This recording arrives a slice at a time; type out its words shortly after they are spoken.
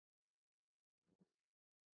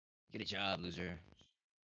Get a job, loser.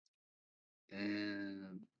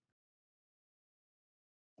 Damn.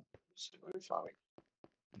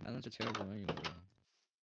 Melons are terrible anyway,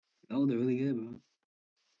 No, they're really good, bro.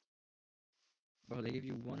 bro. They give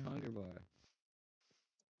you one hunger bar.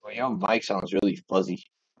 Well, your mic sounds really fuzzy.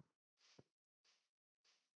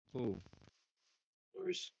 Ooh,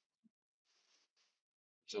 Yours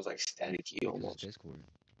feels like staticky because it's almost. Discord.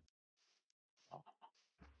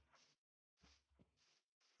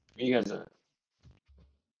 You guys are.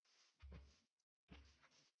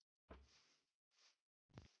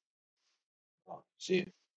 Oh, see.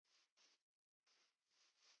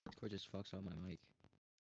 Discord just fucks up my mic.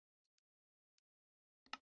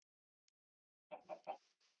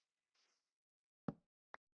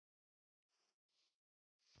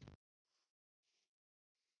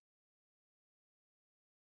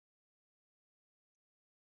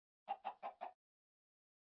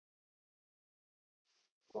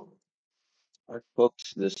 I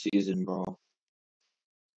cooked this season, bro.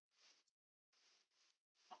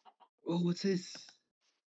 Oh, what's this?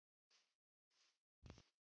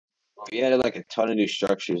 We had like a ton of new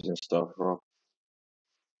structures and stuff, bro.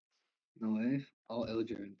 No way. Oh,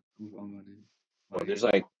 Eldrin. I'm running. Bro, there's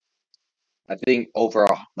like I think over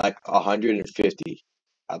like 150.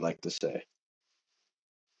 I'd like to say.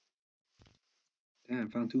 Damn,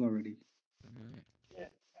 found two already. Alright. Yeah.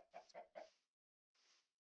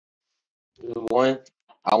 The one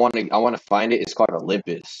I want to find it. It's called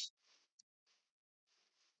Olympus.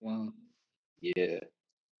 Wow. Yeah.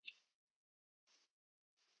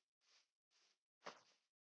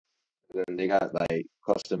 And then they got like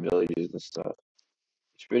custom villages and stuff.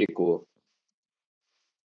 It's pretty cool.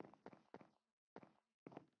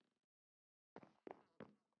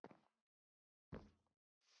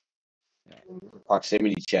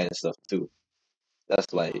 Proximity chat and stuff too.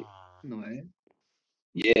 That's like No way.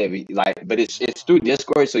 yeah, but it's through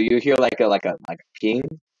Discord, so you hear like a ping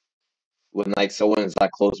when like someone's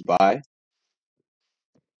like close by,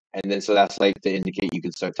 and then so that's like to indicate you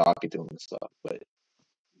can start talking to them and stuff. But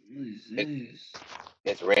What is it this?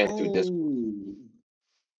 it's ran through Discord. Oh.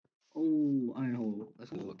 Oh, iron hole.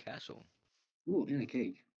 Let's Ooh, a go. castle. Ooh, and a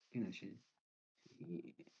cake. And that shit. Yeah.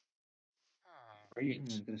 Great.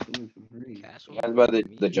 Got a sword for A free. You castle guys about for the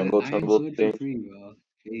me. Got an jungle iron tumble sword for thing? free, bro.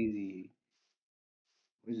 Crazy.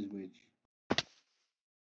 Where's this witch?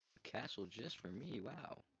 A castle just for me.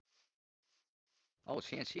 Wow. Oh,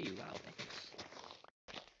 TNT. Wow, thanks.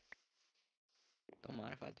 Don't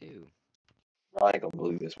mind if I do. I ain't gonna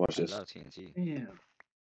believe this. Watch I this. love TNT. Damn.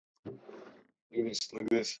 Look at this. Look at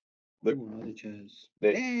this. Look. Ooh, another chest.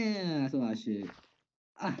 They, Damn, that's a lot of shit.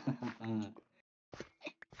 Ah, ha, ha, ha. Ooh,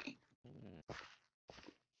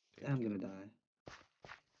 there I'm we gonna go. die.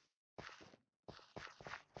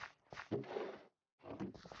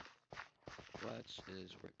 What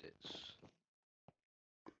is worth this?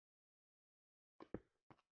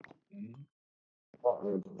 Mm.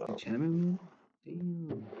 oh, no. Enchantment room?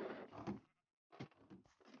 Damn.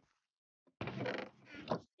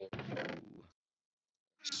 Ooh,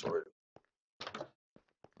 Sword.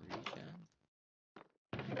 regen.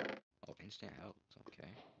 Oh, instant health. Okay.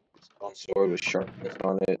 Stone sword with sharpness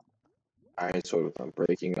on it. Iron sword with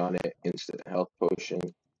unbreaking on it. Instant health potion.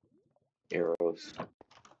 Arrows.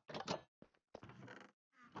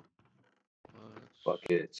 What?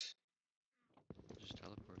 Buckets. Just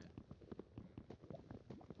teleported.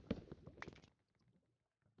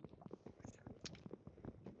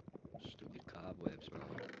 Stupid cobwebs, bro.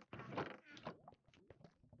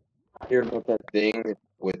 Hear about that thing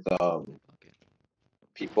with Bucket.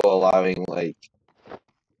 people allowing like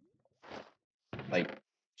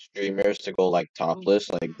streamers to go like topless,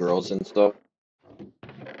 like girls and stuff.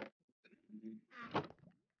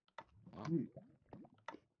 Wow. Mm.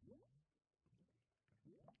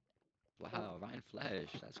 Wow, Ryan Flash.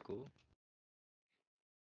 That's cool.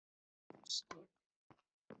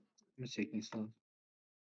 I'm taking stuff.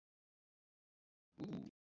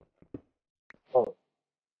 Ooh, Oh,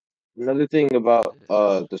 another thing what's about this?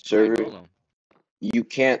 the Iron server, golem. you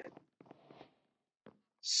can't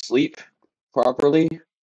sleep properly.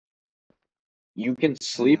 You can How did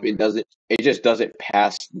sleep, that work? it just doesn't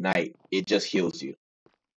pass night. It just heals you.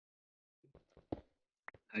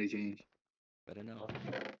 How do you change? Better know.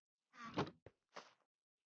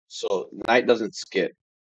 So night doesn't skip.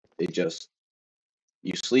 It just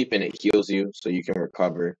you sleep and it heals you so you can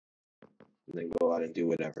recover and then go out and do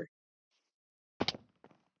whatever.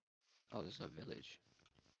 Oh, this is a village.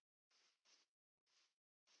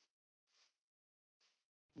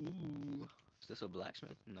 Ooh. Is this a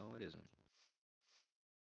blacksmith? No, it isn't.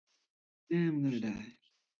 Damn, I'm gonna Shit. die.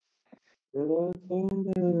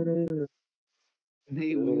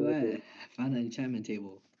 Nate, where you at? I found an enchantment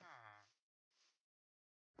table.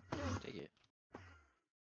 Take it.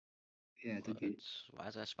 Yeah, I took it. Why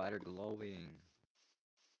is that spider glowing?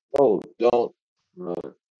 Oh, don't.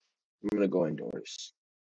 I'm gonna go indoors.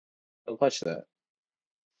 Don't touch that.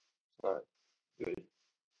 It's not good. Is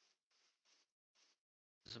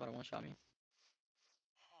this about to one shot me?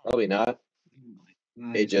 Probably not. Oh my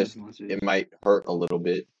God, It it's fast just monsters. it might hurt a little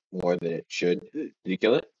bit more than it should. Did you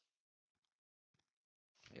kill it?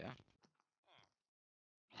 Yeah.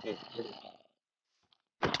 It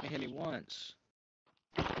hit me once.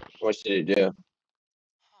 What did it do?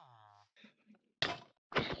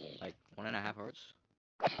 Like 1.5 hearts.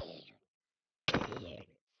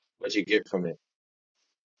 What'd you get from it?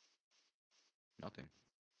 Nothing.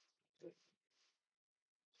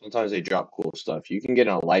 Sometimes they drop cool stuff. You can get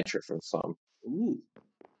an elytra from some. Ooh,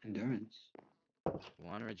 endurance.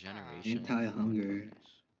 One regeneration. One Anti-hunger. focus.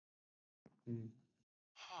 Hmm.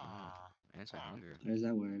 Anti-hunger. How does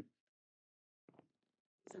that work?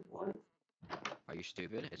 Are you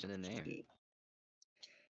stupid? It's in the name.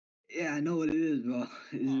 Yeah, I know what it is, bro.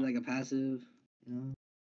 Is it like a passive? You know?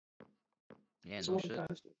 Yeah, no shit. Wow.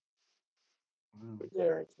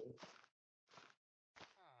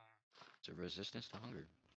 It's a resistance to hunger.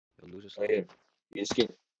 You'll lose its Oh, life. yeah. You just get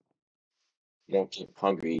you don't get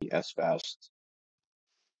hungry as fast.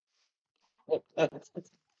 Man,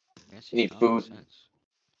 see, You need common food. sense.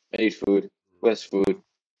 I need food. Where's food?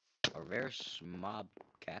 A rare mob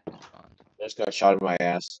captain spawned. I just got shot in my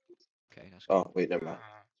ass. Okay, that's good. Oh, wait, never mind.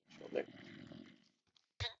 Shoulder.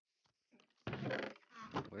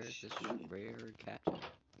 Where is this rare captain?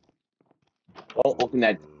 Don't open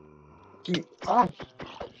that. Ah,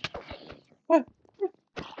 what?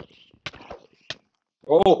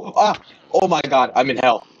 Oh, oh my God, I'm in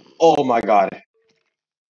hell. Oh my God.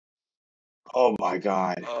 Oh my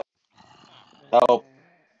God. Help,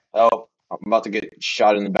 help. I'm about to get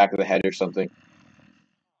shot in the back of the head or something.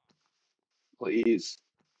 Please.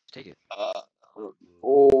 Let's take it. Uh,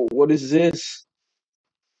 oh, what is this?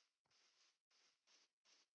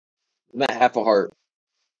 I'm at half a heart.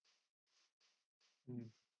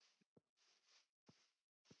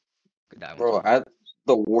 Could die one Bro, time. at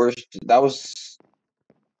the worst. That was.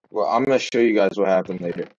 Well, I'm gonna show you guys what happened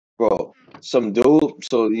later. Bro, some dude.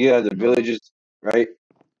 So you have the villagers, right?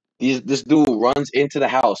 This dude runs into the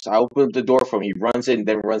house. I open up the door for him. He runs in,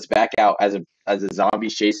 then runs back out as a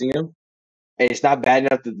zombie's chasing him. And it's not bad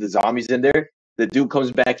enough that the zombie's in there. The dude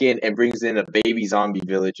comes back in and brings in a baby zombie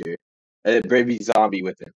villager, a baby zombie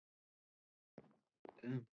with him.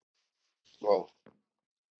 Damn. Bro,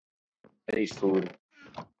 I need food.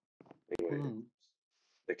 Wait, Oh,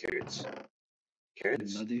 the carrots.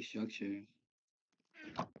 Carrots? another structure.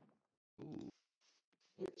 Ooh,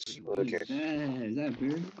 Carrots. free What are What is carrots? wheats. that? Is that a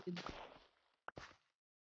pyramid?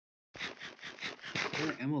 Is that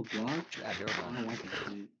an ammo block? Should have your Oh, one. I want that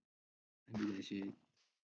shit. I need that shit.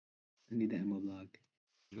 I need the ammo block.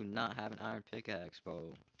 You do not have an iron pickaxe,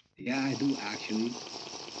 bro. Yeah, I do actually. You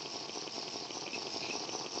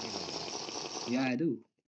know, bro. Yeah, I do.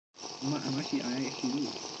 I actually do.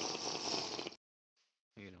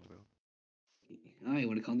 You know, bro. Oh, you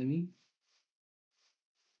want to come to me?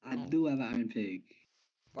 I No. do have an iron pig.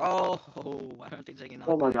 Bro, why don't they take it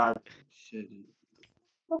Oh knockback? my God. Shit.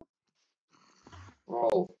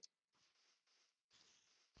 Bro.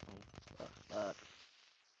 Uh,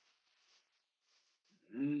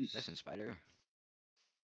 Mm, listen, spider.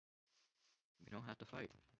 We don't have to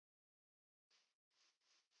fight.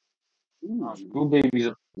 Screw babies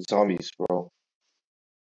zombies, bro.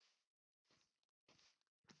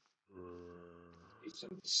 These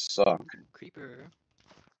suck. Creeper.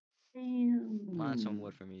 Mine some Damn.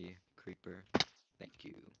 wood for me, creeper. Thank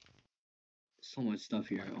you. So much stuff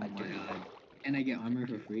here. Oh I my do. god. And I get armor Thank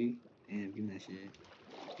for you. free. Damn, give me that shit.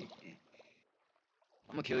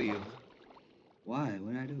 I'm gonna kill you. Why?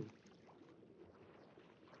 What did I do?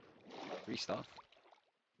 Free stuff.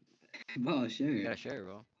 Bro, You sure. gotta share,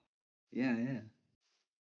 bro. Yeah, yeah.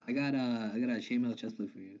 I got a chainmail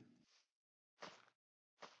chestplate for you.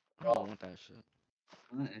 I don't want that shit.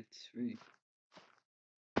 What? It's free.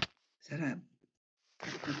 Is that a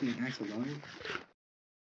fucking axe of lard?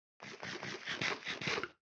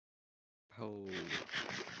 Oh,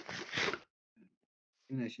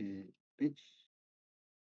 Give me that shit, bitch.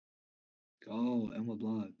 Go, Emma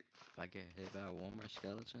block. if I get hit by one more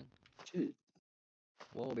skeleton. Shit.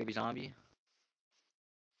 Whoa, baby zombie.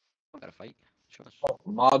 I gotta fight. Trust.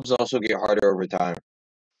 Mobs also get harder over time.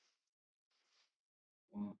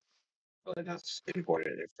 Wow. Well, that's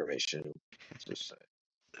important information. Just say.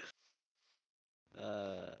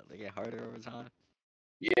 They get harder over time.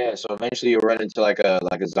 Yeah, so eventually you'll run into like a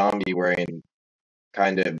zombie wearing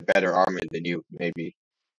kind of better armor than you, maybe.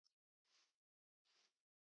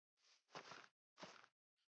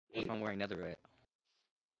 What if I'm wearing netherite?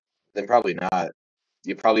 Then probably not.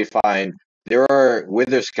 You probably find there are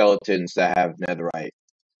wither skeletons that have netherite.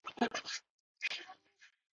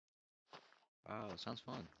 Wow, sounds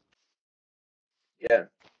fun. Yeah.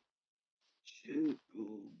 Shit.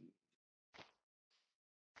 Oh.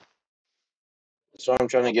 So I'm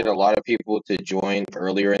trying to get a lot of people to join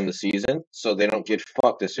earlier in the season so they don't get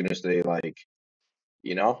fucked as soon as they like,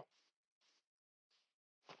 you know?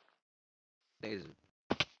 Days.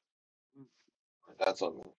 That's a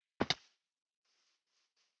I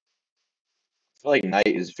feel like night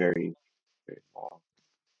is very, very long.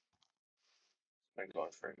 I'm going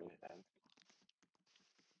for a minute then.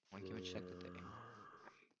 Why can't we check the thing?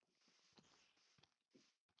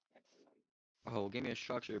 Oh, give me a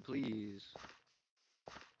structure, please.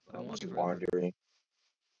 I've been I'm just walking forever. wandering.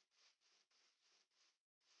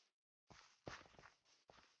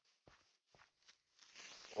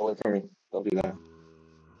 Don't wait for me. Don't do that.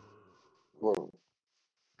 Whoa.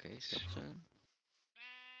 Okay, skeleton.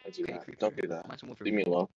 Don't do Okay, that. creeper. Don't do that. Find some wood for Leave me. me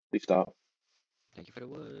alone. Please stop. Thank you for the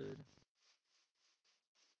wood.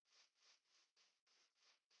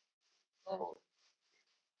 Oh.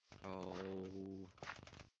 Oh.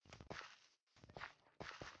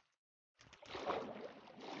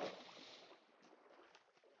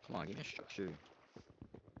 Come on, give me a structure.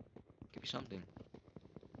 Give me something.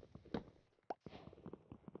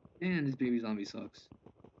 Man, this baby zombie sucks.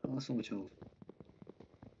 I lost so much health.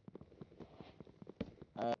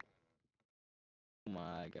 Oh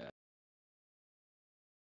my god.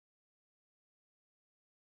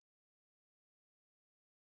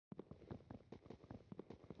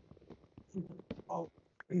 Oh.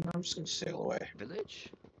 I'm just gonna sail away. Village?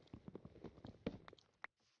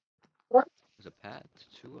 What? There's a path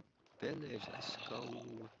to a village. Let's go.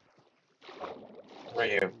 Let's Right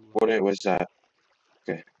here. go. What's that?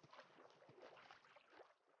 Okay.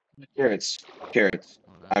 Carrots. Carrots.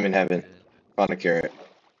 Oh, that's I'm in heaven. good. Found a carrot.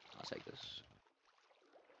 I'll take this.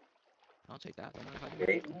 I'll take that. Don't mind if I do.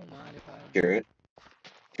 Carrot. Don't mind if I do. Carrot.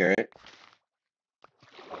 Carrot.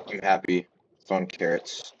 I'm happy. Found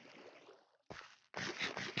carrots.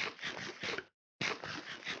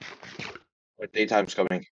 But daytime's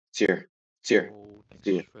coming. It's here. It's here. Oh, thanks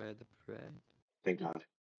See it. for the bread. Thank God.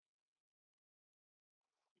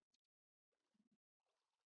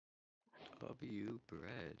 W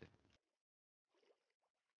bread.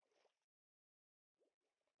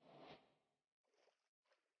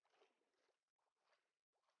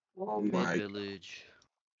 Oh Mid my. village.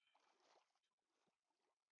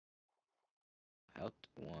 Health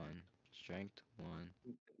 1. Strength 1.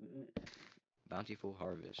 Bountiful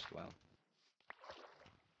harvest. Wow.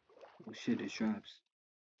 Oh shit, there's traps.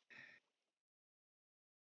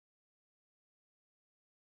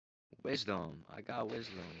 Wisdom. I got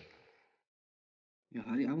wisdom. Yo,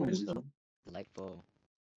 how do you, I want Wisdom. wisdom. Delightful.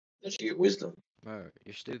 Did you get wisdom? Bro,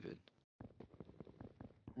 you're stupid.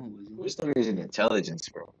 I want wisdom. Wisdom is an intelligence,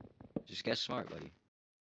 bro. Just get smart, buddy.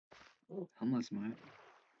 I'm not smart.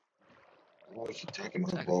 Oh, he's attacking my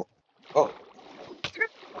Exactly. bow. Oh.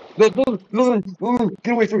 No, no, no, no, no,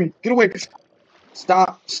 get away from me. Get away.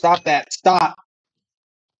 Stop. Stop that. Stop.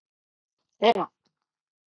 Yeah.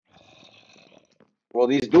 Well,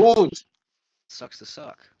 these dudes. Sucks to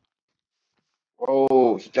suck.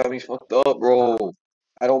 Bro, he got me fucked up, bro.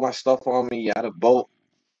 I had all my stuff on me. I had a boat.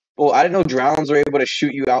 Oh, I didn't know drowns were able to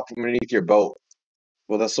shoot you out from underneath your boat.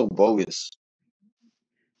 Well, that's so bogus.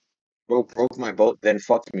 Bro broke my boat, then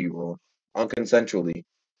fucked me, bro. Unconsensually.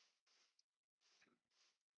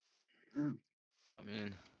 Oh, I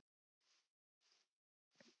mean,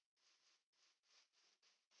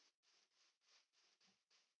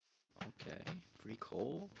 okay. Free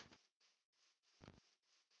coal?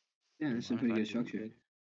 yeah, Don't this is a mind if pretty I good do. structure.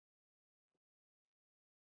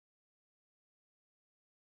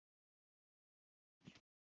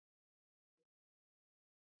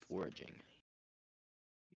 Foraging.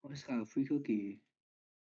 Oh, it's got a free cookie.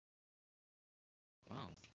 Wow.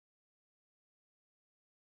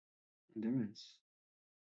 Endurance.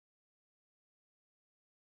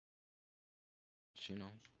 You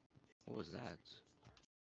know, what was that?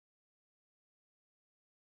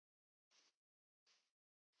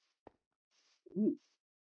 Ooh,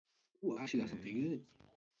 ooh, I actually got something Okay. good.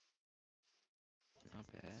 Not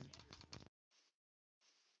bad.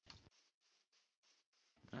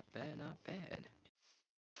 Not bad, not bad.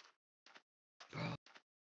 Bro,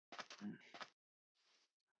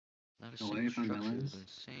 not a No way, single I found structure is melons.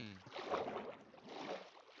 insane.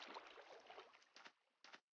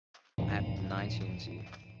 9 CNC.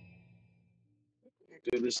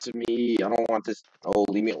 Do this to me. I don't want this. Oh,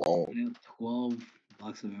 leave me alone. I have 12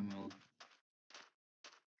 blocks of emerald.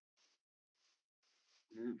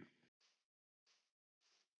 Yeah.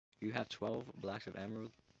 You have 12 blocks of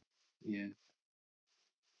emerald? Yeah.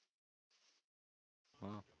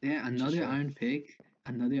 Wow. Yeah, another show. iron pick.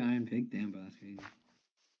 Another iron pick. Damn, bro, that's crazy.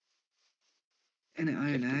 And an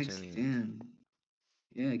iron Gift it axe. to me. Damn.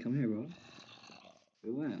 Yeah, come here, bro.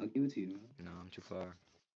 Wait, what? I'll give it to you, bro. No, I'm too far.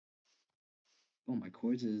 Oh, my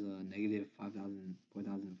quartz is negative 5,000,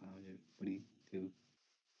 4,542.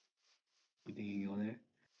 You think you can go there?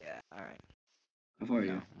 Yeah, alright. How far are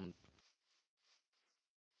No, you?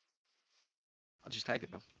 I'll just type it,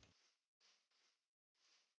 bro.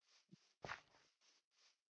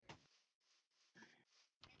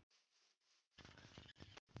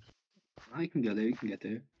 I can get there. You can get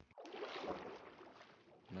there.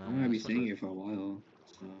 No, I'm gonna be it's much staying work. here for a while,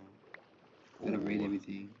 so gotta raid Ooh.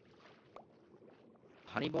 everything.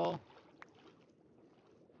 Honey ball?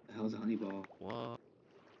 The hell's a honey ball? What?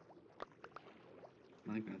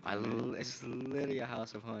 Minecraft. It's literally a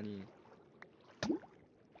house of honey.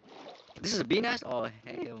 This is a bee nest? Oh,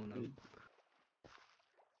 hell no.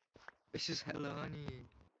 It's just hella honey.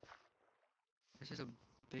 It's just a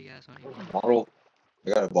big ass honey. Bottle. I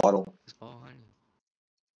got a bottle. It's all honey.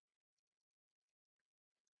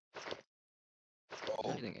 Is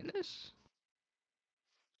there anything in this?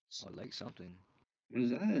 Oh, I like something. What is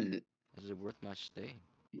that? Is it worth my stay?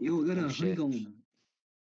 Yo, we got Oh, a shit. honeycomb.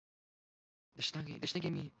 They're stinging. They're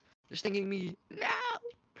stinging me. They're stinging me. No!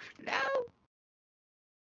 No!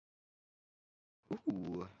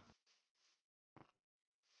 Ooh.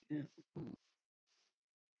 Yeah. Ooh.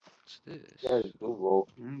 What's this? Yeah, it's blue roll.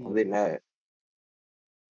 Are they mad?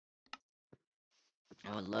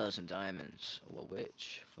 I would love some diamonds. Oh, a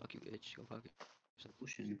witch. Fuck you, witch. Go fuck it.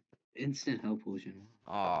 Potion. Instant health potion.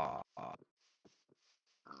 Aw.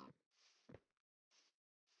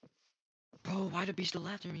 Bro, why the beast still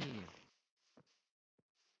after me?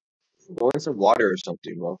 Go in some water or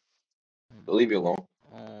something, bro. They'll leave you alone.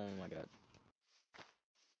 Oh my god.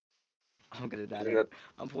 I'm gonna die Isn't there. that,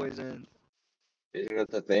 I'm poisoned. isn't that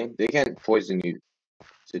the thing? They can't poison you.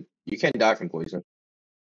 You can't die from poison.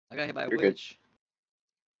 I got hit by a You're good. witch.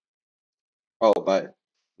 Oh, but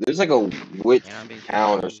there's like a witch And I'm being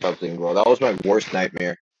town or confused. something, bro. That was my worst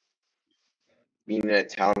nightmare. Being in a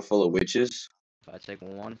town full of witches. If I take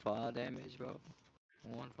one fall damage, bro.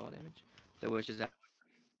 One fall damage. The witch is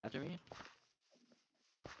after me.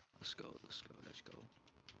 Let's go, let's go, let's go.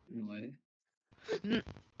 No way.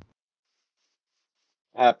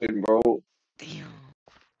 Happened, bro. Damn.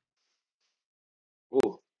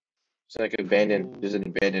 Ooh. It's like abandoned. There's an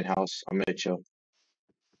Bro. abandoned house. I'm gonna chill.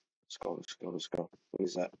 Let's go, let's go, let's go. What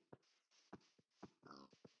is that?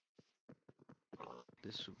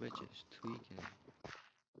 This witch is tweaking.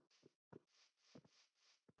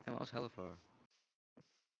 Damn, I was hella far.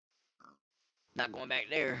 Not going back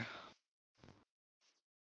there.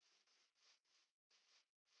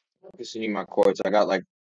 Considering my cords, I got like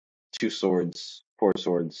 2 swords, 4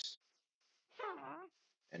 swords.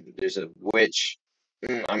 And there's a witch.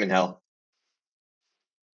 I'm in hell.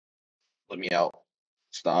 Let me out.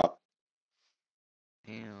 Stop.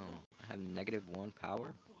 Damn. I have -1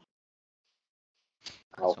 power.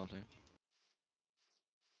 Ow. That's something.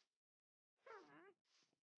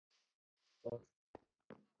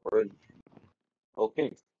 Word.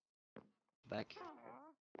 Okay. Back.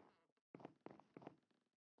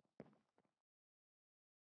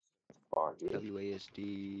 Spawn, dude.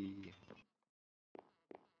 WASD.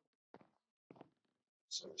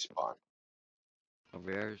 So spawn. A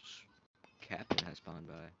rare captain has spawned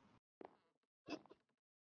by.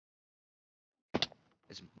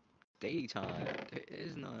 It's daytime. There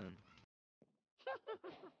is none.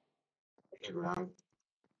 Around.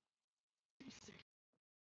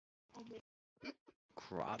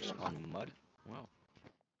 Crops on mud. Wow.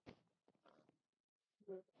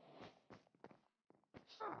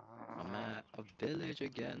 I'm at a village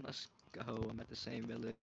again. Let's go. I'm at the same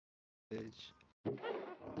village.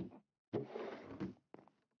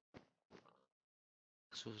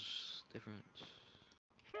 This was different.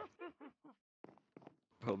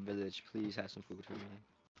 Bro, village, please have some food for me.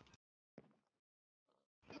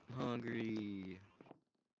 I'm hungry.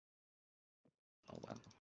 Oh wow.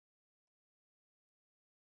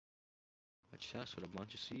 A chest with a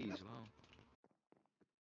bunch of seeds. Wow.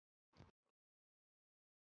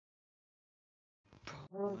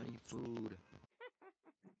 Bro, I need food.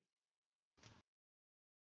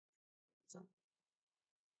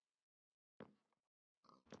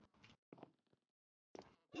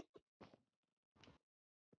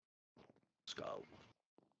 go.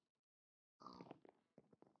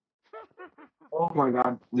 Oh my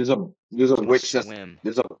god. There's a Let's go witch that's swim.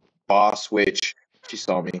 there's a boss witch. She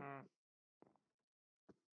saw me.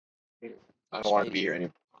 I don't want to be Spade. here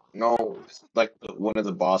anymore. No, it's like one of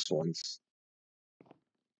the boss ones.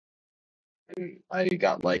 I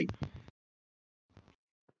got like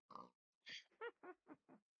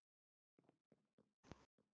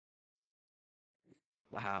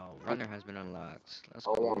Wow, I runner has been unlocked. Let's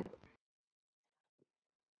don't go. want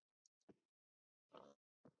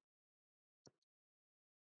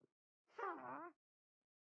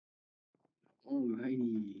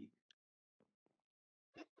Alrighty.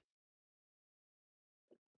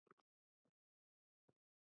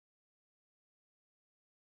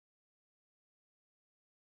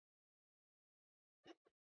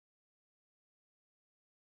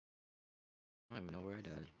 I don't even know where I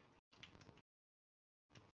died.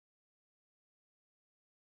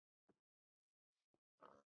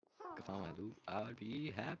 If I found my loot, I would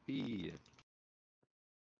be happy.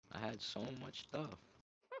 I had so much stuff.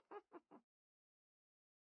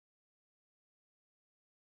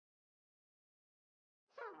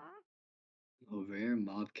 A rare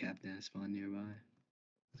mob captain spawned nearby.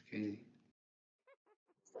 That's crazy.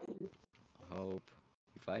 Hope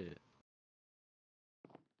you fight it.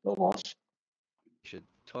 no loss. You should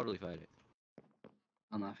totally fight it.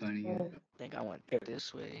 I'm not fighting it. I think I went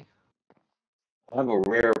this way. I have a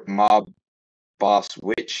rare mob boss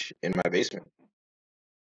witch in my basement.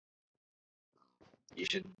 You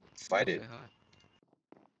should Go fight say it. hi.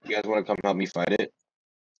 You guys want to come help me fight it?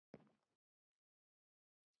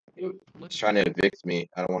 Look, It's trying to evict me.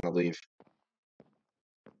 I don't want to leave.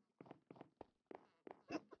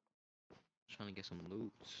 trying to get some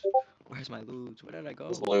loot. Where's my loot? Where did I go?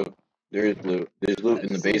 There's loot. There is loot. There's I loot in have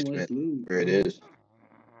the so much basement loot, where it bro. is.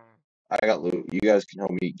 I got loot. You guys can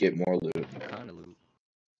help me get more loot. What kind of loot?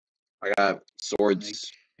 I got Like,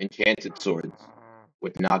 swords, enchanted swords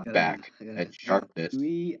with knockback and I got sharpness.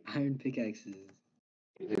 3 iron pickaxes.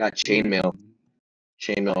 I got Boom.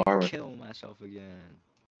 chainmail armor. Kill myself again.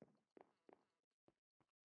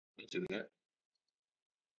 Do that.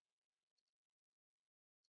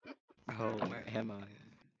 Oh, where am I?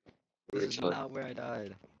 This We're is chilling. not where I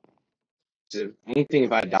died. So anything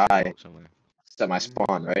if I Okay, I gotta go die, up somewhere. it's at my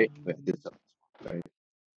spawn, right? But it's right.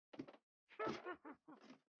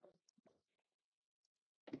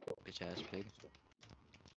 Bitch ass pig.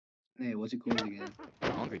 Hey, what's your code again?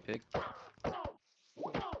 Hungry pig.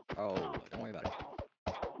 Oh, don't worry about it.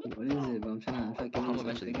 What is it? Bro? I'm trying to I'll get come this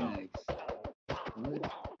eventually, bro. pickaxe.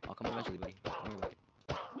 What? I'll come eventually, buddy. Don't worry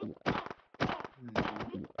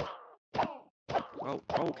about it.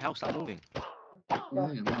 Bro, cow, stop moving.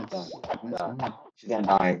 I'm not spawning. She's not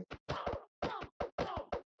dying.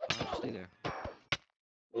 Just stay there.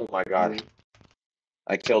 Oh my god.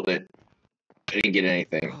 I killed it. I didn't get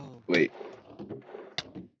anything. Bro. Wait.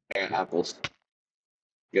 I got apples.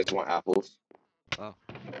 You guys want apples? Oh.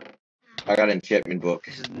 I got an enchantment book.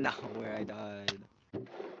 This is not where I died.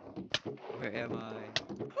 Where am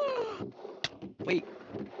I? Wait,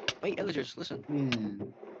 villagers, listen.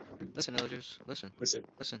 Man. Listen, villagers, listen. Listen.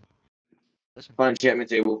 Listen. Listen. Find enchantment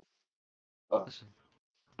table. Listen.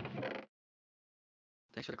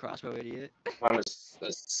 Thanks for the crossbow, idiot. Find a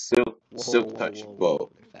silk touch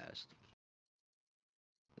bow. They're fast.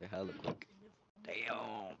 They're hella quick.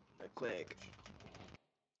 Damn, they're quick.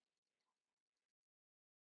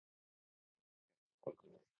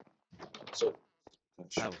 So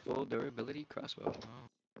I have a full durability crossbow.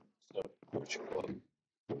 Oh. touch bow.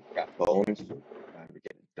 Got bones. We're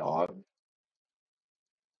getting dog.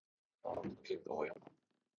 Keep going.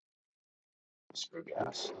 Screw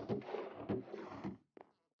gas.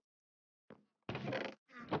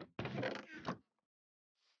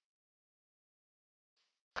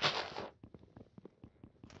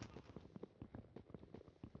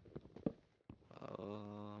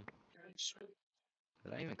 Uh,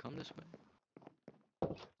 did I even come this way?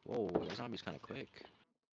 Whoa, the zombie's kind of quick.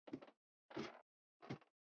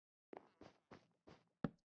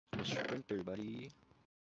 I'm a sprinter, buddy.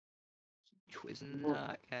 You is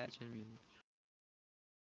not catching me.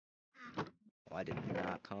 Oh, I did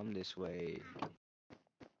not come this way.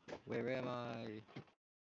 Where am I?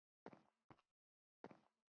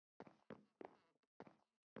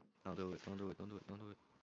 Don't do it, don't do it, don't do it, don't do it.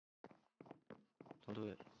 Don't do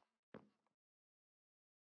it.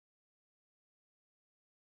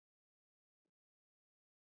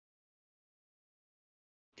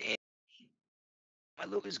 Damn, my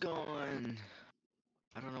loot is gone.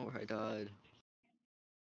 I don't know where I died.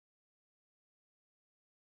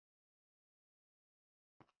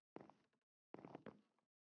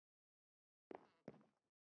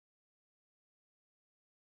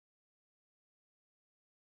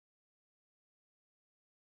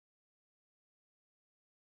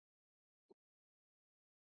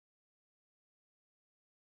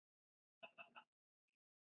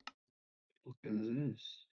 What is this?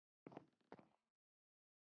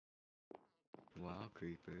 Wow,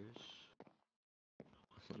 creepers.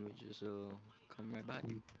 Let me just come right by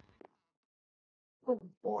you. Oh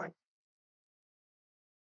boy.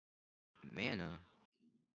 Mana.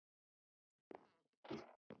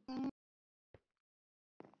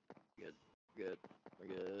 Good, good, we're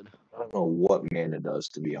good. I don't know what mana does,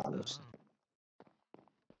 to be honest.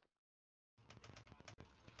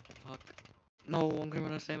 Fuck. No, I'm gonna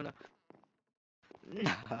run out of stamina.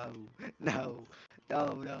 No, no, no,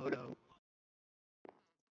 no, no.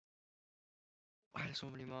 Why are there so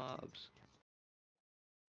many mobs?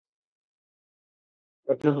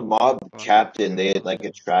 Because mob Bro, I can't captain, they run. like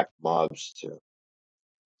attract mobs too.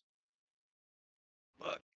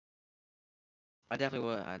 Fuck. I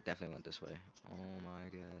definitely went this way. Oh my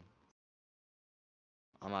god.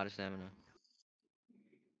 I'm out of stamina.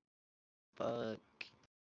 Fuck.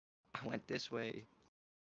 I went this way.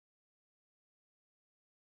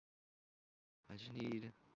 I just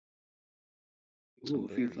need some Ooh, a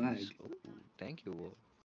free berries. flag. Oh, thank you, wool.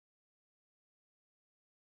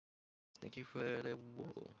 Thank you for the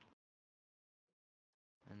wool.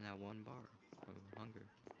 And that one bar of hunger.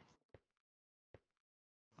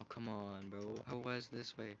 Oh, come on, bro. How was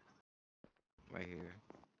this way? Right here.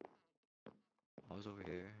 I was over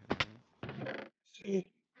here. See,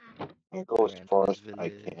 I go I as ran to far this as I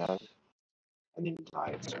village. can. I didn't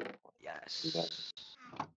die at some point. And then, Yes.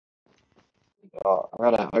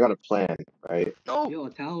 I got a plan, right? No! Yo,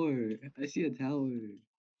 a tower. I see a tower.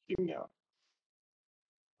 Hear me out.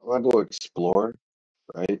 I'm gonna go explore,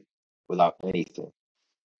 right? Without anything.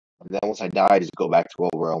 And then once I die, I just go back to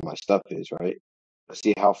where all my stuff is, right?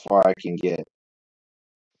 See how far I can get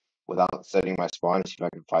without setting my spawn and see if I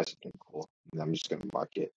can find something cool. And I'm just gonna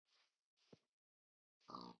mark it.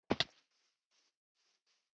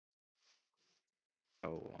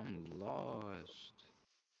 Oh, I'm lost.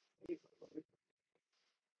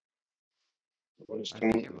 Just I've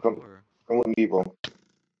been here come before. with me, bro. Where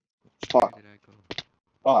Fuck. did I go?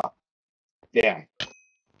 Ah, damn.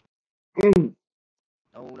 Mm.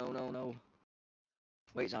 No, no, no, no.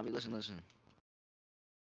 Wait, zombie, listen, listen.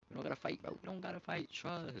 We don't gotta fight, bro. We don't gotta fight.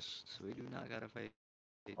 Trust. We do not gotta fight.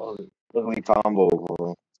 Oh, definitely combo,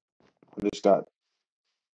 bro. I just got.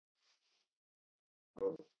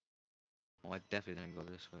 Oh, I definitely didn't go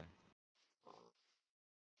this way.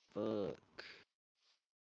 Fuck.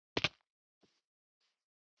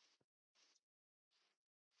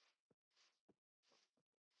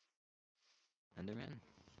 Enderman?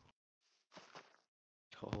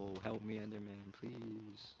 Oh, help me, Enderman,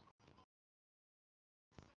 please.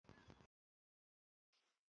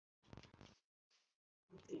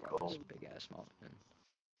 Bro, this big ass mountain.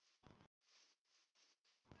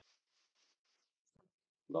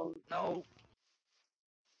 No, No!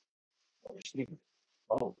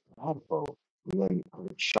 oh, God, bro. And then I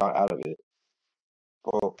get shot out of it.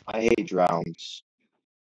 Bro, I hate drowns.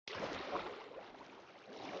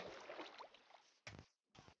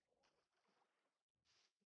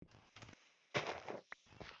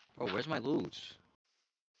 Bro, where's my loot?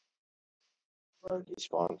 Where they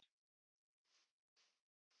spawned.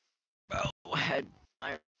 Bro, I had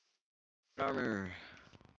iron armor.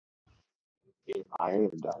 Iron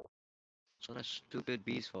or die. So that stupid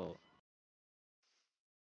beast fault.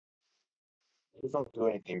 They don't do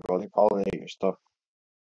anything, bro. They pollinate your stuff.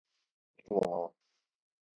 Well,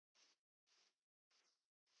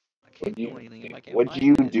 I what can't do do you, anything if I can't what do find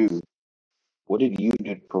you it. do? What did you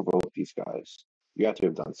do to provoke these guys? You have to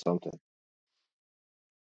have done something.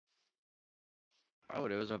 Bro,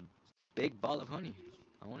 there was a big ball of honey.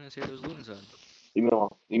 I wanted to see if there was loot inside. Leave me alone.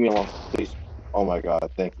 Leave me alone, please. Oh my God,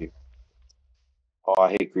 thank you. Oh,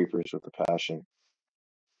 I hate creepers with a passion.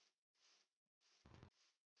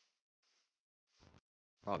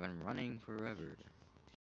 Bro, I've been running forever.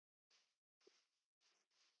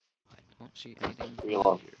 I don't see anything Leave me good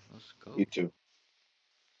alone. here. Let's go. You too.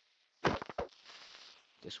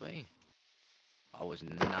 This way? I was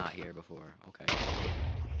not here before. Okay.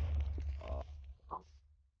 Uh,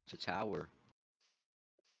 it's a tower.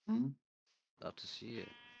 Huh? Love to see it.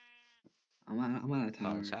 I'm at a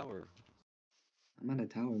Found a tower. tower. I'm at a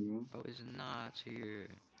tower, bro. Bro, it's not here.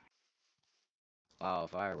 Wow,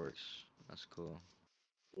 fireworks. That's cool.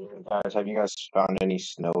 Guys, have you guys found any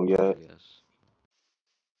snow yet? Yes.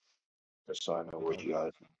 Just so I know where What? you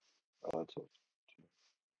guys are relative.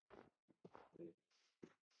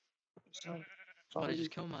 Why did I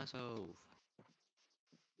just kill myself?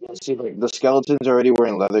 Yeah, see, like the skeletons are already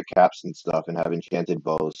wearing leather caps and stuff and have enchanted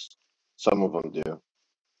bows. Some of them do.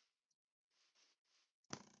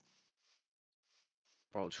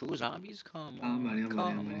 Bro, 2 zombies? Come I'm out on, of here. I'm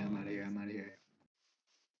out of here. come I'm out of on. here. I'm out of here.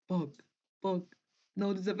 Fuck. Fuck.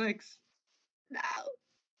 No, this FX. No.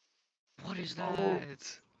 What is Oh,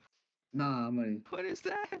 that? Nah, I'm out of here. What is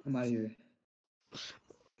that? I'm out of here.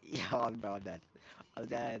 Yo, bro, I'm dead. I'm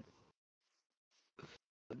dead.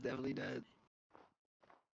 I'm definitely dead.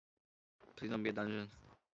 Please don't be a dungeon.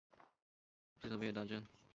 Please don't be a dungeon.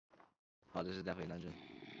 Oh, this is definitely a dungeon.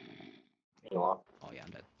 Oh yeah,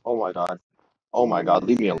 I'm dead. oh my god. Oh my god,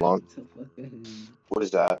 leave me alone. What the fuck that is? What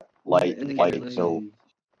is that? Where's Light, the Indicator, light, let's no. go.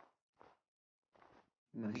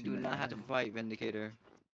 I'm We actually do gonna not have to die. fight Vindicator.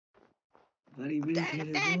 Bloody I'm dead, I'm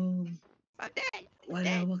Vindicator, dead. bro. I'm dead. Why I'm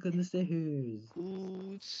did I dead. walk up the stairs?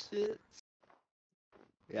 Ooh, shit.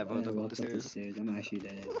 Yeah, bro, Why did I don't go up walk the up the stairs. stairs? I'm actually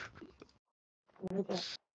dead.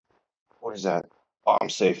 What is that? Oh, I'm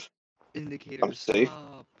safe. Indicator, I'm safe.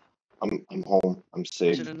 stop. I'm home. I'm I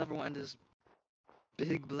safe. should have never went in this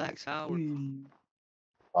big black tower. Wait.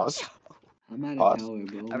 Pause. I'm at a Pause. tower,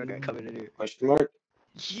 bro. I regret coming in here. Question mark?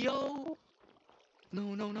 Yo!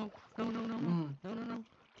 No, no, no. No, no, no, no. No, No, no, no.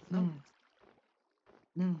 no,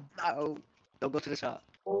 no. No. Don't go to the shop.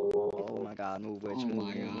 Oh my god, move, witch. Oh Move,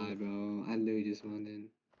 my move, god, move. bro. I literally just went in.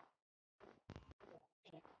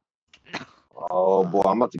 Oh boy,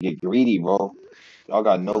 I'm about to get greedy, bro. Y'all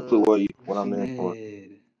got no clue what I'm I'm in for. dead.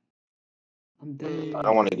 I'm I dead.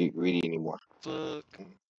 don't want to get greedy anymore. Fuck.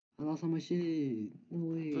 I lost all my shit.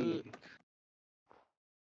 No way. Fuck.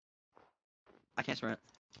 I can't sprint.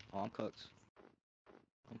 Oh, I'm cooked.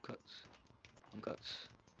 I'm cooked. I'm cooked.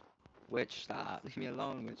 Witch, stop. Leave me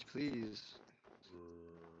alone, witch, please.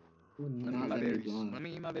 Would Let me eat not my let me berries. block. Let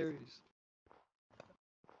me eat my berries.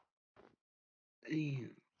 Damn.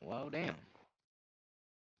 Well, damn.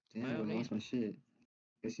 Damn, Well, bro. I damn. lost my shit.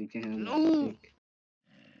 Guess you can't have No! that pick.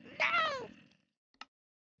 No!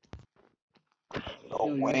 No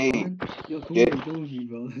Yo, you wanna way. run? Yo, come Get with me, come with me,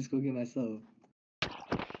 bro. Let's go get myself.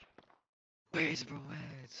 Where is bro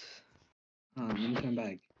at? Let me turn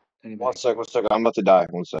back. Turn it one back. sec, 1 second. I'm about to die.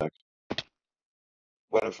 1 sec.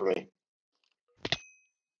 Waiting for me.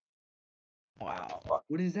 Wow. Fuck.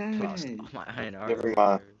 What is that? Lost my iron Never armor.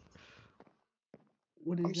 mind.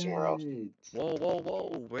 What is I'm somewhere else. that? Whoa, whoa,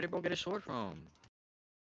 whoa. Where did bro get a sword from?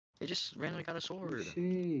 He just randomly got a Oh, sword.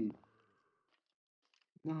 shit.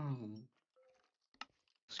 No.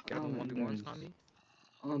 Scared of Oh him my 1v1s goodness. on me?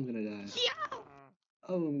 Oh, I'm gonna die. Yeah!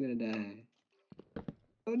 Oh, I'm gonna die.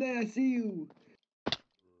 Oh, Dad, I see you.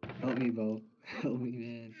 Help me, bro. Help me,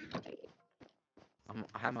 man.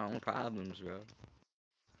 I have my own problems, bro.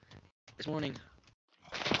 It's morning.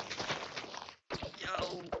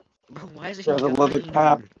 Yo! Bro, why is he There's another dying?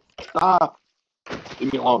 cap. Stop.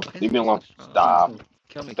 Leave me alone. Why is Leave me he so alone. strong? Kill Stop. myself.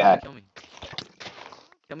 Kill me, kill me, Back. kill me.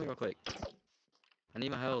 Kill me real quick. I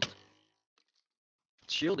need my health.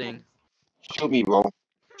 Shielding? Shoot me, bro.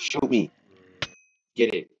 Shoot me.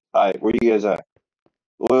 Get it. Alright, where you guys at?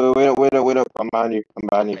 Wait up. I'm behind you. I'm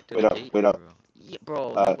behind you. Right through the gate, Wait up. bro. Yeah,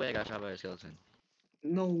 bro, no way I got shot by a skeleton.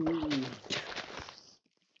 No.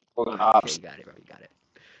 Hold on, Okay, ops. you got it, bro. You got it.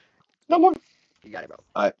 No more. You got it, bro.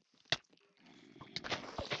 Alright.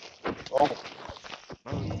 Oh,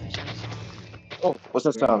 Bro, you shot us. oh, what's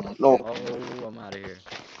that Where I'm sound? lost No. at. Oh, I'm out of here.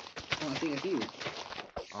 Oh, I think I see it.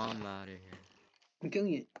 I'm out of here. I'm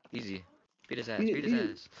killing it. Easy. Beat his ass. Beat it, Beat his beat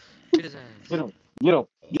it. ass. Beat his ass. Get him. Get him.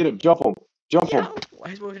 Get him. Jump him. Jump him. Yo!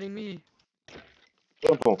 Why is bro hitting me?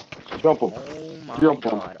 Jump him. Jump him. Oh my Jump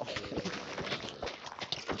him. god.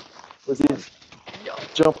 What's this? Yo!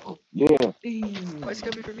 Jump him. Yeah. Damn. Why is he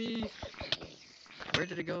coming for me? Where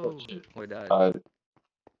did it Oh, go? shit. Oh, it died.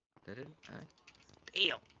 Did it?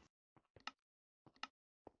 Damn.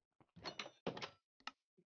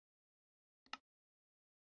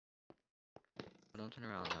 Don't turn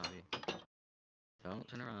around, zombie. Don't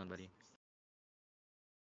turn around, buddy.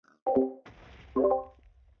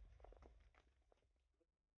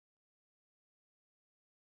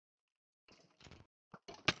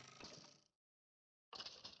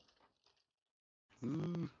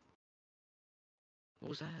 Ooh. What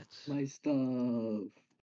was that? My stuff.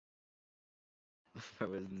 I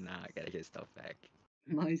was not gonna get stuff back.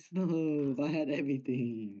 My stuff. I had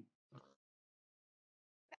everything.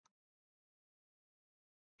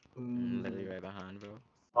 I'm literally Bro. right behind, bro.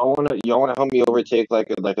 Y'all wanna help me overtake like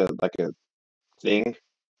a thing?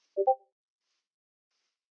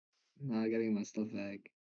 Nah, getting my stuff back.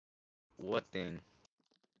 What thing?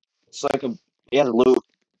 It's like it has loot.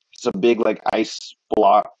 It's a big like ice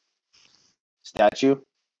block statue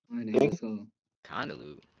Alright, nigga, thing. let's go. Kinda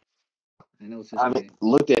loot. I know it's I this way. haven't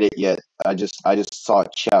looked at it yet. I just saw a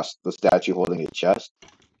chest, the statue holding a chest.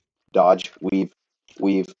 Dodge, weave,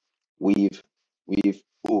 weave, weave, weave,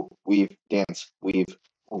 ooh, weave, dance, weave.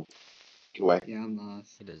 way. Yeah, I'm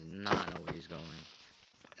lost. He does not know where he's going.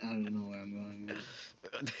 I don't know where I'm going.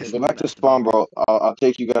 There's Go no back to map to know spawn, where. bro. I'll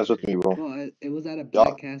take you guys with me, bro. Bro, it was at a Y'all,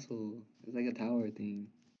 black castle. It's like a tower thing.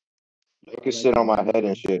 you Or can like sit a on my head and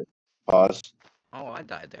mountain. shit. Pause. Oh, I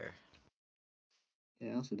died there.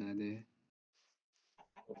 Yeah, I also died there.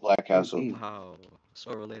 Black Oh, Castle. hey. Wow,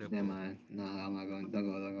 so Never relatable. mind. No, I'm not going. Don't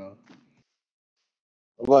go, don't go.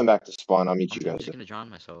 I'm going back to spawn. I'll meet I'm you thinking I'm guys just there. gonna drown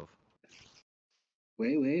myself.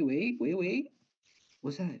 Wait.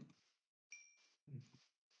 What's that?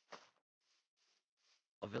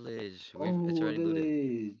 A village. It's Oh, a already looted.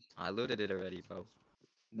 village. I looted it already, bro.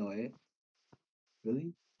 No, eh?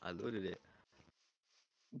 Really? I looted it.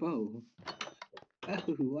 Bro.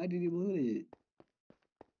 Oh, why did you loot it?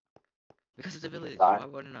 Because it's a village. Die. Why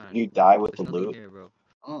wouldn't I? You die with the There's nothing loot. here, bro.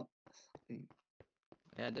 Oh.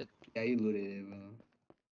 Yeah, I did. Yeah, you looted it, bro.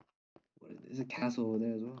 What is There's a castle over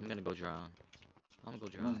there as well. I'm gonna go drown. I'm gonna go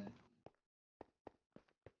Why? drown.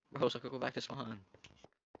 Bro, so I could go back to spawn.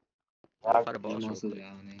 Go fight a Yeah, I'm boss real also quick.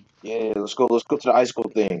 drowning. Yeah, let's go. Let's go to the icicle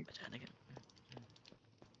thing.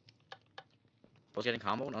 Bro's getting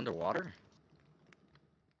comboed underwater?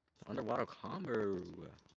 Underwater combo.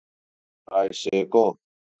 Icicle.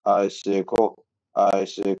 Icicle.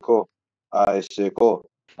 Icicle. Icicle.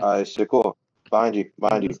 Icicle. Behind you. Yeah,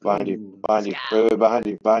 Behind you. let's Behind you. go. Behind Let's you. Wait, go. behind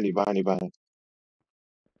you. Behind you. Behind you. Behind you.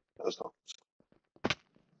 Let's go.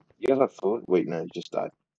 You guys have food? Wait, no, you just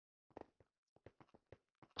died.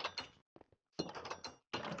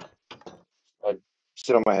 Uh,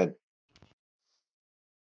 sit on my head.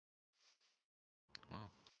 Wow.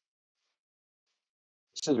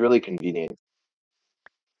 This is really convenient.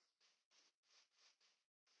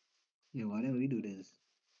 Yeah, why did we do this?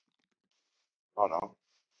 Oh no.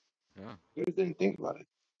 Yeah. You guys didn't think about it.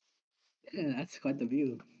 Yeah, that's quite the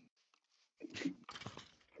view.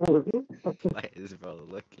 What is bro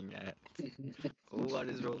looking at? What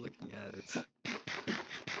is bro looking at?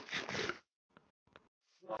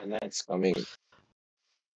 And that's coming.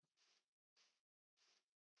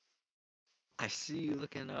 I see you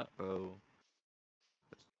looking up, bro.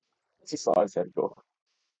 It's a saw his head go.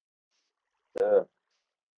 Yeah.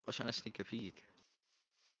 I'm trying to sneak a peek.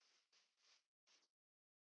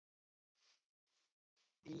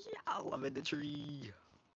 Yeah, I'm in the tree.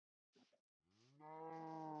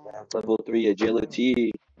 Level 3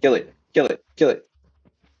 agility. Kill it. Kill it. Kill it.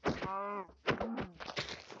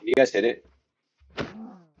 You guys hit it.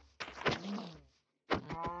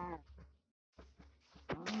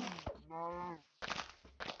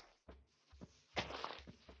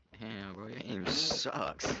 Damn, bro, your aim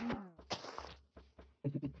sucks.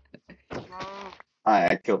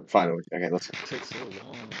 I killed finally. Okay, let's go. Took so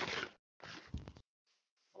long.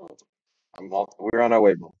 We're on our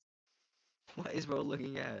way, bro. What is bro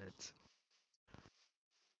looking at?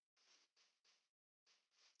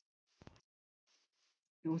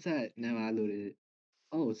 What's that? No, I looted it.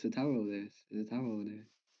 Oh, it's a tower over there. There's a tower over there.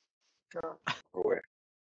 Where?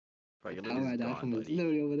 Bro, your The loot tower is I died gone, from is buddy.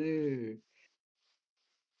 literally over there.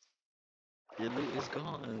 Your loot is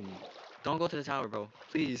gone. Don't go to the tower, bro.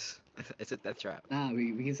 Please. It's a death trap. Nah,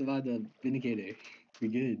 we can survive the Vindicator. We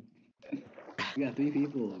good. We got 3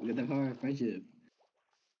 people. We got the power of friendship.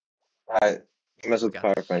 Alright. Mess We with the got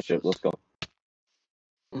power of this. friendship. Let's go.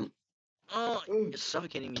 Oh, you're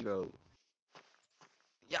suffocating me, bro.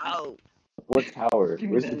 Yo! What tower? Give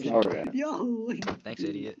me Where's the that. tower at? Yo! Thanks,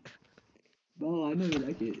 idiot. No, I know you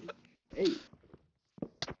like it. Hey.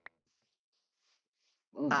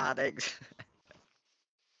 Oh, Ah, thanks.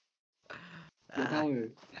 the Ah, tower.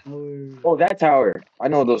 Tower. Oh, that tower. I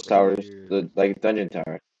know those right towers. here. The like dungeon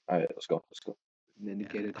tower. Alright, let's go. Let's go. Yeah,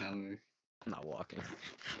 Vindicator tower. I'm not walking.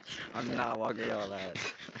 I'm not walking all that.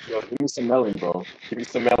 Yo, give me some melon, bro. Give me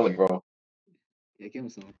some melon, bro. Yeah, give him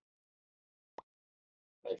some.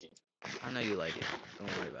 Thank you. I know you like it.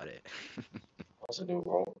 Don't worry about it. Also do,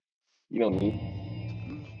 bro. You don't need.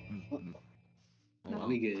 Oh, Oh nah, wow.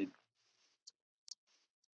 we good.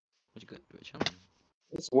 What you got? What you on?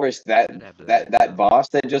 It's worse that Look at that that black that stuff. boss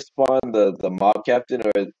that just spawned the mob captain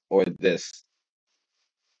or this.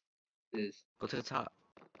 This. Go to the top.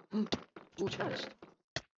 Ooh, chest.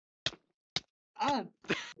 Ah!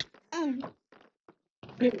 Ah!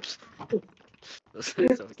 Those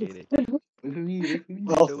are suffocating. Wait for me, wait for me.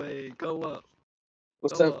 Well, Either way, go up.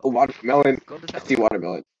 what's Go that? up. Oh, watermelon. Go to the I tower. see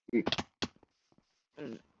watermelon.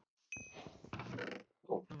 Mm.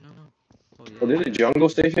 Oh, No, no, no. Oh oh, did the yeah. jungle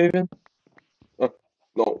safe haven? Oh,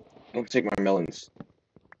 no, don't take my melons.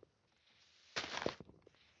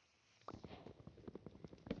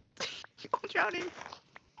 I'm drowning.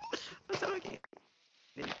 I'm suffocating.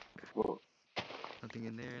 Oh, Nothing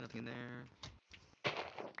in there. Nothing in there.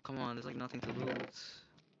 Come on, there's like nothing to lose.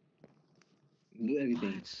 Do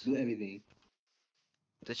everything. What? Do everything.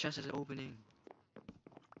 The chest is opening.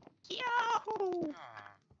 Yahoo!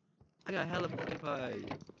 I got hella pumpkin pie.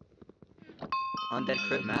 Undead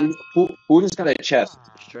crit map. Who just got a chest?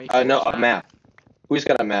 Straight No, forest a map. Who just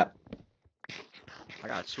got a map? I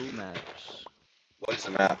got 2 maps. What is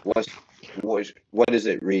the map? What does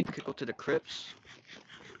it read? We could go to the crypts,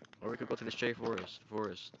 or we could go to the straight forest,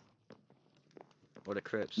 or the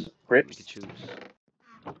crypts. We Crips? could choose.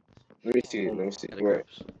 Let me see. Yeah, the Where?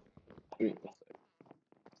 crypts.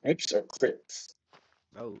 Crips or Crips?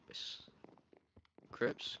 Oh, it's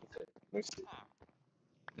crypts. Let me see.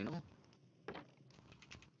 You know,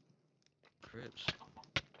 crypts.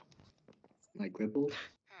 Like crippled?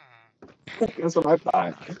 That's what I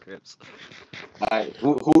thought. Not crypts. Alright,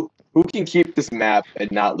 who can keep this map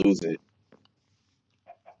and not lose it?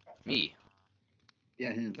 Me.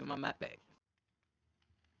 Yeah, him. Give me my map back.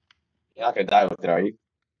 You're not gonna die with it, are you?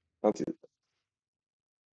 Don't do that.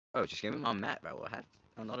 Oh, just give me my map, bro. I had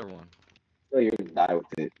another one. No, you're gonna die with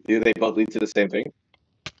it. Do they both lead to the same thing?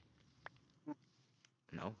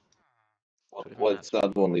 No. Two different What's maps. the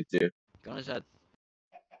other one lead to? Go on his head.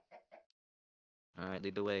 Alright,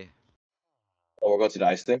 lead the way. Oh, we're going to the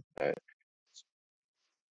ice thing? Alright.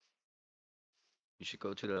 You should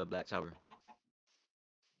go to the black tower.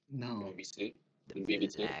 No. BBC? The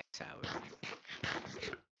BBC? black tower.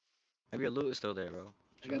 Maybe your loot is still there, bro.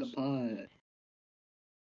 I got a pod.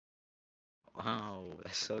 Wow,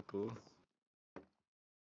 that's so cool.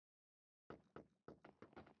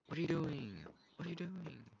 What are you doing? What are you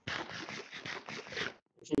doing?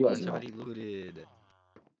 You guys Mine's know. already looted.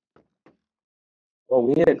 Oh,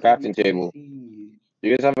 we need a crafting table. See. Do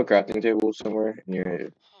you guys have a crafting table somewhere in your...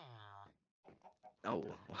 Oh,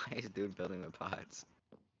 why is dude building with pots?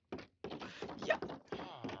 Yeah.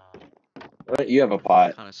 Why don't you have a pot?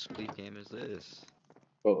 What kind of spleef game is this?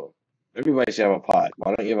 Oh, everybody should have a pot.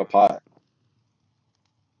 Why don't you have a pot?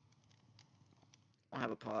 I don't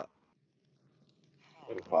have a pot. I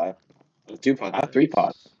have a pot. I have 2 pots. I have 3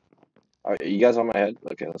 pots. Alright, you guys on my head?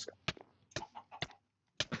 Okay, let's go.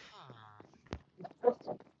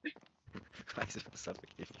 Why is it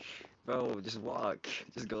suffocating? Bro, just walk.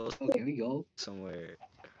 Just go Oh, can we go? somewhere.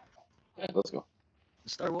 Yeah, let's go.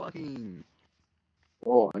 Start walking.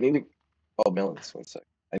 Oh, I need to... Oh, melons. 1 sec.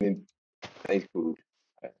 I need food.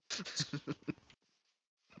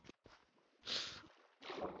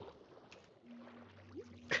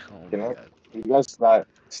 Oh Can my I? god. You guys not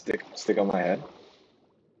stick on my head?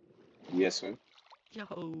 Yes, sir. Yo.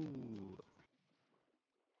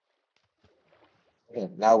 Okay,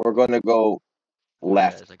 now we're gonna go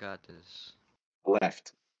left. Guys, I got this.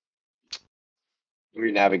 Left.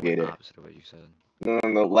 Re-navigate it. Opposite of what you said. No,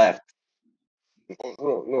 left.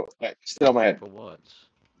 No. Right, sit on my head. For what?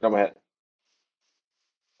 Sit on my head.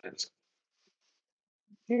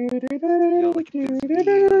 Yo, look at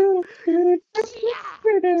this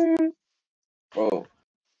view. Bro,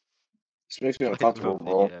 this makes me Why is bro uncomfortable,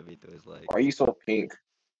 bro. thinking at me through his legs? Why are you so pink?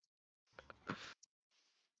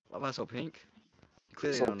 Why am I so pink? You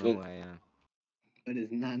clearly So don't know pink. who I am. But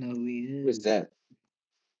does not know who he is. Who is that?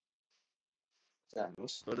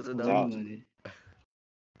 What's that? What does it Don't know? worry about it.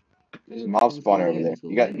 There's a mob spawner over there.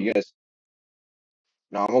 You guys.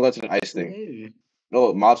 No, I'm gonna go to the ice thing. Where?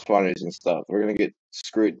 No, mob spawners and stuff. We're gonna get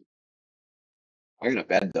screwed. I got a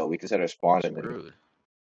bed though. We can set our spawn in there. Screwed.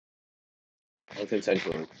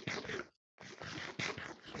 Unintentionally.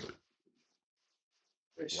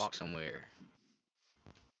 Walk somewhere.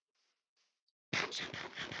 I'm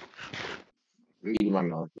eating my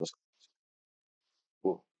melon. Let's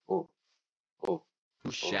go. Oh.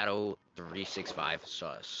 Who's Shadow 365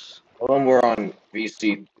 sus? Hold on, we're on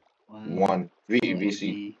VC Wow. 1. So VC.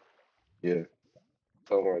 edgy. Yeah.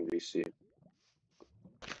 Tell we're on VC.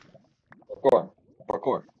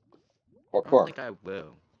 Parkour. I don't think I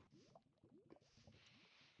will.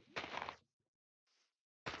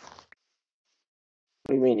 What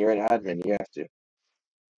do you mean? You're an admin. You have to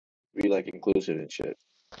be like inclusive and shit.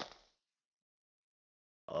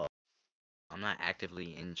 I'm not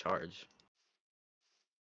actively in charge.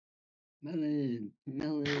 Melon.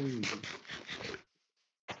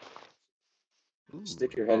 Ooh,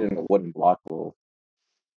 Stick your head in the wooden block, bro.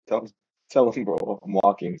 Tell him, bro. I'm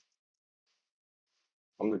walking.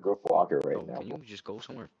 I'm the group walker right bro, now. can you just go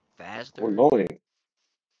somewhere faster? We're going.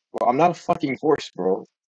 Bro, I'm not a fucking horse, bro.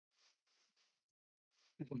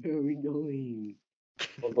 Where are we going?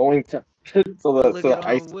 We're going to Look the at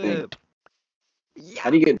ice our thing. whip. Yeah. How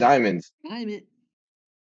do you get diamonds? Time it.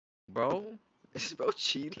 Bro, is bro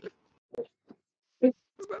cheating? Bro,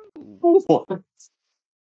 What?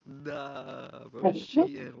 Nah, bro,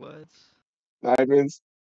 cheating. What? Diamonds,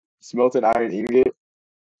 smelted iron ingot.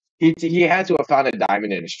 He had to have found a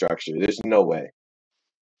diamond in a structure. There's no way.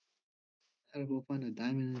 Gotta go find a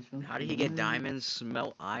diamond in the How structure. did he get What? diamonds,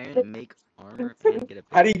 smelt iron, make armor, and get a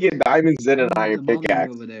How do you get pickaxe? diamonds in an Oh, there's a iron mob leader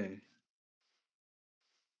pickaxe? over there.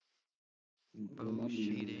 There's a Bro, mob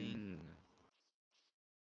leader over there. cheating.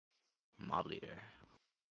 Mob leader.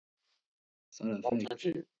 Saw that Don't fake. touch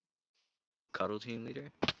it. Cuddle team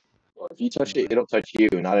leader. If you touch it, What? it'll touch you,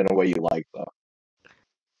 not in a way you like, though.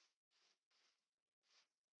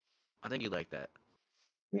 I think you like that.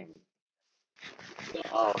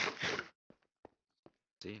 Oh,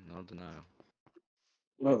 See, no denial.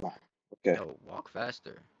 no. Okay. Yo, walk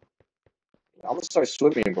faster. I'm gonna start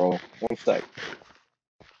swimming, bro. One sec.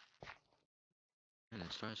 And then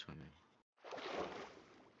start swimming.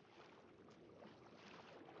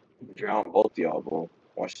 Drown both y'all, bro.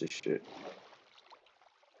 Watch this shit.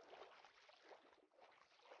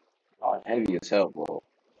 Oh, heavy as hell, bro.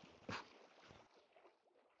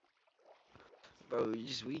 Bro, you're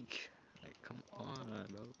just weak. Like, come on,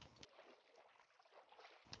 bro.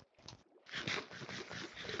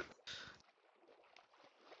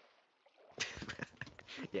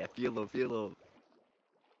 Yeah, feel him.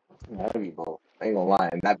 Heavy, bro. I ain't gonna lie.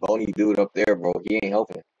 And that bony dude up there, bro, he ain't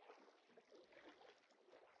helping.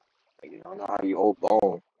 Like, you don't know how you hold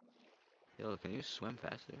bone. Yo, can you swim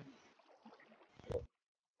faster?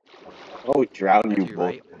 Oh, drown Yeah, you to your both.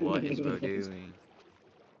 right. What is bro doing?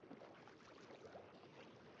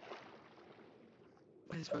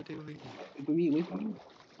 What is bro doing? Wait for me, wait for me.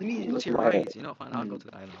 Let me. Go Look to at your my right. head. You know, fine. I'll go to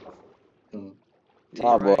the island. Oh, To Nah,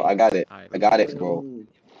 your bro, right. I got it. Alright, I bro, got let's it, go. bro. go.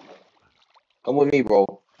 Come with me, bro.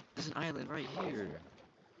 There's an island right here.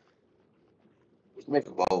 Let's make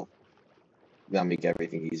a boat. That'll make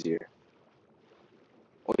everything easier.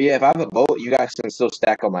 Oh, yeah, if I have a boat, you guys can still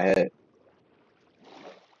stack on my head.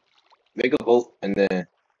 Make a boat, and then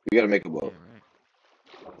we gotta make a Yeah, boat, right.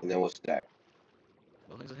 and then we'll stack.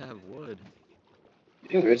 Those things have wood.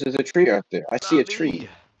 Dude, there's a tree out there. I see a tree. Zombie!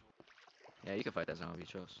 Yeah, you can fight that zombie,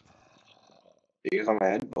 trust. You guys on my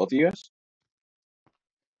head? Both of you guys?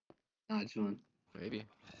 Nah, it's fun. Maybe.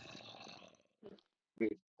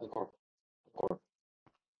 Or- or-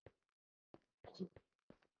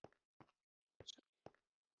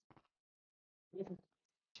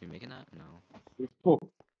 You making that? No.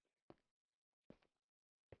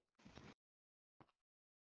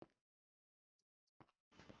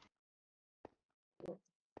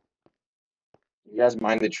 You guys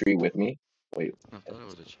mind the tree with me? Wait. I thought it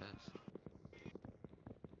was a chest.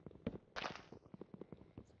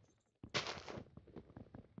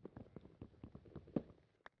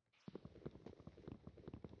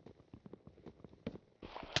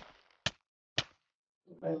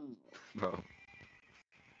 Bro.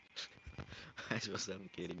 I just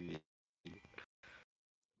suffocating me.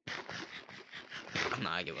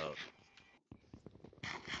 Nah, I give up.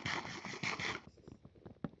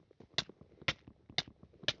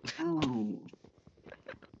 Ow.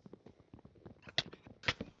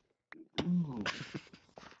 Ow.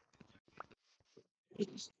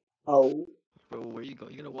 Oh, Bro, where you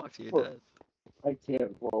going? You gonna walk to your bro, death. I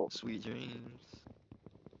can't, bro. Sweet dreams.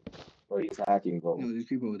 Bro, he's hacking, Yo, bro. there's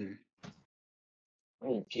creeper over there.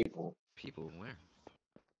 People. People, where?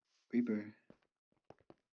 Creeper.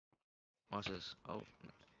 Watch this. Oh.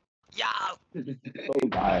 Yeah! So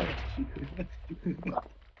die.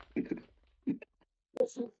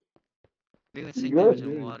 Doing You sink damage good?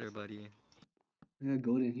 in Good. water, buddy. I got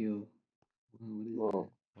golden heel. Wow, what is Bro.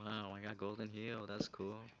 Wow, I got golden heel. That's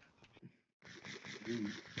cool.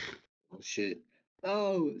 that? Oh shit.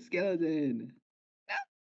 Oh, skeleton.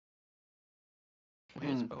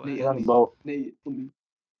 Where's bro Nate, You at? help got a me. boat. Nate, help me.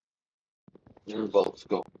 You got a boat. Let's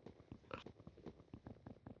go.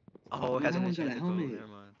 Oh, it No, has that an one's got a enchanted bow. helmet. Never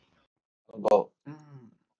mind. A boat. Ah.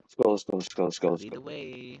 Let's go. Let's go. Let's go. Let's go. Let's Lead go. the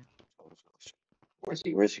way. Where's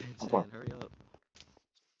he? Where's he? Come on. Vincent, hurry up.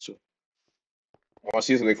 So, want to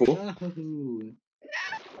see something cool? No.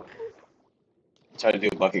 Try to do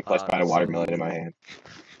a bucket clutch by a That's so watermelon in my easy. hand.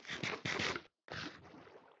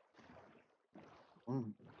 Oh.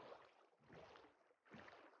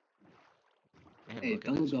 Damn, Hey, look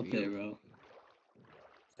at don't this look up there, view. bro.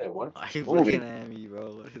 Hey, what? I keep Where are looking we? at me,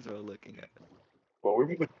 bro. What is bro looking at? What were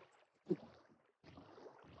we?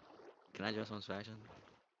 Can I dress one's faction?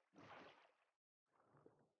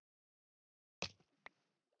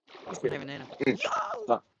 We're not even in. Yo!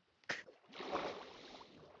 Stop.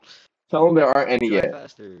 Tell them there aren't any Drive yet.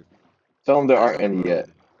 faster. Tell them there That's aren't on the any yet.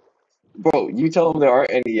 road. Bro, you tell them there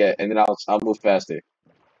aren't any yet, and then I'll move faster.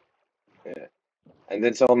 Yeah. And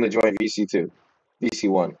then tell them to join VC2.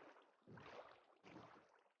 VC1.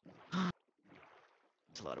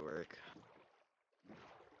 a lot of work.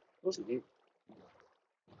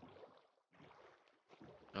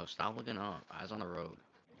 Oh, stop looking up. Eyes on the road.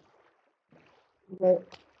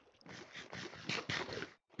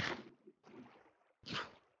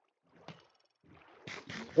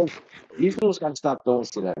 These fools gotta stop throwing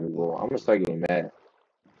shit at me, bro. I'm gonna start getting mad.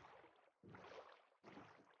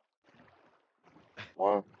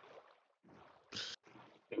 One,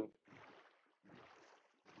 two.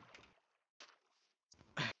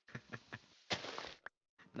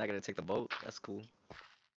 Not gonna take the boat. That's cool.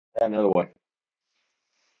 Another one.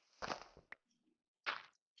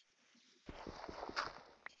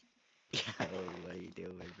 Yo, what are you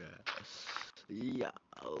doing, bro? Yo.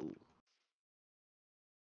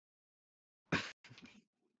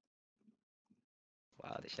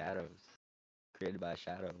 Wow, the shadows. Created by a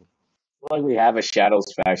shadow. Like we have a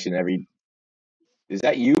Shadows faction every. Is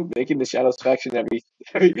that you making the Shadows faction every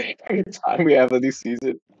time we have a new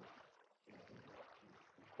season?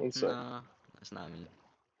 I'm sorry. Nah, that's not me.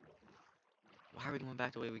 Why are we going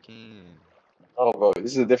back the way we came? Oh, bro,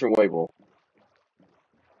 this is a different way, bro.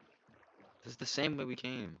 This is the same way we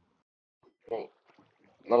came.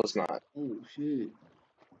 No, it's not. Oh shit.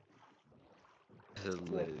 This is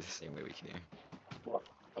literally the same way we came.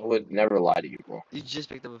 I would never lie to you, bro. You just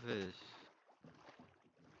picked up a fish.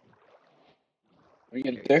 Can we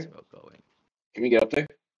get up Curious there? about going. Can we get up there?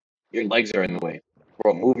 Your legs are in the way.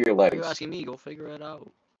 Bro, move your Why are you legs. asking me? Go figure it out.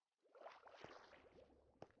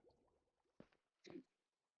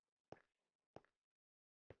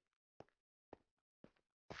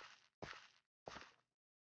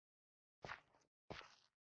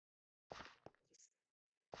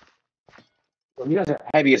 Bro, you guys are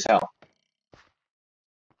heavy as hell.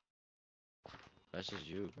 That's just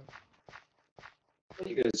you, bro.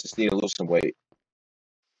 You guys just need to lose some weight.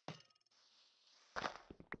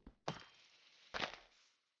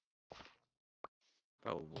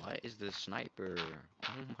 Bro, what is this sniper?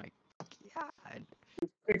 Oh my god.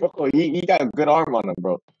 Bro, he got a good arm on him,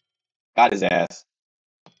 bro. Got his ass.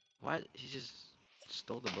 What? He just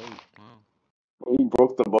stole the boat. Wow. Bro, he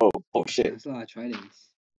broke the boat. Oh, shit. That's a lot of tridents.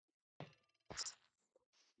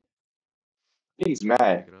 He's Pick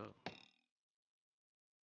mad. it up.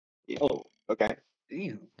 Yo, okay.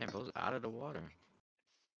 Damn. Damn, bro's out of the water.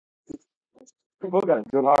 Bro got a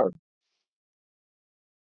good arm.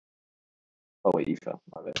 Oh, wait, you fell.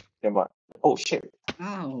 My bad. Never mind. Oh, shit.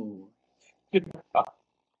 Ow.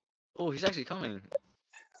 Oh, he's actually coming.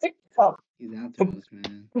 Oh, He's after us,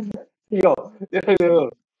 man. yo.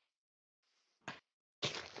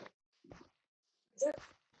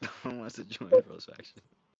 No one wants to join bro's faction.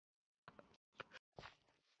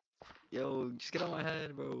 Yo, just get on my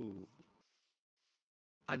head, bro.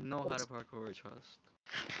 I know how to parkour, trust.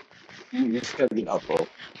 You just gotta get up, bro. Oh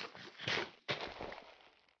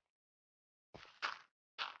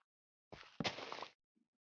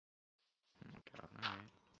my god,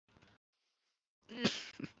 alright.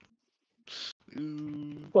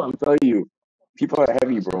 Ooh. Well, I'm telling you. People are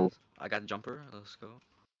heavy, bro. I got jumper. Let's go.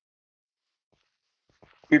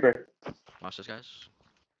 Creeper. Watch this, guys.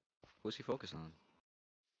 Who's he focused on?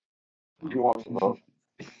 You want some, bro?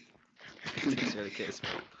 Thanks for the kiss, bro.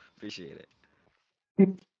 Appreciate it.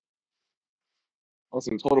 On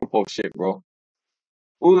some total poke shit, bro.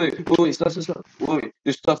 Wait, stop. Wait,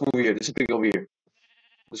 there's stuff over here. There's a pig over here.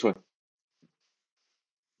 This one.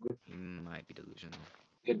 You might be delusional.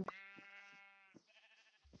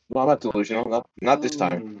 No, I'm not delusional. Not this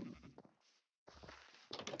time. Oh.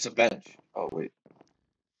 It's a bench. Oh, wait.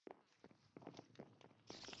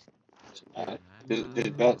 There's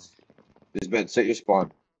beds. There's beds. Set your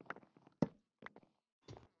spawn.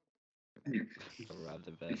 Rob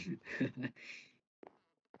the bed.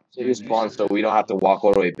 Set your spawn so we don't have to walk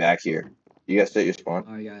all the way back here. You guys set your spawn.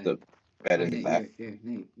 Alright, got The it. bed in the back. Here,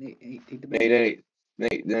 Nate, take the bed.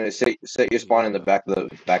 Nate, set your spawn in the back of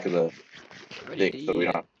the Already thing so we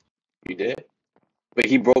did. don't. You did? But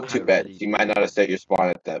he broke two I beds. already You might not have set your spawn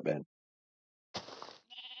at that bed.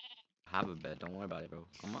 have a bed. Don't worry about it, bro.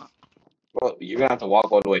 Come on. Well, you're gonna have to walk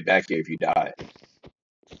all the way back here if you die.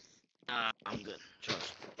 I'm good.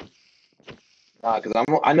 Trust. Nah, cause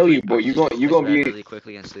I know you, bro. You gonna be. really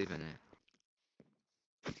quickly and sleep in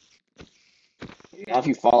it. Now if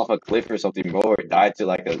you fall off a cliff or something, bro, or die to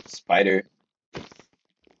like a spider.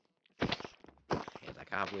 Yeah,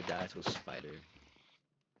 like I would die to a spider.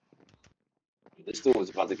 This dude was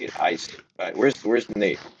about to get iced. Alright, where's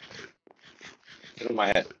Nate? Sit on my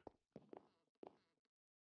head.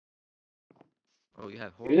 Oh, you have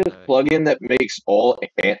Is horrible this plugin that makes all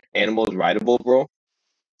animals rideable, bro?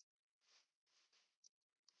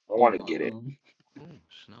 I want to get it. Oh,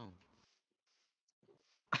 snow.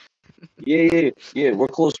 Yeah. We're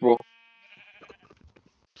close, bro.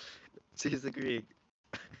 Cheese the Greek.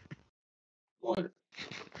 What?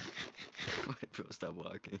 Wait, bro, stop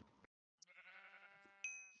walking.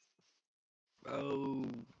 Bro.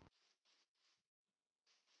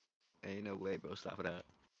 Ain't no way, bro. Stop that.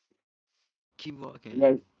 Keep You guys,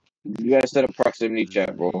 walking. you guys set a proximity Just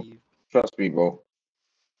chat, bro. leave. Trust me, bro.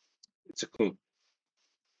 It's a cook.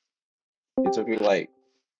 It took me like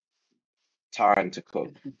time to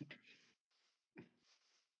cook.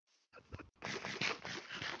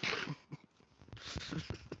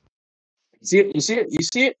 You see it? You see it? You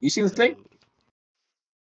see it? You see the thing? Bro.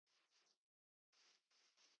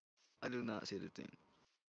 I do not see the thing.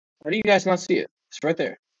 How do you guys not see it? It's right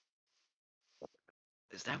there.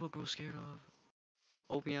 Is that what bro's scared of?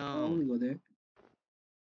 I want Opium. to go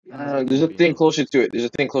there. There's a thing Opium. closer to it. There's a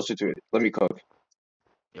thing closer to it. Let me cook.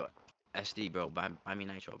 Yo, SD, bro. Buy me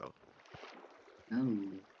nitro, bro. No.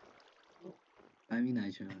 I mean,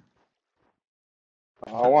 Nitro.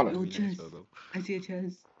 I don't want Buy it. Yo, me chest. nitro, bro. I see a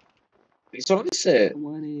chest. That's what I said. I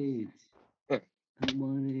want it. Huh. I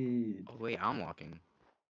want it. Oh, wait, I'm walking.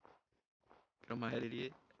 Get on my head,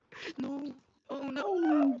 idiot. No. Oh, no.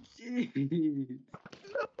 Oh, shit.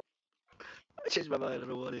 I changed my mind. I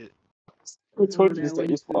don't want it. I I want told you to that set one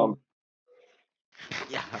your spawn. too.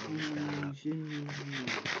 Yeah, Oh, stop. shit.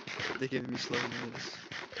 They're giving me slowness.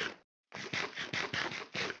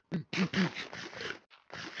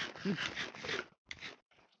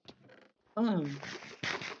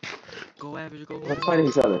 Go average, go We're hard. fighting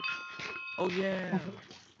each other. Oh, yeah.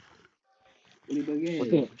 What do you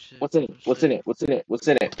What's get? in it? Oh, shit. What's in it? Oh, What's in shit. it? What's in it? What's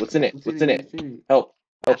in it? What's in it? What's in What's it? in it? What's in it? Help!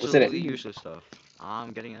 Help! What's in it? Absolutely useless stuff.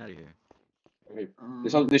 I'm getting out of here. Okay.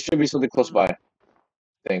 Um, There should be something close by. I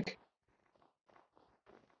think.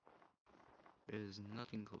 There's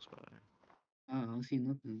nothing close by. I don't see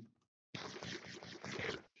nothing.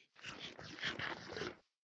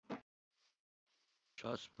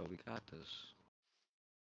 Trust, bro. We got this.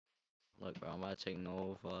 Look, bro. I'm about to take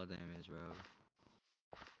no fall damage, bro.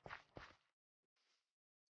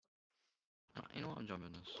 You know what? I'm jumping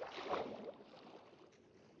this.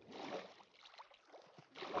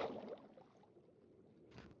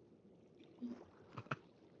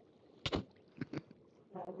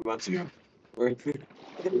 I'm about to. Where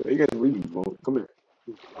you guys leaving, bro? Come here.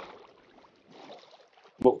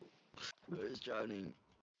 Bro, Where's drowning?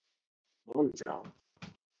 I'm down.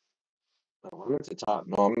 No, I'm at the top.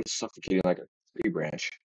 No, I'm suffocating like a tree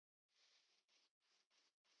branch.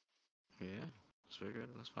 Yeah. Let's figure it.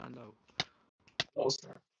 Let's find out. Oh,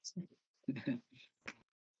 snap.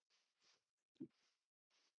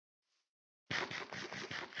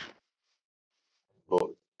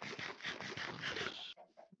 Bro,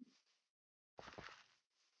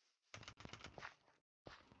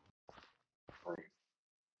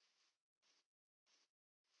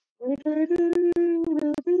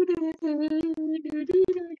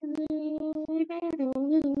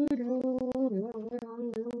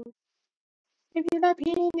 if you're not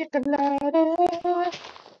pina colada,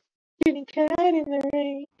 getting caught in the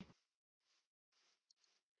rain.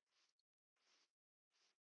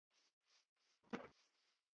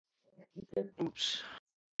 Oops.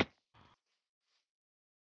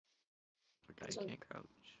 Forgot you can't crouch.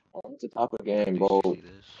 On the top again, Do you bro. see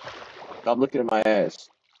this? Stop looking at my ass.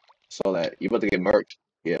 So that you about to get murked.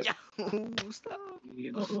 Yeah. Yeah. Stop.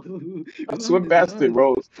 Yo, I run, swim faster, run,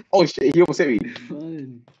 bro. Oh shit, he almost hit me.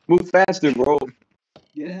 run. Move faster, bro.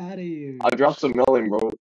 Get out of here. I dropped some melon,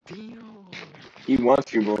 bro. Damn. He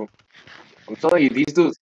wants you, bro. I'm telling you, these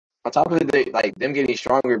dudes, on top of it, like them getting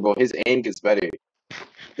stronger, bro, his aim gets better.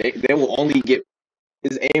 They will only get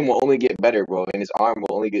his aim will only get better, bro, and his arm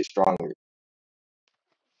will only get stronger.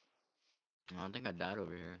 I don't think I died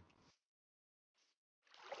over here.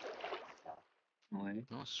 Why?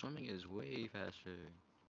 No, swimming is way faster.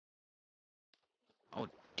 Oh,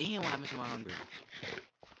 damn, what happened to my hunger?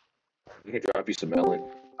 I'm gonna drop you some melon.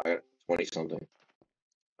 I got 20 something.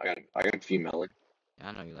 I got a few melon. Yeah,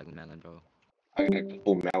 I know you like melon, bro. I got a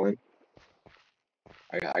couple melon.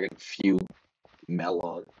 I got a few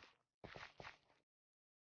melon.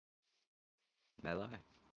 Melon.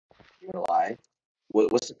 You gonna lie?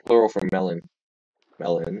 What's the plural for melon?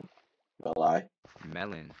 Melon. Gonna lie?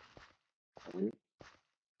 Melon. Melon?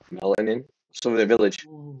 Melanin. So the village.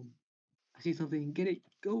 Oh, I see something. Get it.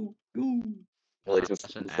 Go, go. Village.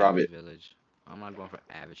 That's an Let's rob average it. village. I'm not going for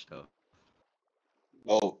average stuff.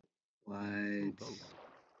 Oh, Ooh, What? boat.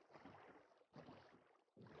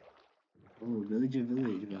 Oh, villager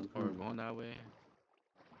village, Yeah, bro. or Come going that way.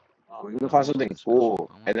 we're gonna I find want something something special.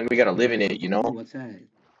 cool, I and want then we this. gotta on. live in it. You know? Ooh, what's that?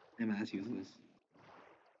 Damn, that's useless.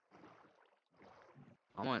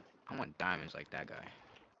 I want I want diamonds like that guy.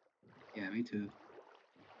 Yeah, me too.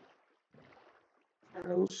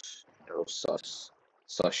 Shadows. Shadows sus.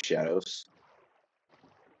 Sus shadows.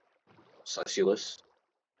 Succulus.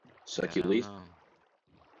 Yeah, I don't Succulus. know.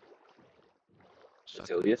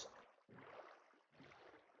 Sucker. Succulus.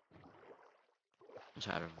 I'm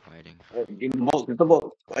tired of fighting. Give me the boat. Get the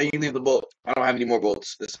boat. Why you leave the boat? I don't have any more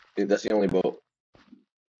boats. That's the only boat.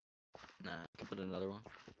 Nah, I can put another one.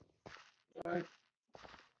 Alright.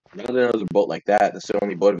 Now there's a boat like that. That's the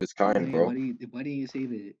only boat of its kind, Wait, bro. why didn't you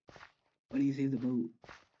save it? Why didn't you save the boat?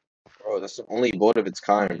 Bro, that's the only boat of its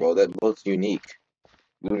kind, bro. That boat's unique.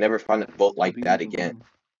 You'll never find a boat Yeah, like bring that that boat again. home.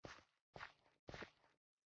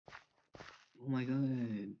 Oh my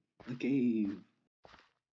god. A cave.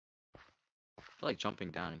 I feel like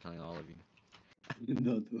jumping down and killing all of you.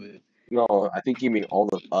 No, do it. No, I think you mean all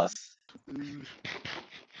of us. Nah,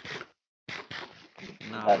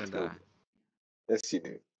 I'm That's gonna cool. die. Yes, you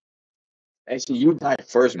do. Actually, you died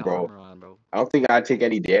first, I got bro. armor on, bro. I don't think I'd take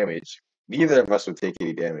any damage. Neither of us would take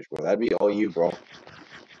any damage, bro. That'd be all you, bro.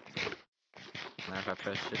 Nah, if I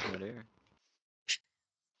press shift in midair.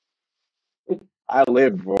 I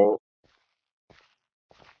lived, bro.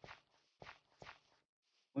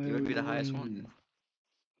 Where You are would we be the highest one. going?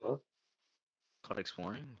 Huh? Called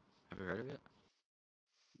exploring. Have you heard of it?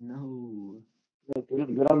 No. No,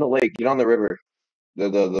 get on the lake. Get on the river.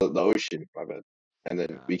 The ocean. My bad. And then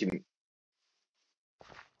Nah. we can.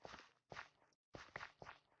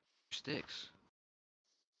 Sticks.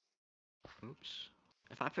 Oops.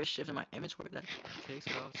 If I press shift in my inventory, that takes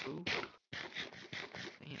it off too.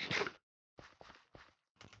 Damn.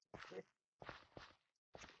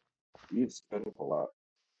 You spend a lot.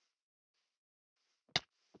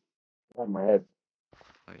 On my head.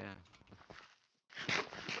 Oh yeah.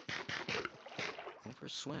 Go for a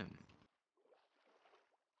swim.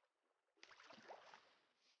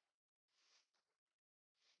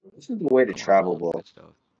 This is the way to Oh wow, travel, all the bro. good stuff.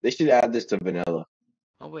 They should add this to vanilla.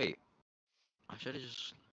 Oh wait. I should have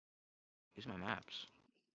just used my maps.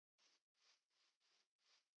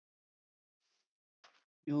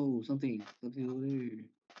 Yo, something over there.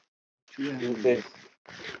 True Okay. arrows.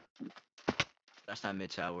 That's not mid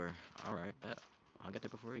tower. Alright, bet. I'll get there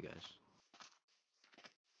before you guys.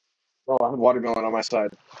 Oh, I have watermelon on my side.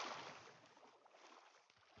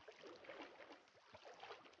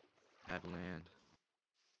 I have land.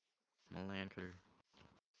 I'm a land critter.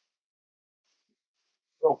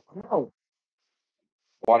 Oh, no.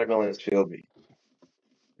 Watermelon has failed me.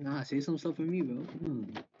 Nah, say some stuff for me, bro.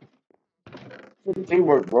 Come on.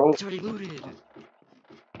 Teamwork, bro. It's already looted!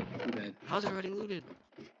 Pretty bad. How's it already looted?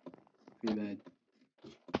 Pretty bad.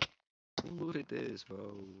 Who looted this,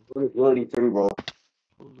 bro? Ability through, bro.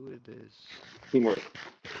 Who looted this? Teamwork.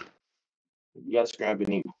 You gotta scrap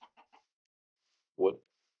beneath wood.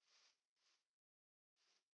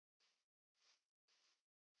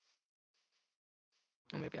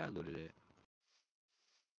 Oh, maybe I looted it.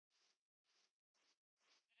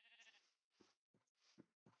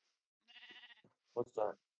 What's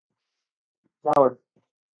that? Tower.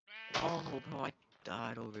 Oh, bro, I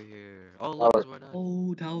died over here. Oh, look, Tower. this is where I died.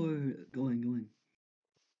 Oh, tower. Going.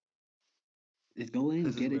 It's going,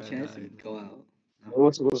 This is get a where I chest, died. and go out.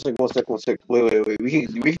 One sec. Wait. We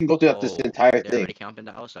can go through this Oh, entire they're thing. already camping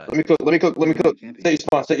the outside. Let me cook. Camping.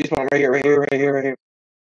 Set your spawn. Right here.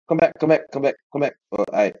 Come back.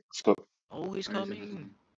 Alright, let's cook. Oh, he's Alright, so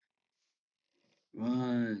coming.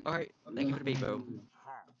 Run. Alright, thank you for the bait, bro.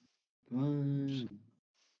 Run.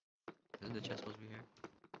 Isn't the chest supposed to be here?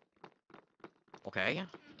 Okay.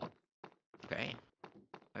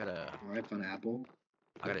 Alright, found an apple.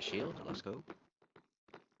 I got a shield. Let's go.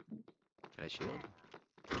 Got a shield.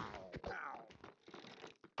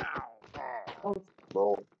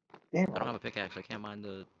 Bro. Damn. I don't have a pickaxe. I can't mine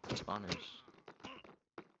the spawners.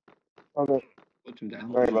 Okay. Put them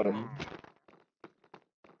down. Sorry about it.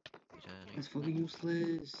 That's fucking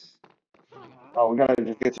useless. Oh, we gotta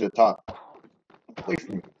just get to the top. Wait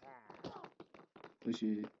for me. Push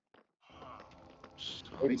it.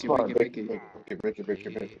 So, Break it. Break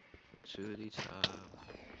it. to the top.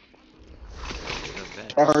 The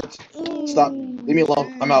best. That hurts. Stop. Leave me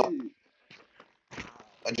alone. I'm out.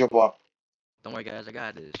 I jump off. Don't worry, guys. I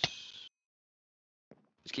got this.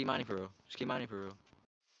 Just keep mining for real.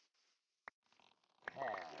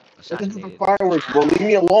 This is the Assassinated. fireworks, bro. Leave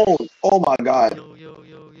me alone. Oh my god. Yo.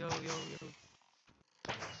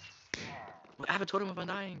 I have a totem if I'm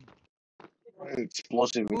dying.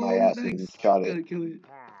 Explosive in Oh, my he's ass back. and shot it. Gotta kill it.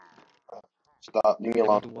 Stop. Leave me Hit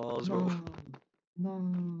alone. the walls, bro.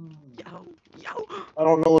 No. Yo. I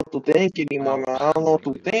don't know what to think anymore, I'm man. out. I don't know what to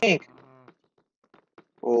Leave it. think.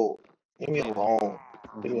 Bro, leave me alone.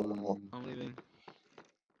 Leave me alone. I'm leaving.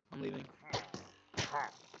 I'm leaving.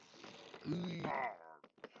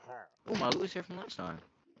 Oh, my loot is here from last time.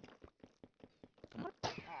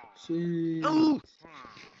 Shit. Oh!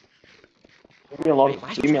 Leave me alone. Wait,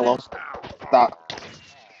 why is it Leave so me alone. fast? Stop.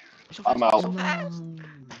 He's so I'm fast. out. So Come fast.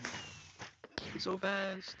 on. He's so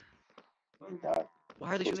fast. Oh, God. Why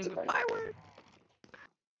are they Close shooting the with back. fireworks?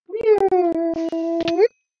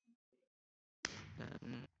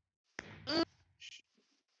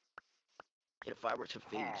 Hit a firework to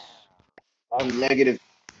face. I'm negative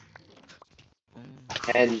Oh,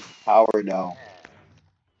 10 power now.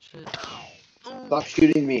 shit. Oh. Stop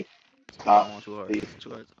shooting me. Oh, I'm Stop, on two hearts. please. Two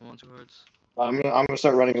hearts. I'm on two hearts. I'm gonna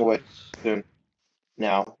start I'm on running two away hearts. soon.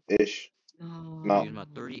 Now, ish. I'm gonna No. use my No.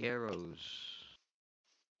 30 arrows.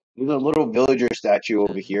 There's a little villager statue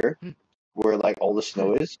over Shit. here where like all the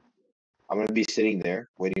snow is. I'm gonna be sitting there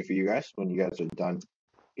waiting for you guys when you guys are done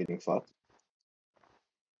getting fucked.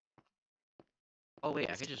 Oh wait,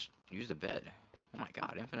 I could just use the bed. Oh my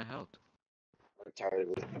god, infinite health. I'm tired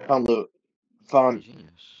of it. Found loot. I'm a Found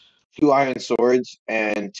genius. 2 iron swords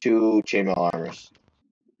and 2 chainmail armors.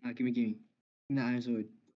 Gimme. Give me the iron sword.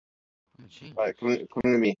 I'm a genius. Alright, come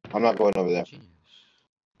to me. I'm not going over I'm a there. genius.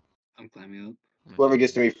 I'm climbing up. I'm a Whoever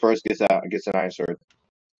gets to me genius. first gets an iron sword.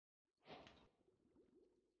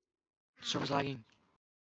 Server's lagging.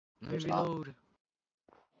 Let me It's not. reload.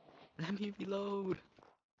 Let me reload.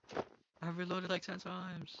 I've reloaded like 10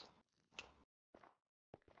 times.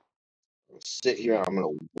 Sit here and I'm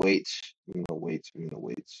gonna wait. I'm gonna wait. I'm gonna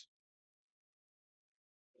wait.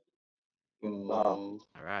 Bro.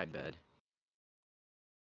 Alright, bed.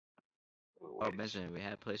 Oh, Wait. Benjamin, we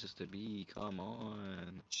had places to be. Come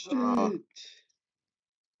on. Shit.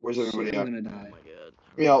 Where's Shit, everybody I'm at? gonna Oh die. my god.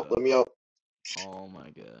 Let me Hurry out. up. Let me out. Oh my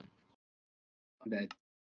god. I'm dead.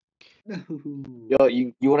 No. Yo,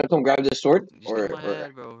 you wanna come grab this sword Just get on my or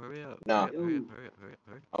head, bro. Hurry up. nah? Hurry up. Hurry up. Yo. Hurry up. Hurry up.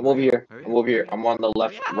 Hurry up. I'm over Hurry up. here. Hurry I'm up. over here. Hurry up. I'm on the Hurry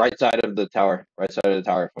left, up. right side of the tower. Right side of the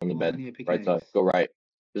tower from the Oh, I bed. need a Right side. pickaxe. Go right.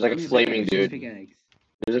 There's like I a need a flaming pickaxe. Just dude. pickaxe.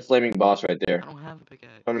 There's a flaming boss right there. I don't have a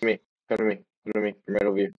pickaxe. Come to me. Come to me. Come to me. I'm right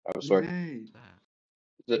over here. I have a What is sword. that? What's that?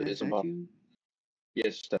 Is that It's a boss. statue?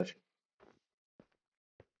 Yes, statue.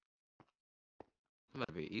 That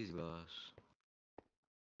might be easy, boss.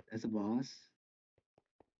 That's a boss?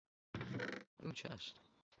 Ooh, chest.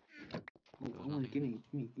 Oh, There I was want nothing. to gimme.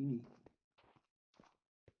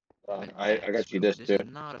 I got you Bro, this this too. is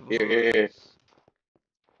not a Here. boss.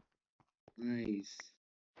 Nice.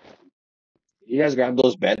 You guys grab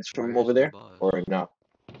those beds from Where is over this there boss? or no?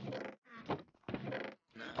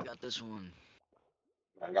 Nah, I got this one.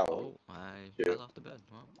 I got one Oh, I too. fell off the bed.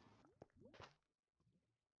 Well,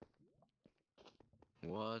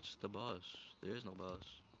 what's the boss? There is no boss.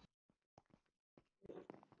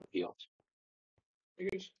 Heals.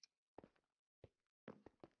 Figures.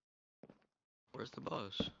 Where's the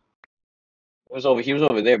boss? He was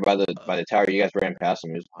over there by the tower. You guys ran past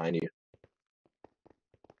him. He was behind you.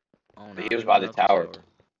 Oh, But nah, he was he by went the up the tower.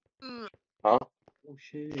 tower. Huh? Oh,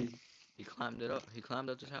 shit. He climbed it up. He climbed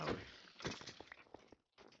up the tower.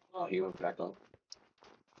 Oh, he went back up.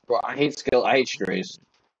 Bro, I hate strays.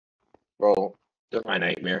 Bro, they're my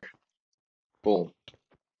nightmare. Boom.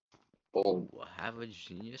 Boom. Ooh, I have a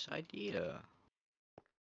genius idea.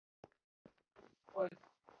 What?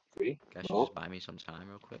 Free? Guys should No? just buy me some time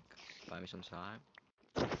real quick. Buy me some time.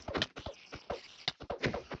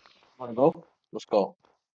 Wanna go? Let's go.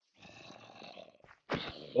 Buy me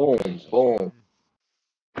Boom. some Boom. time.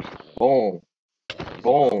 Boom.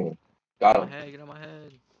 Easy, bro. Boom. Get Got on my him. head. Get on my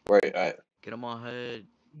head. Right, alright. Get on my head.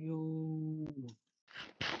 Yo.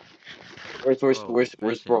 Bro, Where's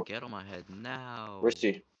Vincent, bro? get on my head now. Where's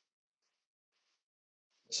he?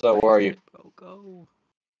 So Where where is are you? it, bro? Go.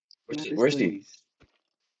 Not this Where's he? place.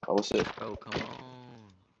 Oh, what's it? Bro, come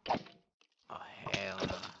on. Oh, hell nah.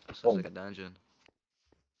 This looks Boom. like a dungeon.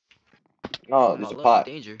 No, Oh, my there's a luck in pot.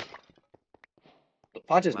 danger. The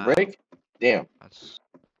pot just Wow. break? Damn. That's.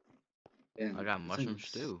 Yeah. I got It's mushroom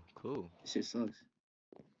stew. Cool. This shit sucks.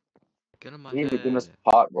 Get on my You didn't even give us head.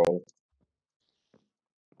 the pot, bro.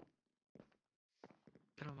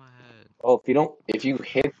 Get on my head. Oh, if you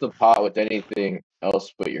hit the pot with anything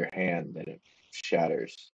else but your hand, then it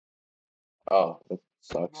shatters. Oh, that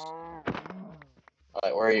sucks.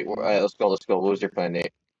 Alright, where are you? Alright, let's go, let's go. What was your plan,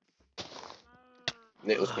 Nate?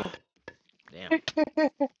 Nate, let's go. Damn.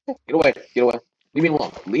 Get away, get away. Leave me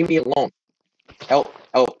alone. Leave me alone. Help,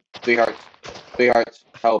 help. 3 hearts. 3 hearts.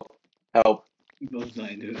 Help, help. Both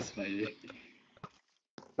sides of the spider.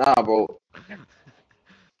 Nah, bro.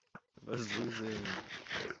 Was losing.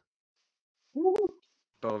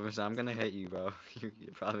 Bro, Vincent, I'm gonna hit you, bro.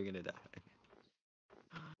 You're probably gonna die.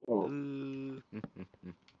 Oh,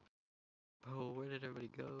 Bro, where did everybody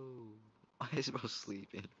go? Why is bro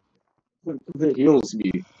sleeping? it heals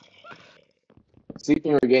me.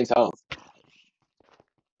 Sleeping regains health.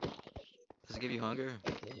 Does it give you hunger?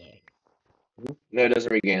 No, it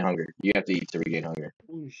doesn't regain hunger. You have to eat to regain hunger.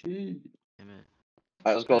 Oh shit. Damn it.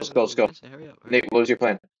 Alright, let's go, let's go, let's go. Vincent, hurry up. Hurry Nate, up. what was your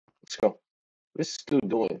plan? Let's go. What is this dude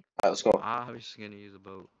doing? Alright, let's go. I was just gonna use a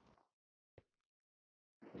boat.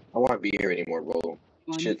 I want to be here anymore, bro.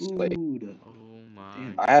 Find Shit's like food. Oh my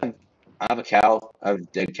Damn. I have a cow. I have a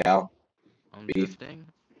dead cow. I'm Beef. drifting.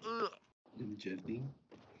 Ugh. I'm drifting.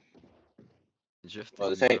 Oh, Drifting, bro.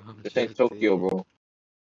 I'm this ain't Tokyo, drifting. bro.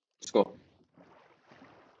 Let's go.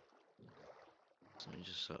 Let me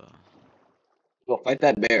just Go fight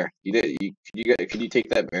that bear. Could you take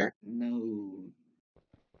that bear? No.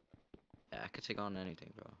 yeah, I could take on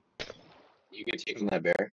anything, bro. You can take on that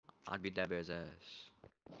bear. I'd beat that bear's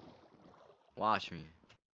ass. Watch me.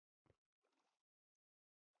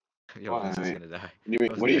 Yo, Why? Vincent's gonna die.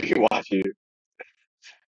 What What's do you next? mean watching?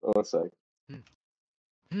 Oh, one sec. Hmm.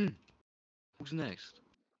 Hmm. Who's next?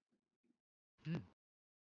 Hmm.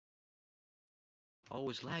 Oh,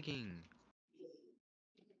 it's lagging.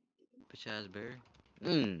 Bitch ass bear.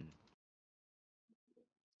 Hmm.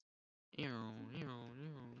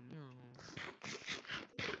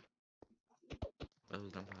 I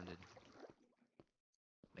was dumbfounded.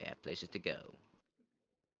 We have places to go.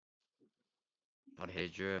 I would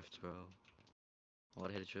hit a drift, bro. I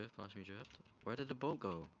would hit a drift. Watch me drift. Where did the boat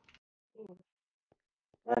go?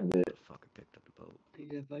 Motherfucker picked up the boat.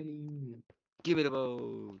 They're fighting. Give me the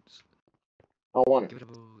boats. I want Give me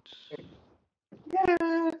the boats. it.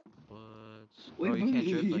 What? Wait Bro, for you can't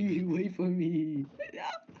drift like me. me. Wait for me.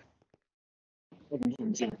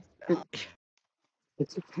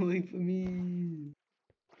 Wait for me.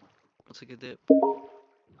 I'll take a dip.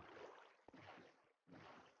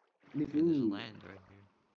 Me And there's a food. land right here.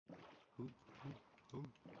 Oop, oop, oop.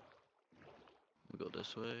 We go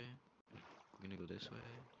this way. We're gonna go this way.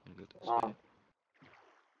 We're gonna go this way.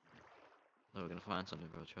 No, we're gonna find something,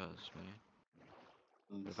 bro. Trust me.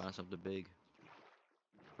 We're gonna find something big.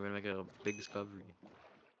 We're gonna make a big discovery.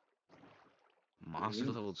 Monster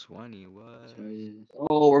Really? level 20. What? Charges.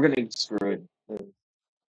 Oh, we're gonna get screwed. Damn,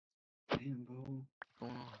 bro. What's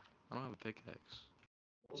going on? I don't have a pickaxe.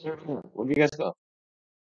 What do you guys got?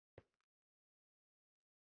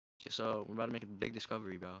 So we're about to make a big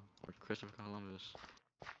discovery, bro. We're Christopher Columbus.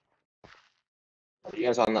 Are you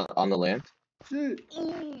guys on the land? Shit.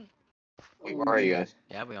 Wait, Oh, where are you damn. guys?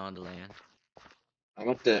 Yeah, we on the land. I'm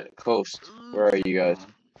at the coast. Where are you guys?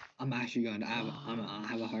 I'm actually gonna I have a heart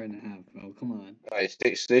and a half, bro. Come on. Alright,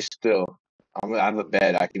 stay still. I have a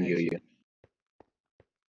bed. I can heal you.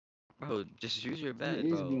 Actually, Bro, just use your where bed,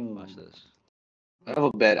 is bro. bro? Watch this. I have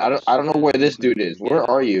a bed. Bro, I don't know where I'm this good. dude is. Get Where up.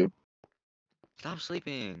 are you? Stop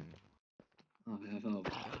sleeping. Oh, I have help.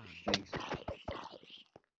 God. Thanks.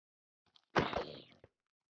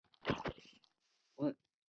 What?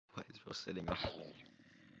 What is bro sitting on?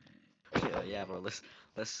 Yeah, bro. Let's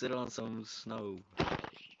sit on some snow.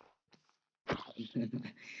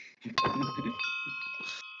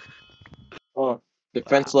 Oh,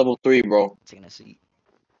 defense Wow. level 3, bro. Taking a seat.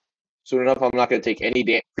 Soon enough, I'm not gonna take any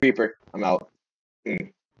damn creeper. I'm out.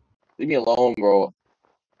 Leave me alone, bro.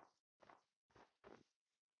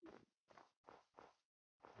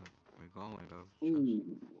 We're going, bro. Trust. Ooh.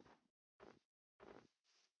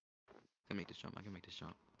 I can make this jump. I can make this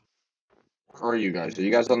jump. Where are you guys? Are you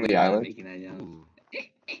I'm guys on the not island? making that jump. Ooh.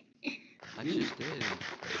 I just did.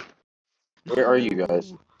 Where are you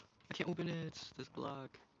guys? No! I can't open it. This block.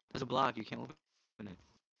 There's a block. You can't open it.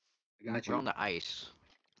 I got We're you. on the ice.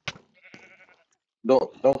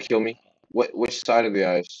 Don't kill me. Which side of the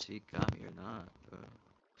ice? See, got me or not, bro.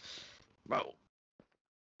 Bro.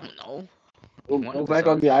 I don't know. One Go of the back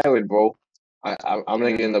on the sides. island, bro. I'm I'm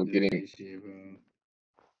gonna not end up doing getting. this shit, bro.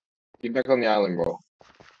 Get back on the island, bro.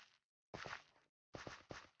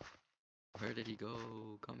 Where did he go?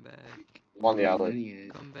 Come back. I'm on the I'm island. running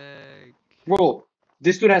it. Come back. Bro,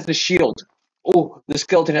 this dude has the shield. Oh, the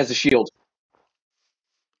skeleton has the shield.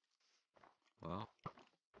 Well,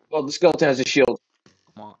 Oh, the skeleton has a shield.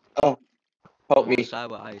 I'm on. Oh, help I'm on the me. side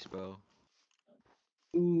with ice, bro.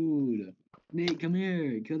 Dude. Nate, come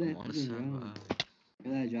here. Kill I'm that on the fucking side with John. ice.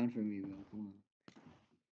 Kill that John for me, bro. Come on.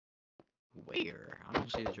 Where? I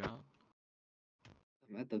don't see the drop.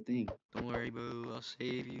 I'm at the thing. Don't worry, bro. I'll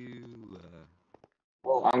save you.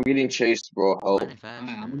 Bro, I'm getting chased, bro. Mine Help. it Alright,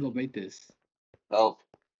 faster. I'm gonna go bait this. Help.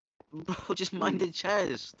 Bro, just mind the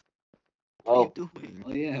chest. What are Help. you doing?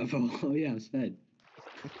 Oh yeah, bro. Oh yeah, I'm sped.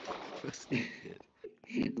 Bro, stupid.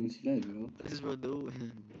 I'm sped, bro. What is bro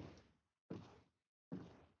doing?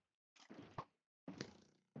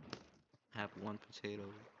 have one potato.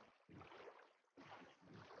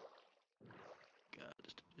 God,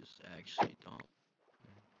 this dude is actually dumb.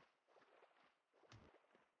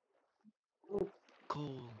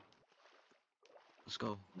 Coal. Let's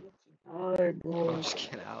go. Alright, Bro, bro. just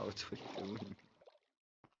get out. What are you doing?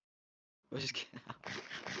 Bro, just get out.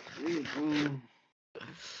 Wait, bro.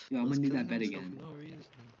 Yo, I'm Let's gonna need killing that bed himself again. for no reason.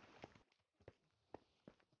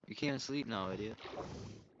 You can't sleep now, idiot.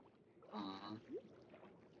 Uh,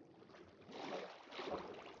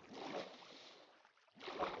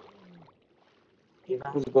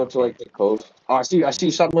 I was going to like the coast. Oh, I see you. I see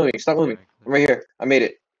you. Stop moving. Stop moving. I'm right here. I made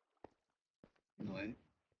it. no way.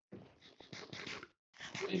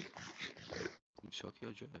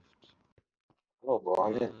 Tokyo Drift. Oh, bro,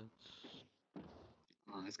 I'm in.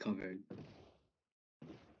 It's covered.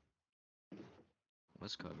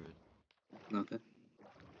 What's covered? Nothing.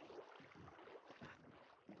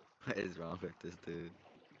 What is wrong with this dude?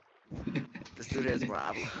 This dude has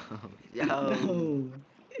problems. Yo. No.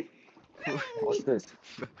 What's this?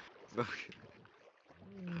 Bro.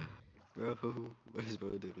 Bro. What is bro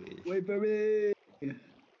doing? Wait for me.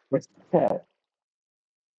 What's that?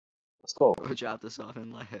 Let's go. Bro dropped us off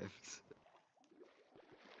and left.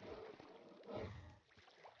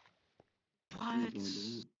 What?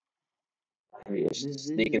 I mean, This is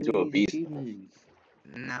sneak into a literally beast. achievements.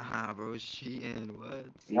 Nah, bro, it's cheating. What?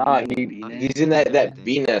 Nah, Be he's in that Everything.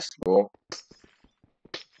 bee nest, bro.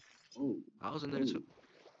 Oh. I was in there too.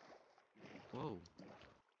 Whoa.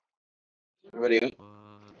 Everybody, What?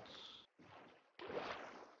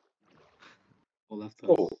 Oh, left us.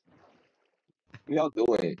 oh, what y'all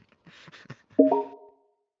doing? What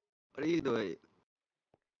are you doing?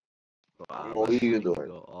 Wow, What are you you doing?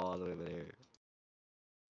 go all the way over there.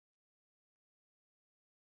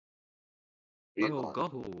 Bro,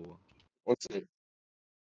 go. What's it?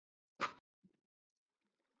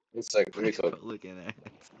 One sec, let What me is talk. bro looking at?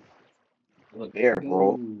 Look there,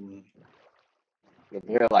 bro. Go. Look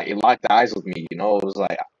there, like, it locked eyes with me, you know? It was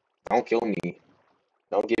like, don't kill me.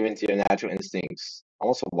 Don't give in to your natural instincts. I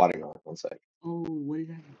want some watermelon. One sec. Oh, what is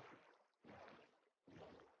that?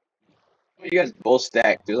 You guys both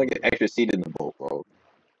stacked. There's like an extra seat in the boat, bro.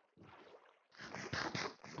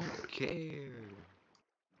 Don't care.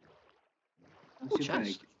 Oh, Oh, shipwreck.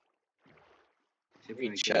 chest. Give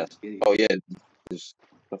me Shipwreck. chest. Get it. Oh, yeah. There's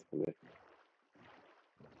stuff in there.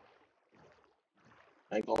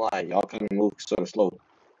 I ain't gonna lie. Y'all couldn't move so slow.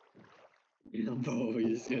 Yeah, bro, you're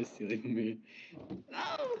just gonna steal it from me. No!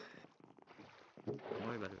 Don't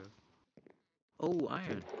worry about it, bro. Oh,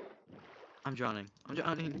 iron. I'm drowning. I'm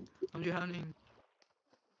drowning. I'm drowning.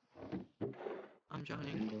 I'm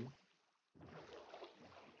drowning.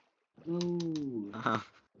 No! Uh-huh.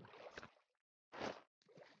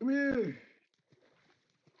 Come here!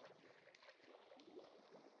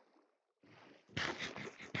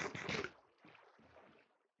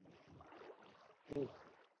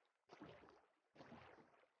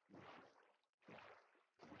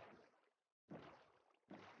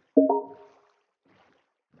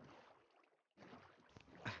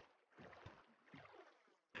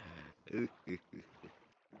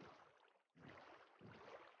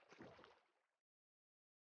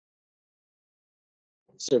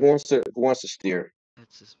 So who wants to steer?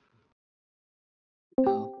 That's just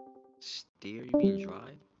Oh. steer. You mean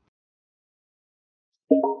drive?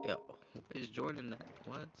 Yo, where's Jordan at?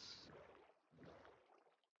 What?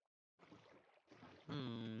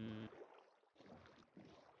 Hmm.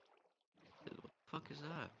 What the fuck is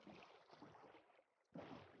that?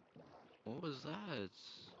 What was that?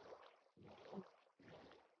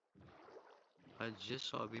 I just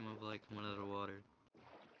saw a beam of light come out of the water.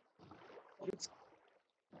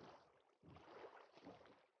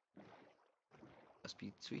 Must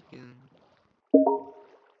be tweaking.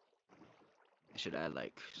 I should add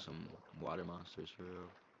like some water monsters for real.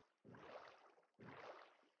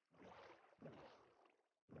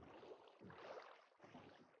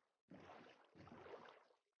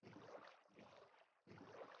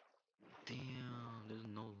 Damn, there's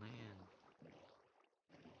no land.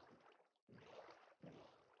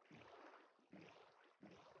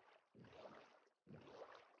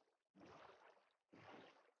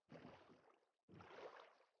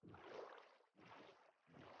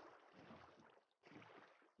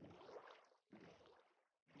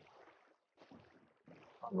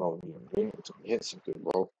 I don't know. To hit something,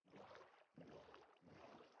 bro.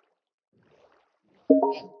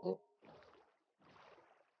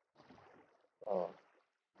 Uh,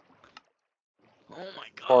 Oh my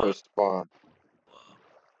god. forest spawn.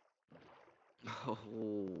 Oh,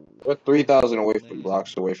 We're 3,000 no away from land.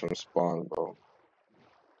 blocks away from spawn, bro.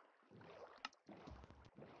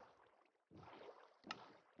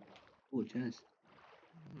 Oh, chest.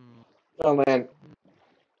 Oh man.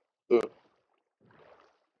 Ugh.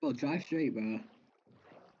 Bro, drive straight, bro.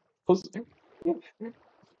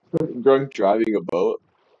 Drunk driving a boat.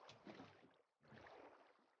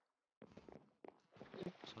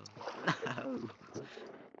 No.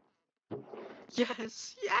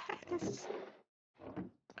 Yes, yes.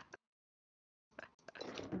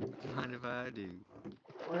 Mind if I do?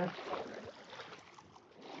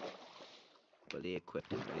 Fully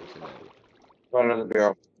equipped and ready to go. Find another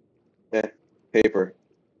barrel. Yeah. Paper.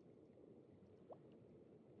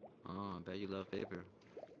 Oh, I bet you love paper.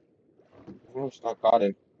 Oh, it's not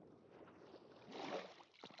cotton.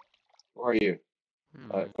 Where are you?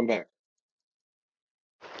 Hmm. Come back.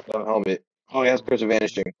 No helmet. Oh, yeah, Curse of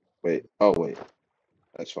Vanishing. Wait. Oh, wait.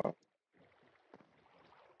 That's fine.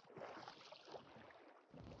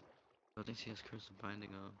 I think she has curse of binding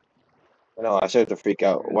on. No, I started to freak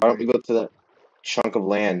out. Right, Why don't we right. go to that chunk of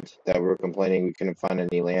land that we were complaining we couldn't find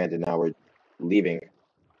any land, and now we're leaving?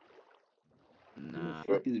 Nah.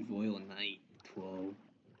 Fuck is Royal Knight 12?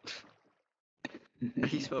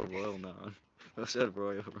 He spelled royal non. I said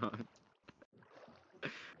royal wrong.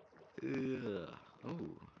 Ugh.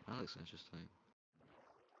 Ooh, that looks interesting.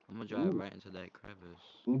 I'm gonna drive Ooh, right into that crevice.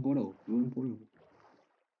 Ruin Portal. Ruin Portal.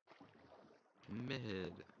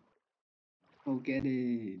 Mid. Oh, get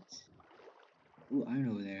it. Ooh, iron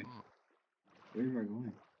over there. Oh, Where am I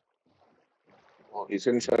going? Oh, he's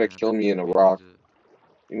gonna try to yeah, I kill bet me in a Peter rock. needs it.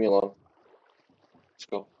 Leave me alone. Let's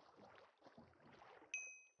go.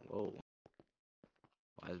 Whoa.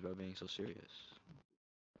 Why is bro being so serious?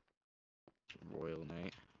 Royal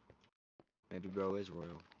knight. Maybe bro is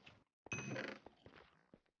royal.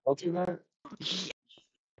 Don't do that. Yeah,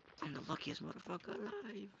 I'm the luckiest motherfucker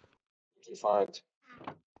alive. You find.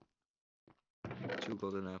 2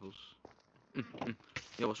 golden apples.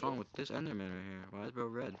 Yo, what's wrong with this Enderman right here? Why is bro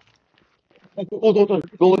red? Oh, don't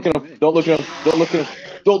look at him. Don't look at him. Don't look at him.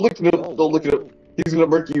 Don't look at him. Whoa, Don't whoa, look at him. whoa. He's gonna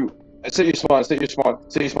murk you. Set your spawn. Set your spawn.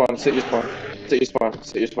 Set your spawn. Set your spawn. Set your spawn.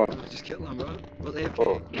 Set your spawn. Just kill him, bro. What's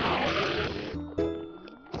Oh. AFK?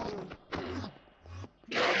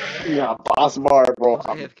 Yeah, boss bar, bro. What's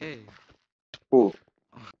AFK? Cool.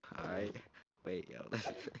 Alright. Wait, yo.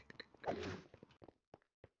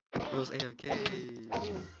 What's AFK?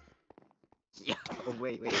 Yeah. Oh,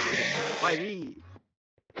 wait. Why me?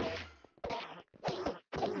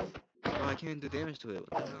 Bro, I can't do damage to it.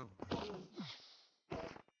 What the hell?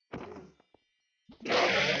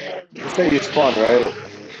 You said you spawned, right?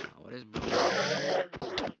 What is bro?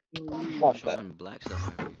 Not that. Showing black stuff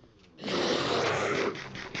at me.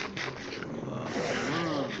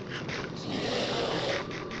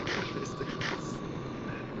 What is this?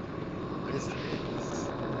 What is this?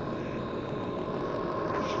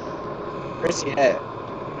 Where's he at?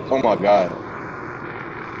 Oh my god.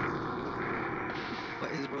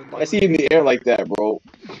 What is bro Why is he in doing? the air like that, bro?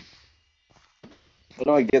 How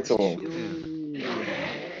do I get to Where's he him? shooting?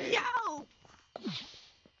 Yo!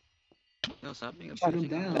 No, stop being a Shoot him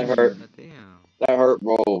bitch and come That here. hurt. down. God damn. That hurt,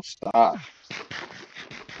 bro. Stop.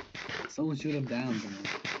 Someone shoot him down, bro.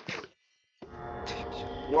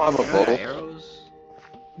 You don't have a You got bow? arrows?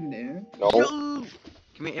 In there? No. Yo!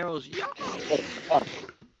 Give me arrows. Yo! Stop.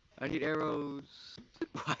 I need arrows.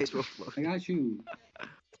 Why is bro I floating? got you.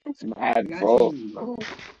 It's I mad, got bro. you.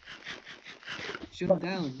 Shoot him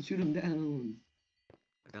down. Shoot him down.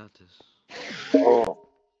 I got this. Oh.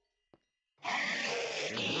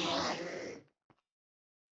 Can I hit him?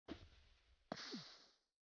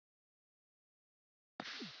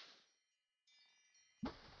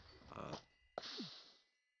 Uh,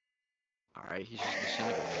 alright, he's just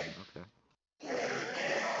disintegrating. Okay.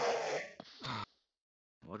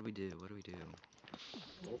 What do we do? What do we do?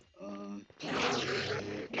 I don't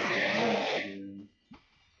know what to do.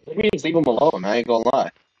 Maybe just leave him alone. I ain't gonna lie.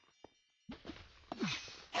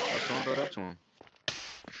 Let's go and build up to him. I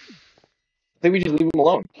think we just leave him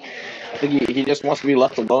alone. I think he just wants to be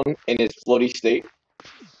left alone in his floaty state.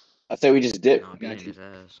 I say we just dip. No, I'm Got beating you. his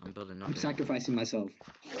ass. I'm building I'm nothing. sacrificing myself.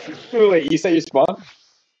 Wait, you say your spawn?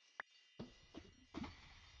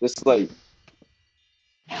 Just like,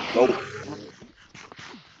 nope.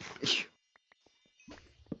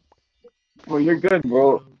 Well, you're good,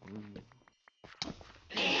 bro.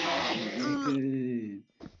 I'm good.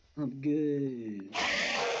 I'm good.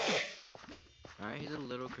 Alright, he's a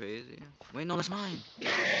little crazy. Wait, no, that's mine.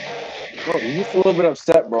 Bro, he's just a little bit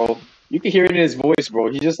upset, bro. You can hear it in his voice,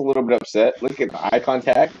 bro. He's just a little bit upset. Look at the eye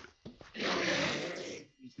contact.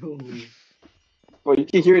 No. Bro, you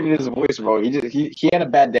can hear it in his voice, bro. He had a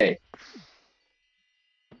bad day.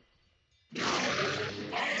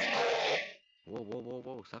 Whoa.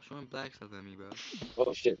 Whoa. Stop showing black stuff at me, bro.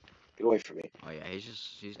 Oh shit! Get away from me. Oh yeah,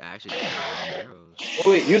 he's actually just grabbing arrows.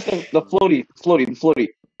 Oh wait, use the floaty.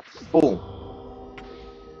 Boom.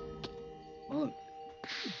 Fuck.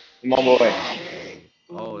 I'm on my way.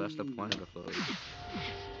 Oh, that's the point of the float.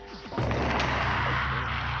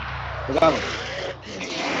 I got him.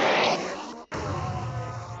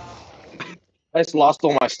 I just lost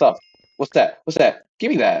all my stuff. What's that? What's that?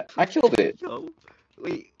 Give me that. I killed it. Yo,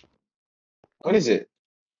 wait, What is it?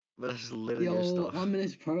 but that's literally your Yo, stuff.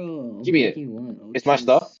 ominous pearl. Give me it. Breaking one. It's my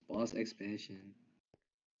stuff. Ocean's boss expansion.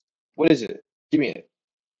 What is it? Give me it.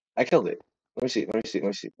 I killed it. Let me see. Let's see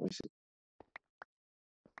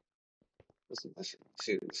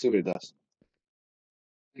what it does.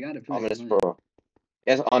 I got it Ominous +1. Pearl.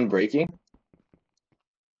 It's unbreaking.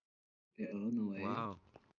 Yeah, oh no way. Wow.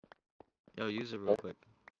 Yo, use it real quick.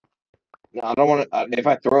 No, I don't want to. If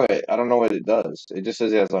I throw it, I don't know what it does. It just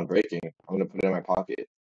says it has unbreaking. I'm gonna put it in my pocket.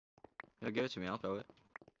 Yo, give it to me. I'll throw it.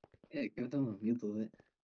 Yeah, give it to him. You do it.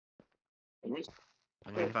 I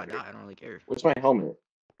mean, if I die, I don't really care. Where's my helmet?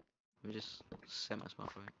 Let me just set my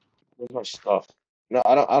spot for it. Where's my stuff? No,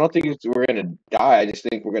 I don't think we're gonna die. I just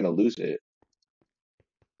think we're gonna lose it.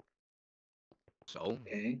 So,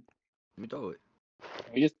 Okay. let me throw it.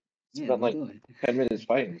 We just Yeah, spent like do it. 10 minutes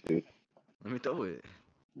fighting, dude. Let me throw it.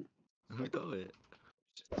 Let me throw it.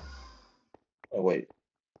 Oh wait.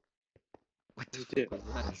 What the You fuck did. was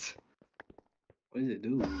that? What does it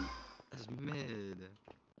do? That's mid.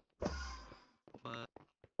 What?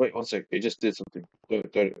 Wait, 1 sec. It just did something. Throw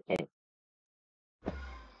it.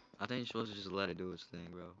 I think you're supposed to just let it do its thing,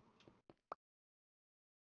 bro.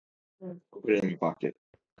 Put it in my pocket.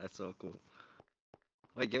 That's so cool.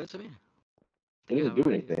 Wait, give it to me. It You didn't have do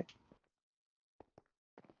it right here. anything.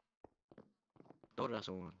 Throw it at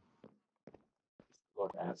someone.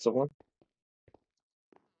 Look, add someone.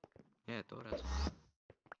 Yeah, throw it at someone.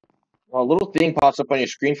 A little thing pops up on your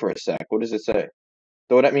screen for a sec. What does it say?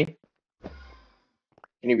 Throw it at me.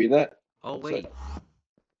 Can you read that? Oh, What's that? wait.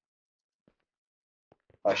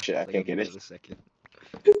 Oh shit, I It's like a can't get it. millisecond.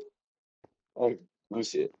 Let me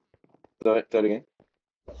see it. Throw it again.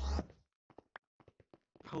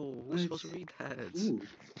 Bro, who's What? supposed to read that? Ooh.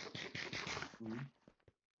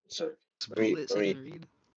 So Bullets let me. can read?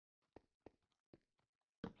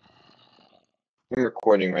 I'm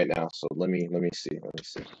recording right now, so let me see.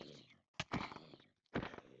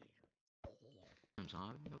 I'm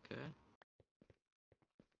sorry, okay.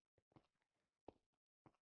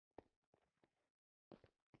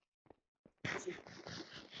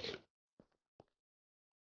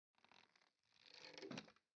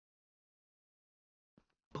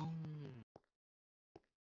 Boom.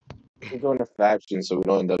 We're going to faction, so we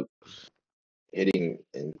don't end up hitting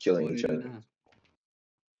and killing What do each you do other. now?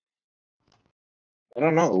 I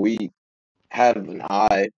don't know. We have an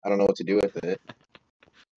eye. I don't know what to do with it.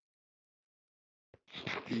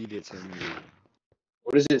 Feed it to me.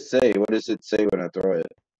 What does it say? What does it say when I throw it?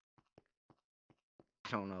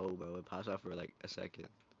 I don't know, bro. It pops out for like a second.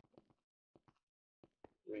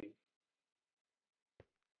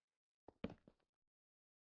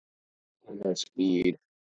 I'm gonna speed.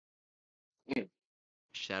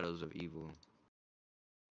 Shadows of Evil.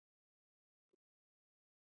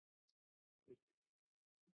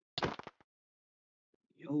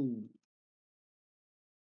 Yo.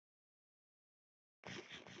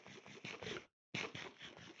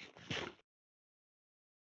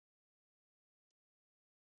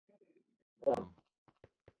 Oh.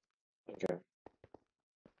 Okay.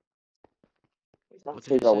 Let's not What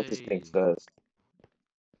did it figure out what this thing say? says.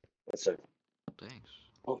 That's it. Thanks.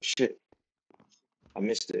 Oh shit! I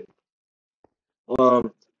missed it.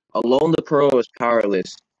 Alone the pearl is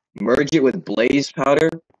powerless. Merge it with blaze powder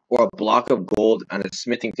or a block of gold on a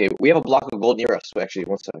smithing table. We have a block of gold near us. Actually,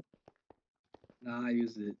 1 second. Nah, I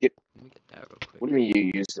used it. Let me get that real quick. What do you mean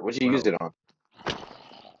you used it? What did you use Bro. it on?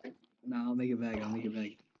 Nah, I'll make it back. I'll make it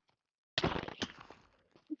back.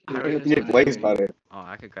 I Where already did had a you get smithing blaze table. powder? Oh,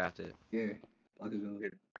 I could craft it. Here. Block of gold.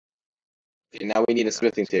 Okay, now we need a Got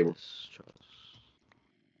smithing table. this. Trust.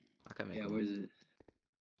 I can make Yeah, one. where is it?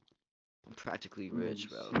 I'm practically Oh, rich,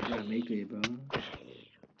 bro. shit, you gotta make it, bro.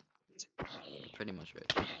 Pretty much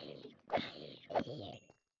rich.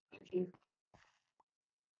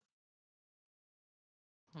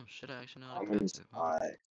 Oh shit, I actually know how to craft Almond's it. Huh?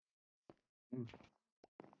 eye. Hmm. I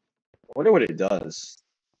wonder what it does.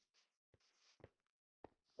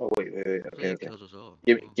 Oh wait. I feel Okay. like it kills us all.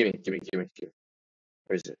 Give Oh. me.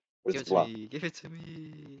 Where is it? Where's Give the it to block? me. Give it to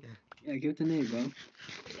me. Yeah, give it to Nate, bro.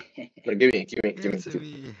 No, give me. Give it to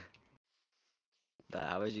me.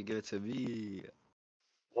 How would you give it to me?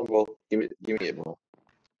 Oh, well, give me it, bro.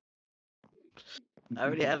 I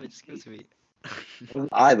already have it. Just give it to me.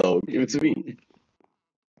 I though, give Yeah, it to me.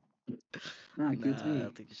 Nah, give it to Nah, I me.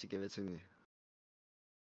 don't think you should give it to me.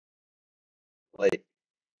 Like,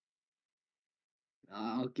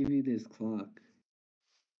 I'll give you this clock.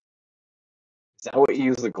 is that what you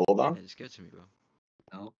use the gold Yeah, on? just give it to me, bro.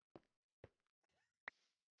 No.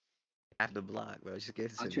 Half the block, bro. Just give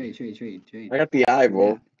it I'll to me. trade. I got the eye,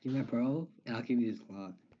 bro. Give me that pearl, and I'll give you this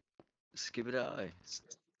clock. Just give it out.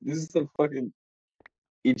 This is the fucking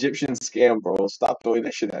Egyptian scam, bro. Stop throwing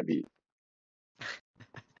that shit at me.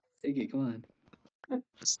 Take it, come on.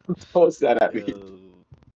 Stop throwing that at me. Yo.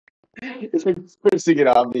 It's like forcing it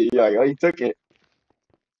on me. You're like, oh, you took it.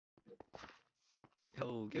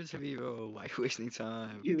 Yo, give it to me, bro. Why you wasting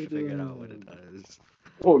time? You Give can it to figure it out when it him. does.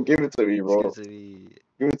 Oh, give it to me, Just give bro. it to me.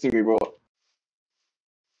 Give it to me, bro.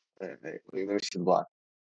 Hey, let me see the block.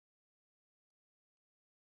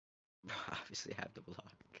 Bro, obviously have the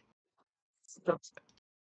block.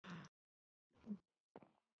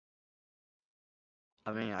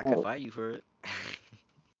 I mean, I could Oh, fight you for it.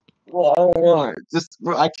 bro, I don't want it. Just,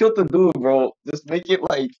 bro, I killed the dude, bro. Just make it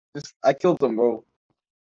like, just, I killed him, bro.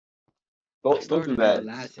 I Don't do started Bro, that. it.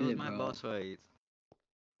 last It was minute, my bro. boss fight.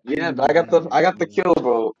 I Yeah, didn't but even know you I were got the going. kill,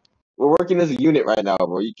 bro. We're working as a unit right now,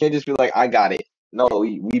 bro. You can't just be like, I got it. No,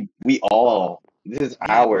 we all. This is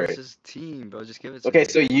Yeah, bro, it's ours. just team, bro. Just give it to Okay, me.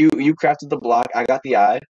 so you crafted the block. I got the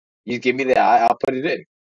eye. You give me the eye. I'll put it in.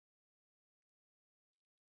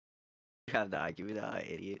 You have the eye. Give me the eye,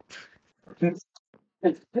 idiot.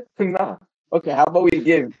 Nah. Okay, how about we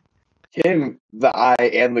give him the eye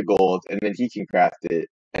and the gold, and then he can craft it,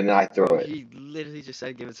 and then I throw Bro, it. he literally just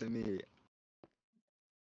said give it to me.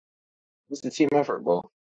 It's a team effort, bro.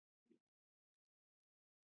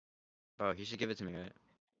 Bro, he should give it to me, right?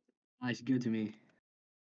 Nice, give it to me.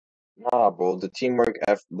 Nah, bro. The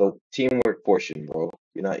teamwork portion, bro.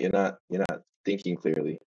 You're not thinking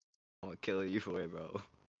clearly. I'm gonna kill you for it, bro.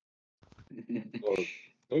 Bro,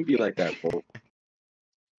 don't be like that, bro.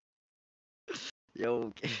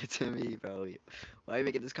 Yo, give it to me, bro. Why you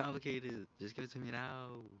making this complicated? Just give it to me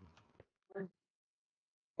now.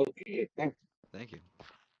 Okay, thank Thank you.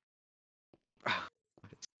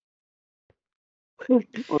 you.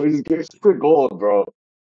 Bro, just give us the gold, bro.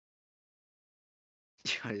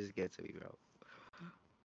 Just give it to me, bro.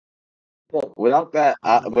 Look, without that,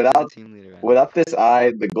 I'm literally the team leader right now. without this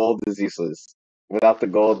eye, the gold is useless. Without the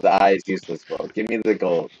gold, the eye is useless, bro. Give me the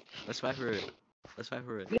gold. Let's fight for it. Let's fight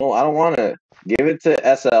for it. No, I don't want to. Give it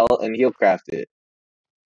to SL and he'll craft it.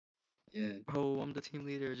 Yeah. Bro, I'm the team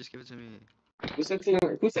leader. Just give it to me. Who said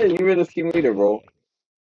you were the team leader, bro?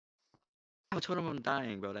 I told him I'm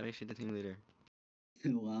dying, bro. That makes you the team leader.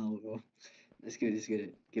 Wow, bro. That's good. Give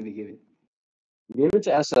it. Give it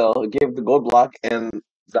to SL, give the gold block and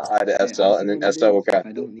the eye to Yeah, I'll SL, see and then what it SL will is. If craft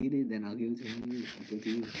I it. don't need it, then I'll give it to you. I'll give it to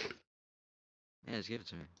you. Yeah, just give it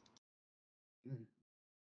to me. Mm.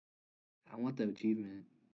 I want the achievement.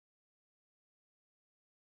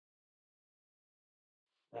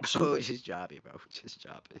 Bro, just drop it, bro. Just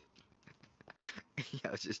drop it.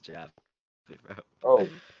 Yo, just drop it, bro. Oh,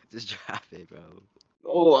 Just drop it, bro.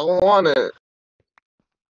 oh, I don't want it.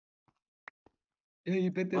 Yeah,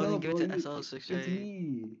 you picked it Oh, then up, give it bro. to Give it to SL6J.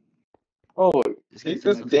 me. Oh, Just give take it to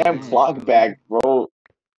Give this my clock damn back, SL6J, clock bro. back, bro.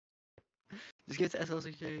 Just give it to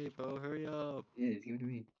SL6J, bro. Hurry up. Yeah, just give it to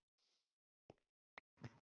me.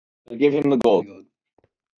 Give him the Give me gold. gold.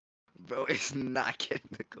 Bro, it's not getting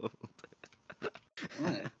the gold.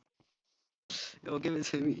 What? Yo, give it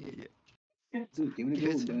to Give me, me. dude, give me the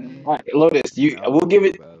Give it gold, to bro. All me. right, Lotus, we'll No,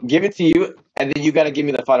 bro. give it to you, and then you gotta give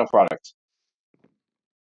me the final product.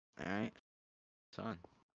 Alright, son.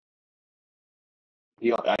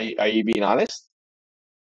 Are you being honest?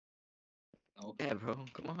 No. Yeah, bro.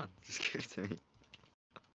 Come on. Just give it to me.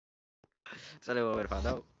 Is that the only way to find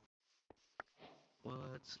out?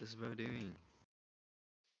 What's this bro doing?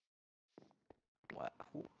 What?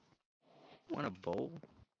 Who want a bowl?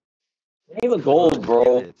 Give me the Bro, gold, just give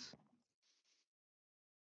bro. it.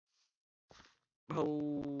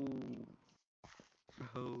 Bro.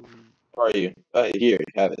 Bro. Where are you? Here,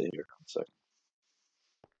 have it here. So,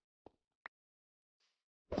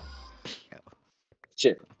 Yo,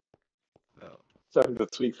 shit. bro. Sorry to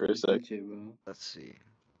tweak for a Just sec. glitch it, bro. Let's see.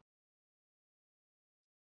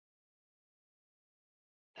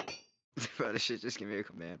 Bro, this shit just give me a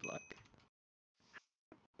command block.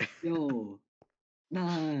 Yo.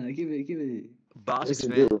 Nah, give it. Boss What's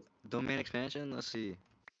it do? expand. Domain expansion? Let's see.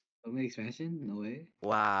 Oh, make expansion? No way.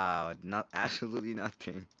 Wow, not absolutely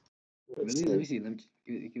nothing. Let's Really? Let me see. see.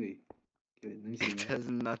 Give it. Let me see, It bro. does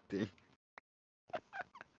nothing.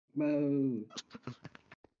 Bro.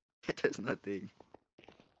 It does nothing.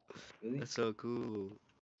 Really? That's so cool.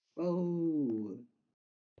 Whoa.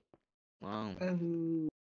 Wow. Whoa.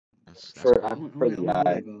 That's For I cool. prefer I the wanna hold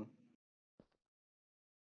eye. it, bro.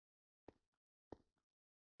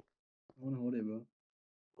 I wanna hold it, bro.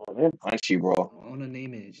 Oh, man, punchy, bro. I wanna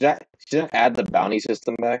name it. Should that add the bounty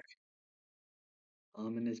system back?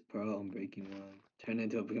 Ominous Pearl Unbreaking One. Turn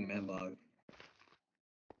into a command block.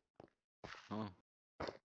 Oh,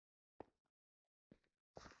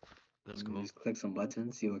 that's And cool. just click some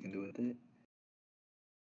buttons, see what I can do with it.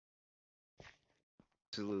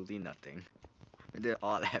 Absolutely nothing. We did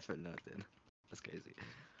all that for nothing. That's crazy.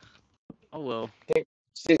 Oh well.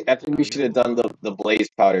 I think we Now we should gotta have move done on. the blaze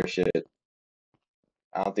powder shit.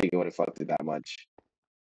 I don't think it would have fucked it that much.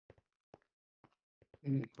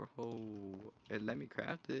 Bro, it let me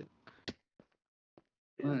craft it.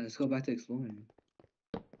 Alright, let's go back to exploring.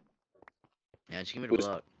 Yeah, just give me the Was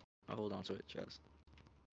block. I'll hold on to it, trust.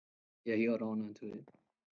 Yeah, he held on to it.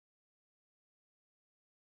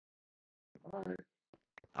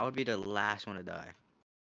 I would be the last one to die.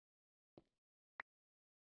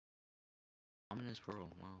 Ominous Pearl,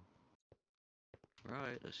 wow.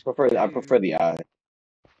 Right, let's I prefer go. the eye.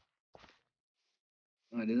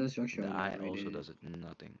 Alright, there's a structure The over there. eye I also raided it. does it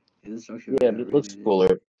nothing. There's a structure over Yeah, there. I it looks raided it.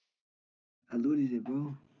 cooler. I looted it,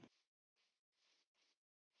 bro.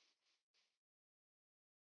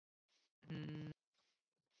 Mm,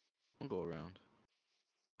 we'll go around.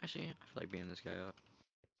 Actually, I feel like beating this guy up.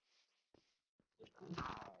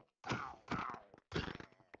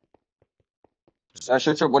 Is that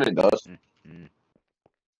sure what it does? Mm, mm,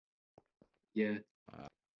 Yeah. uh,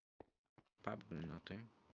 probably nothing.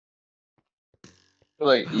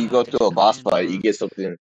 Like you go Get through your a boss command fight, you block. get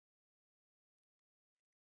something.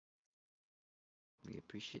 We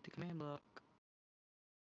appreciate the command block.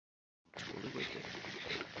 Totally worth it.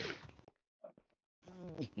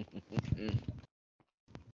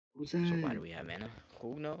 What's So why do that? we have mana?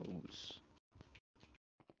 Who knows?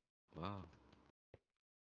 Wow.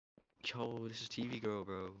 Yo, this is TV girl,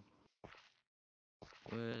 bro.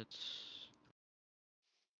 What?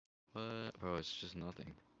 What? Bro, it's just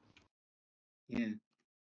nothing. Yeah.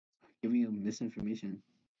 Give me misinformation.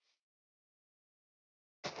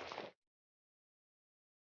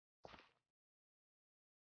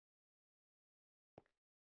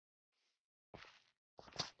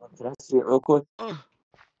 Can I see it real quick? Oh,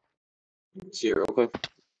 See it real quick.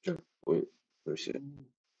 Sure. Wait, where's it?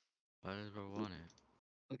 why does bro want it?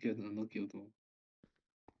 No kill them, no kill them.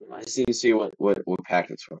 I just need to see what pack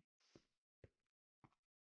it's from.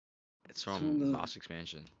 It's It's from from the boss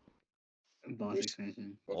expansion. boss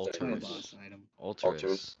expansion. Probably a boss Ulterus. item. Ultras.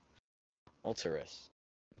 Ulterus. Ulterus.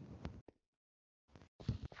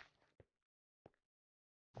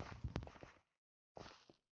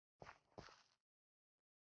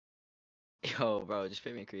 Yo, bro, just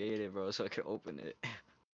pay me creative, bro, so I can open it.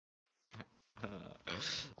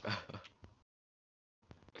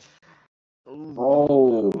 Ooh,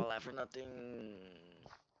 Oh all that for nothing.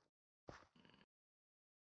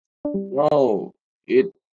 no,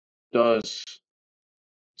 it does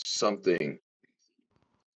something.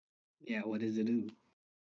 Yeah, what does it do?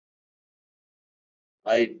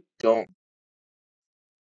 I don't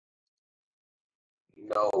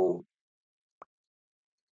know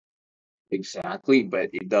exactly, but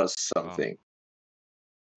it does Wow, something.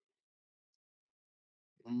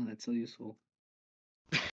 Oh, that's so useful.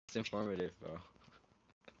 it's informative, bro.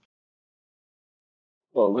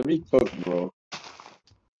 Oh, let me cook, bro.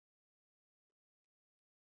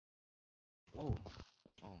 Oh,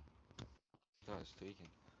 oh, I thought I was tweaking.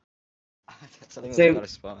 Something was Say about to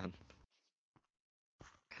spawn.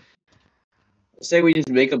 say we just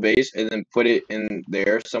make a base and then put it in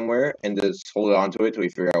there somewhere and just hold on to it till we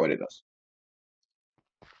figure out what it does.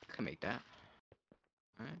 I can make that.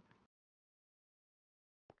 Alright.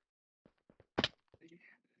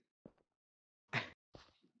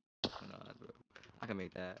 Hold on, bro. I can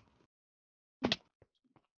make that.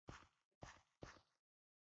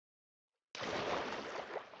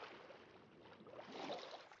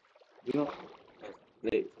 You know,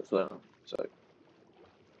 that's what. Sorry.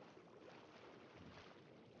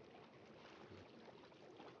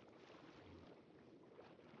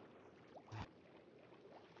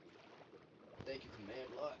 Thank you, command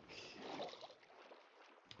block.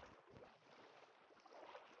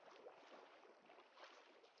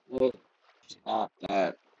 Well, stop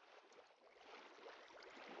that.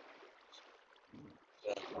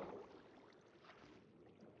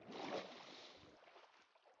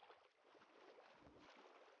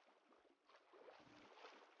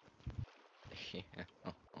 Yeah.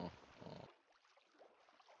 Oh, oh, oh.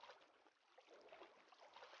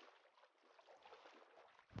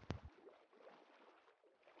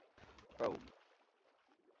 Bro,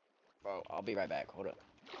 bro, I'll be right back. Hold up.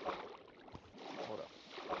 Hold up.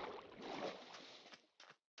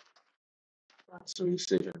 So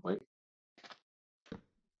decision, wait.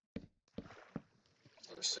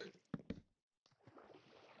 Let's see.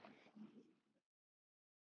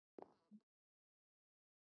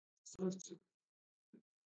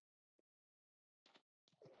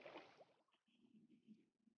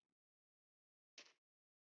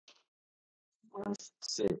 Let's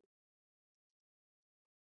see.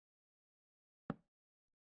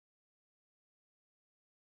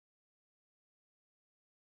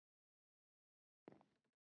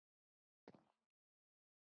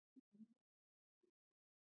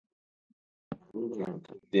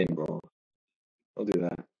 Then, bro, don't do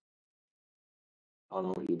that. I don't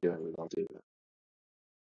know what you're doing, but don't do that.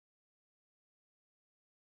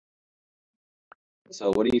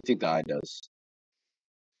 So, what do you think the eye does?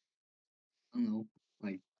 I don't know,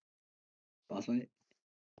 like boss fight.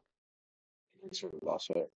 It's from the boss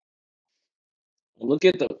fight. Look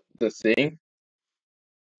at the thing.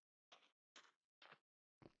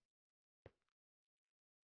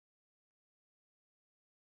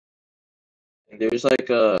 And there's like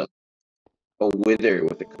a wither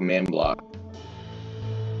with a command block.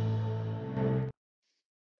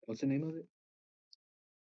 What's the name of it?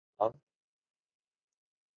 Huh?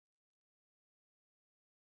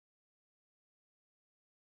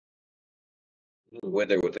 A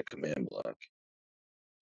wither with a command block.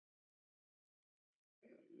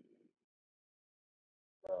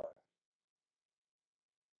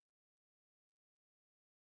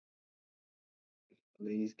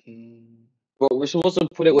 Blaze King. But we're supposed to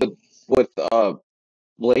put it with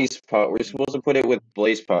blaze powder. We're supposed to put it with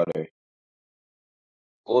blaze powder.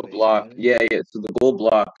 Gold Blaze block. powder. Yeah, yeah. So the gold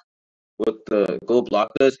block, what the gold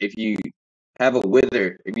block does, if you have a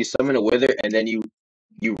wither, if you summon a wither and then you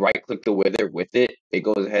right click the wither with it, it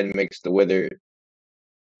goes ahead and makes the wither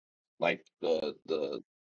like the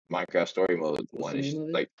Minecraft story mode What's one. the It's name of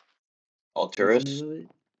it? like What's the name Alterus, of it?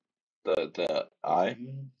 the eye.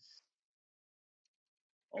 Yes.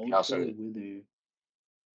 Like how Ultra so Wither.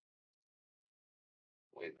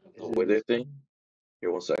 wait, the Is it wither this thing? one?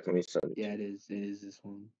 Here, one second, let me send it to Yeah, you. it is. It is this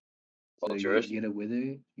one. So you Alterus? get a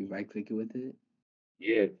wither, you right click it with it,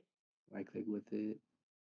 Yeah. right click with it,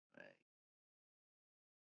 right.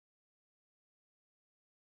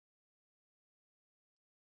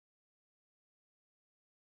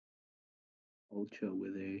 Ultra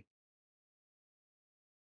Wither.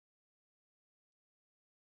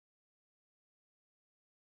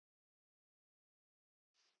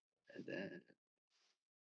 And then,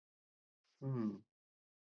 hmm.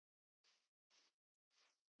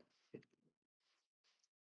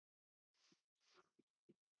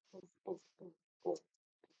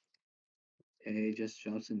 It just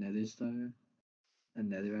drops a nether star, a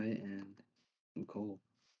netherite, and some coal.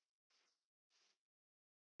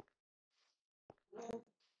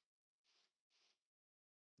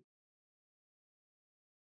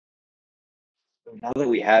 Now that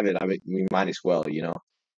we have it, I mean, we might as well, you know.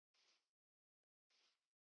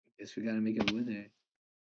 Guess we gotta make a wither.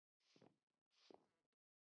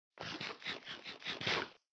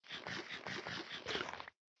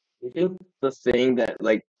 You think the thing that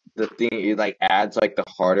like the thing it like adds like the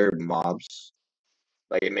harder mobs,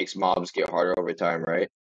 like it makes mobs get harder over time, right?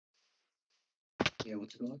 Yeah,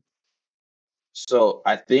 what's it called? So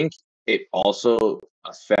I think it also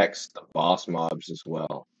affects the boss mobs as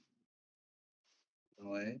well.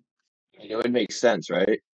 No way. You know, it makes sense,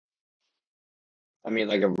 right? I mean,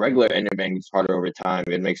 like a regular Enderman gets harder over time.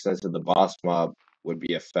 It makes sense that the boss mob would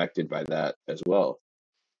be affected by that as well,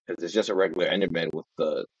 because it's just a regular Enderman with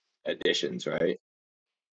the additions, right?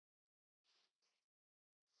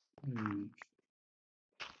 Hmm.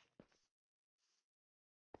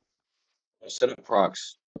 Instead of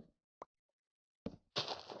procs,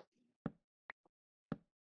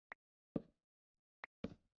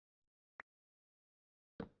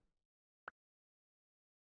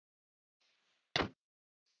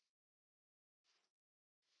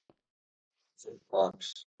 instead of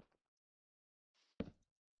procs.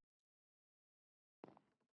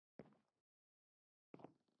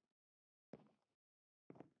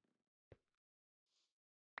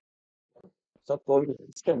 Stop going.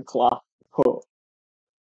 It's getting clock.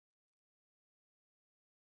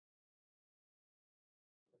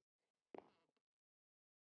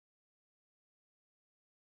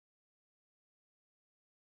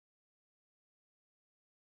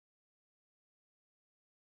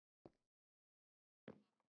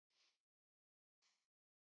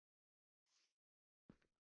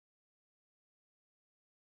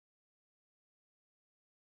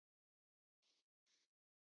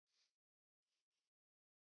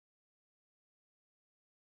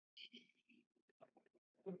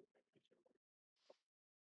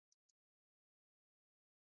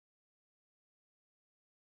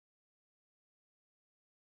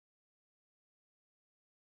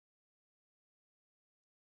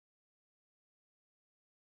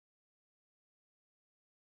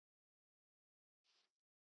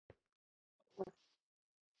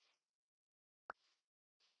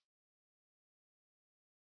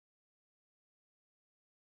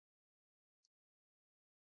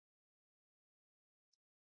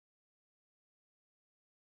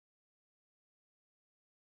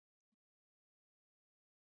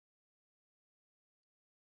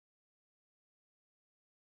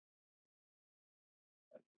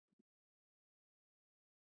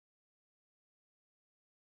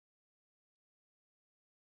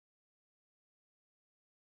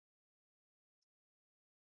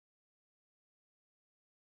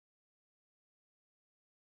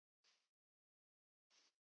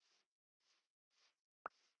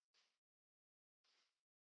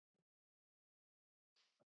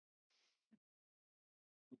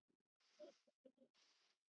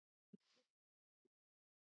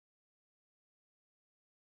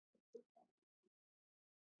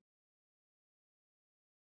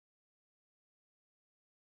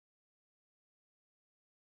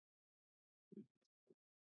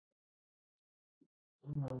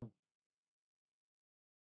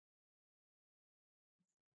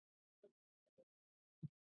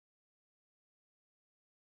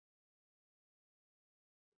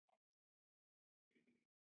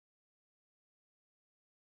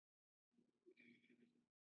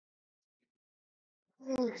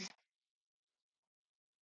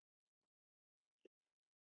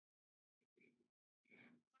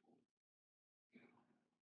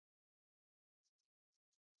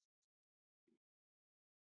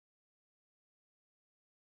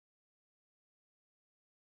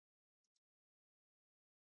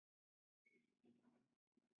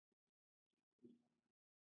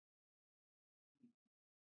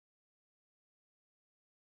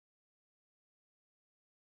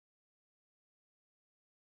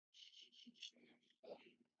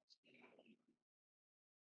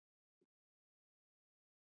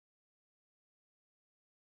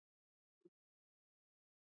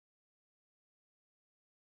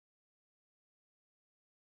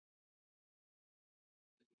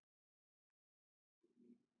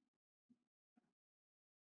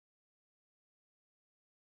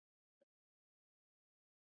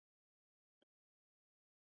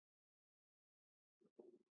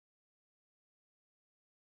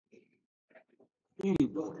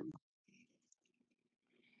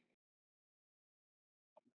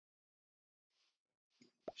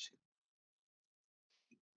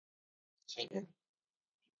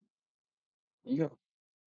 You go.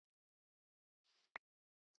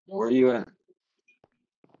 Where are you at?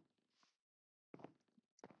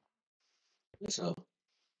 So,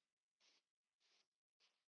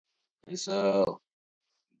 so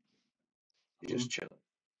you Huh? just chilling.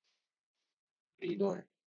 What are you doing?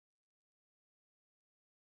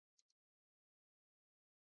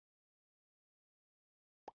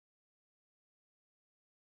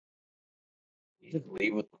 You just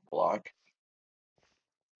leave with the block.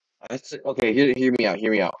 I say, okay, hear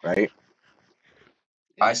me out, right?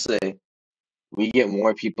 I Yeah. say we get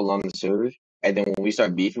more people on the server, and then when we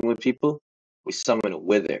start beefing with people, we summon a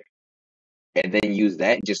wither, and then use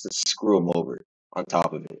that just to screw them over on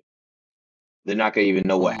top of it. They're not gonna even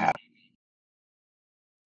know what Oh, happened.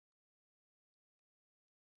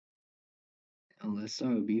 let's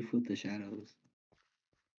start a beef with the shadows.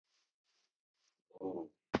 Oh,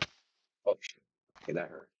 oh shit. Okay, that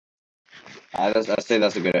hurt. I say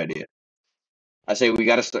that's a good idea. I say we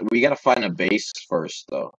gotta find a base first,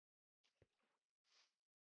 though.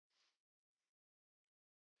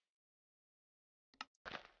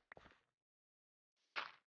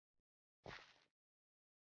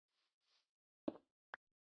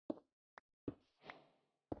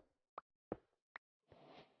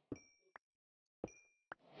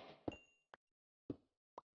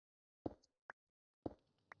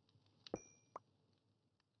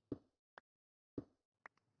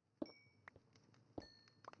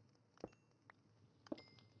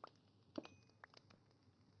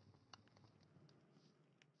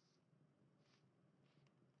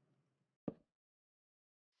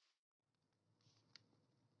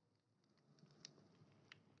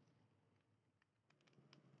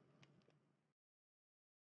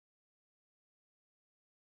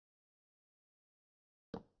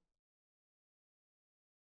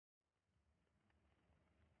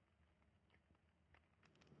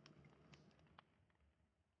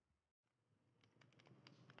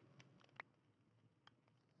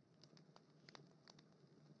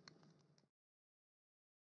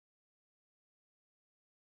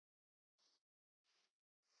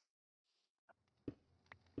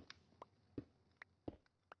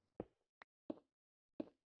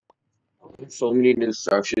 There's so many new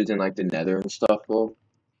structures in like the Nether and stuff, bro.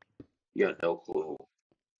 You got no clue.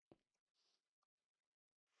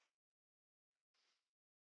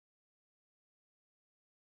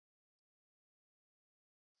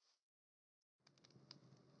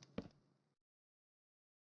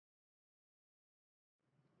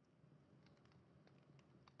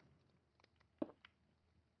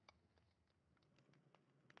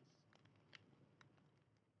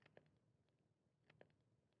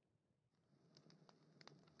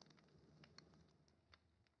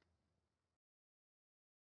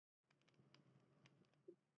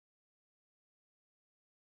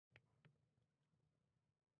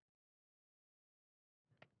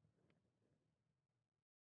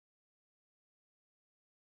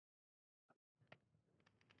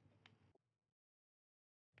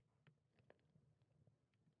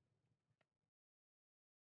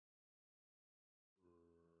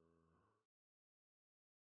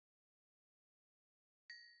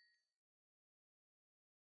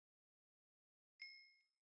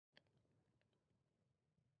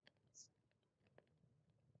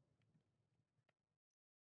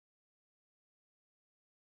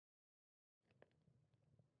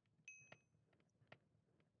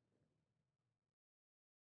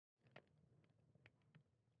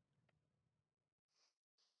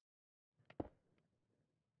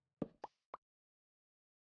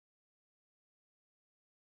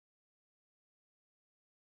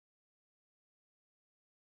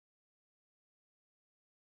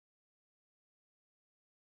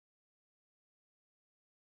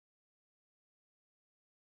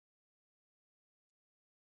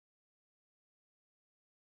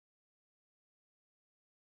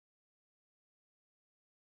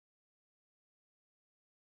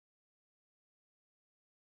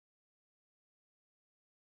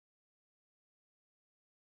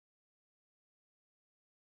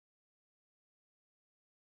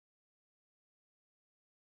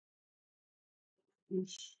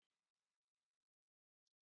 Oops.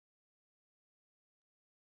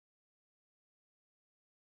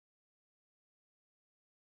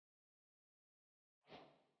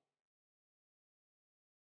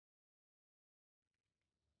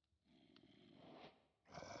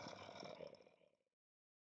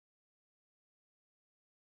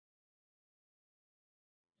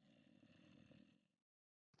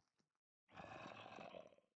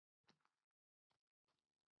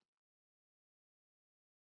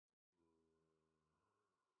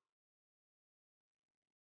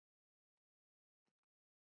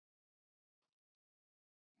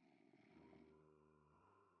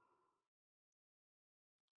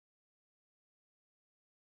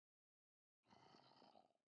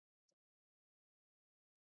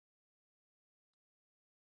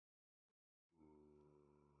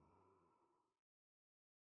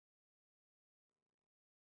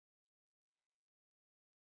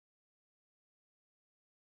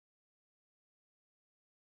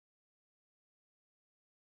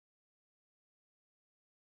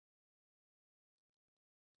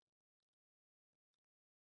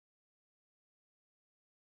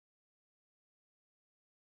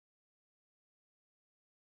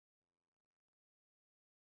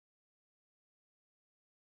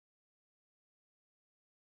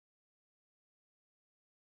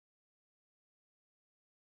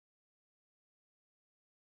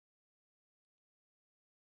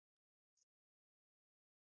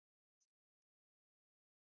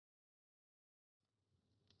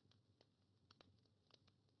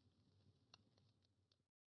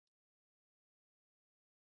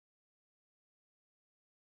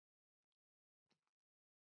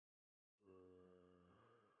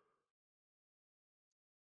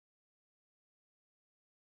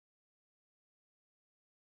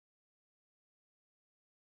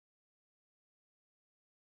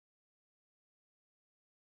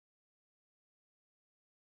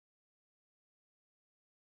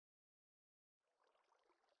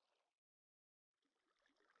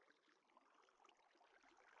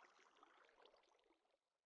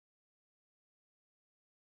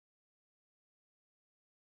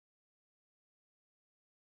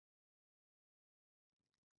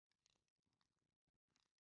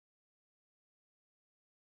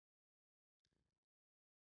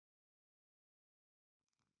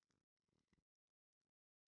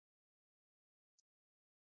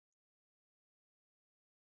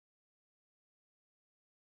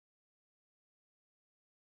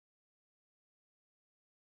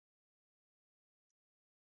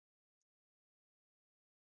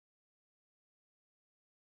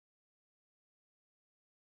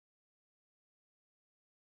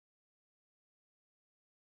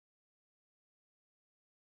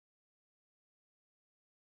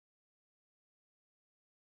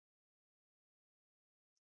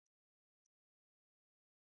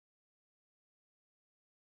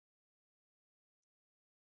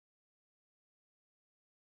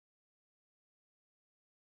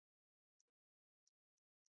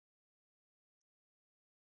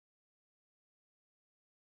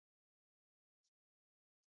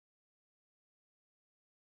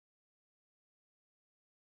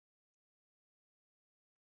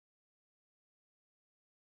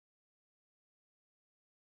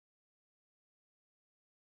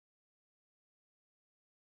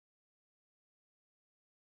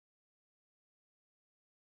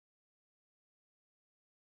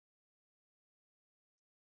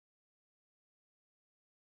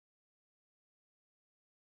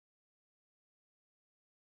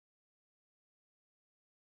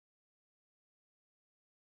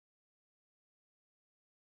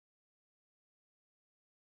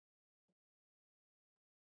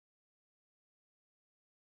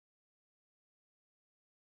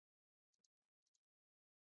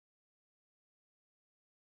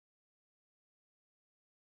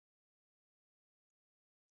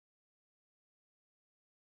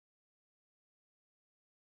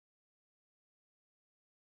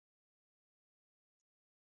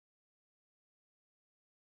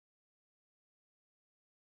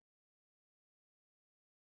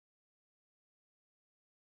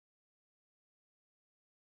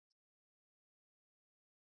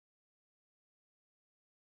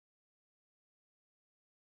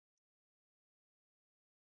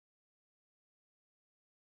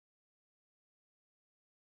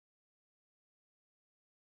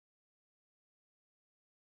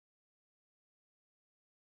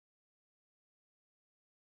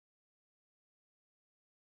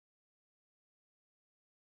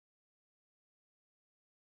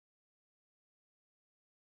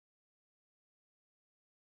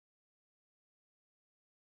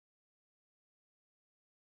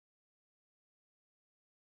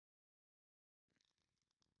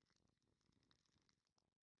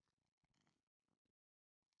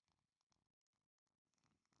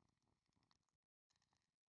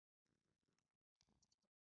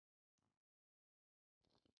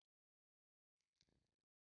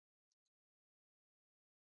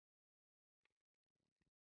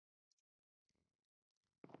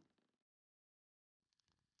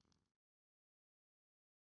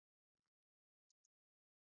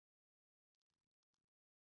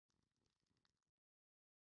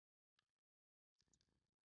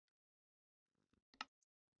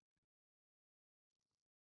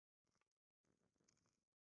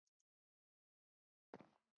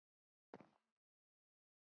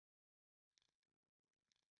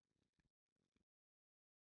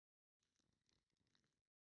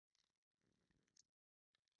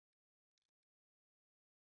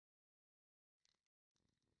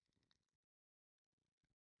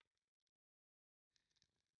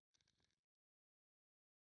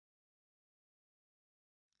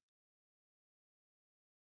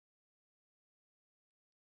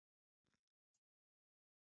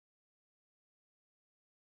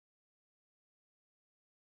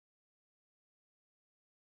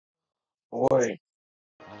 Boy.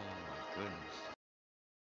 Oh my goodness.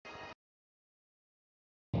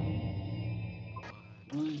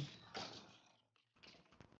 What? What?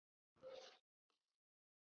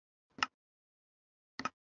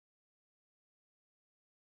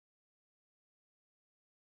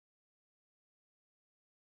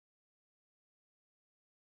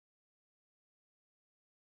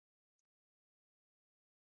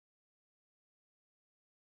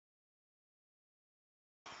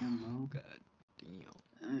 Damn, bro. God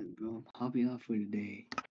damn. Alright, bro. I'm hopping off for today.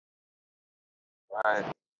 Right.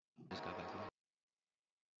 Just got back home.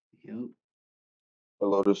 Yup. The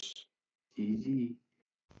Lotus. GG.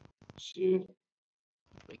 Shit.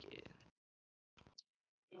 Wicked.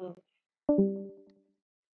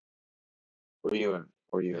 Where you in?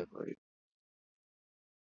 Where you in? Where you?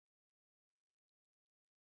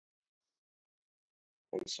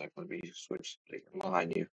 One sec. Let me switch. Like, I'm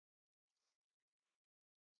behind you.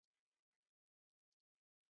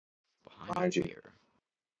 Behind Behind you you.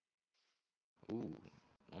 where? Ooh.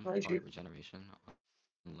 One Behind part you. regeneration.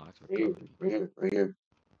 Unlocked Right here. recovery. Right here. Right here.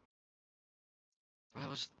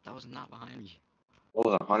 That was not behind me. I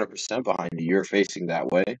was 100% behind you. You're facing that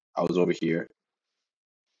way. I was over here.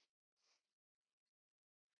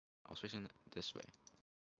 I was facing this way.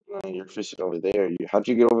 Man, you're facing over there. How'd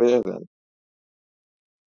you get over there then?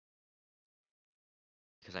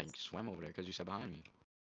 Because I swam over there because you said behind me.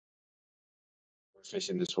 You're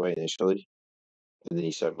facing this way initially. And then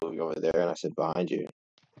you started moving over there, and I said behind you.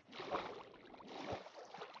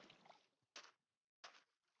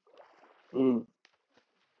 Mm.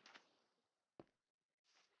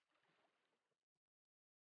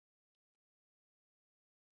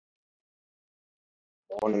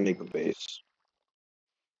 I want to make a base.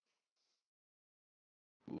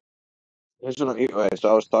 Here's what I'm. Okay, so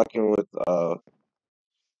I was talking with uh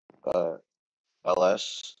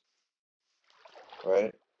LS,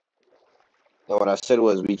 right? And what I said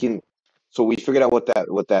was we can. So we figured out what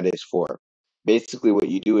that is for. Basically, what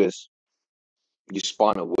you do is you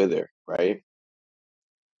spawn a wither, right?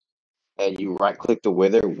 And you right click the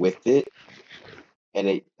wither with it, and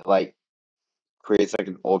it like creates like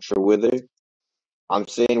an ultra wither. I'm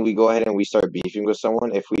saying we go ahead and we start beefing with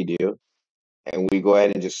someone if we do, and we go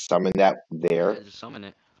ahead and just summon that Yeah, there, just summon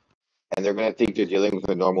it. and they're gonna think they're dealing with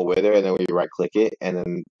a normal wither, and then we right click it, and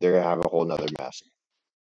then they're gonna have a whole nother mess.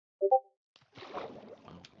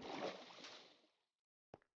 Wow.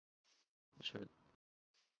 Sure.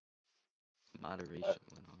 Moderation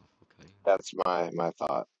went off. Okay. That's my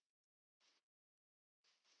thought.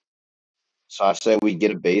 So I said we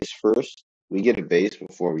get a base first. We get a base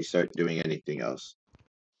before we start doing anything else.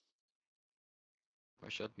 Where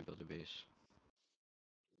should we build a base?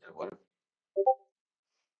 Yeah, what?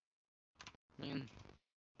 Man,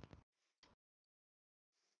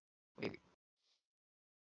 wait.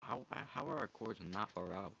 How are our cores not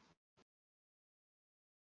far out?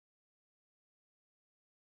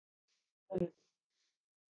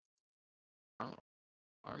 Aren't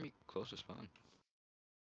aren't we close to spawn?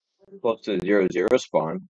 Close to 0-0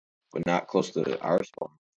 spawn, but not close to our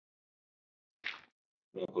spawn.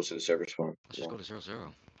 Not close to the server spawn. Let's just Yeah. go to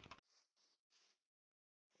 0-0.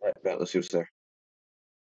 Right, bet. Let's see what's there.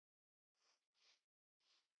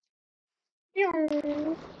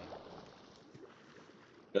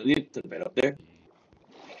 Does he have the bed up there?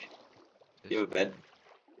 This You have a way. bed?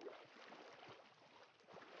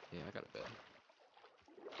 Yeah, I got a bed.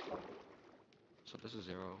 So this is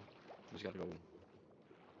 0. We just gotta go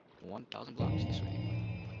 1,000 blocks this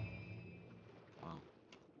way. Wow.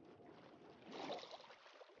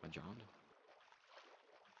 I drowned.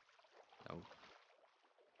 No.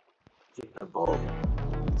 A boat.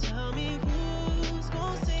 Tell me who's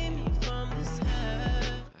gonna save me from this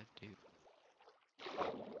hell. I do.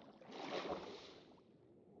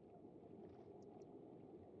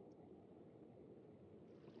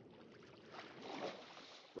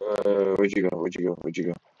 Where'd you go? Where'd you go? Where'd you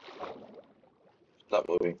go? Stop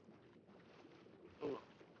moving.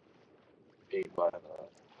 Be by the.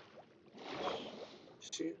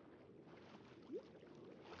 See.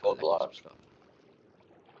 Gold Collecting some block. stuff.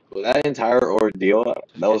 Well, that entire ordeal,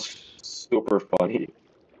 Just that was fish. super funny.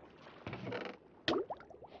 Oh,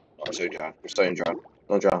 we're starting to drown. We're starting to drown.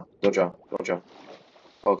 Don't drown. Don't drown. Don't drown.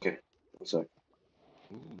 Okay. One sec.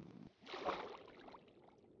 Ooh.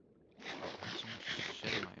 I have so much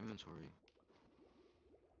shit in my inventory.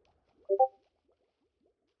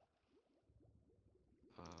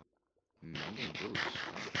 Uh, mending boots.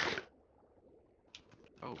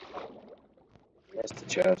 Oh. That's the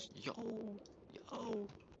chest. Yo! Yo!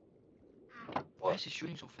 Why What? is he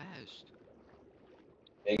shooting so fast?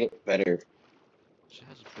 Make it better. She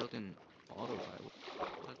has built-in Auto fire.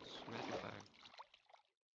 What's rapid fire?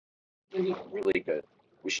 Really good.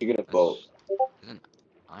 We should get a boat. There's an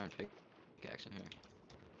iron pickaxe in here.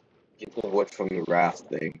 Get the wood from the raft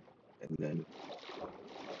thing, and then.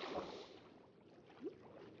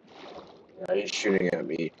 Yeah, he's shooting at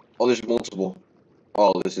me. Oh, there's multiple.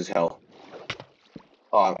 Oh, this is hell.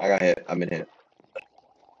 Oh, I got hit. I've been hit.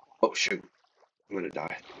 Oh shoot, I'm gonna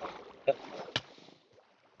die. Yeah.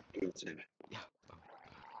 Yeah,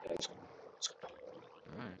 let's go.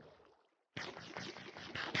 Alright.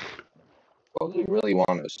 Oh, they really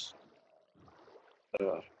want us.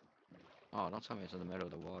 Oh, don't tell me it's in the middle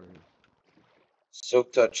of the water.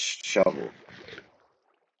 Silk touch shovel.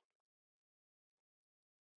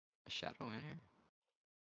 A shadow in here?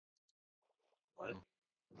 What? Oh.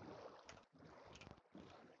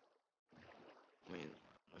 I mean,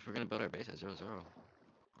 if we're gonna build our base at 0, 0,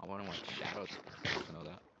 I wouldn't want shadow to know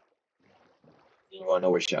that. You wanna know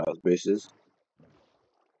where Shadow's base is?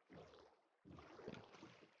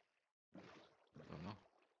 I don't know.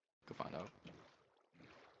 Could find out.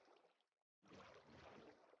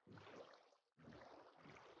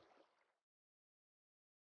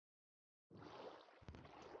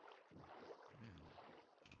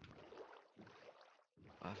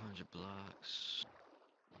 Hmm. 500 blocks.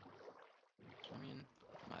 I mean,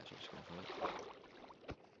 might as well just go for it.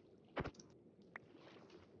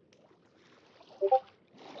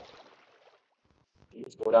 You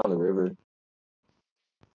just go down the river.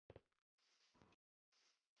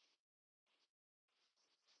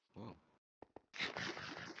 Whoa.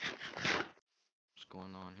 What's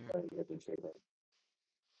going on here? You get the trigger.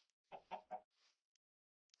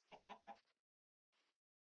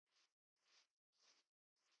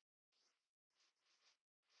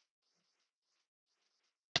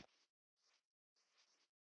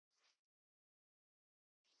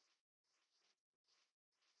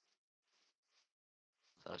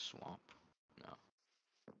 Is that a swamp? No.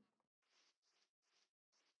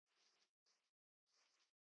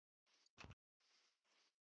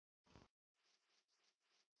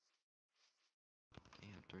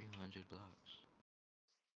 Damn, 300 blocks.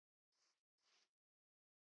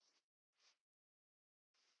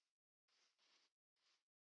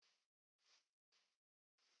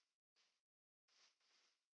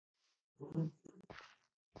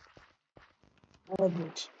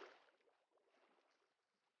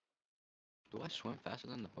 Do I swim faster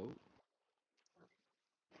than the boat?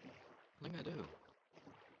 I think I do.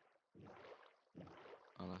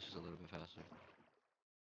 Oh, that's just a little bit faster.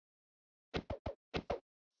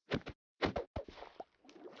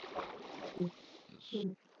 Let's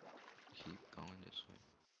keep going this way.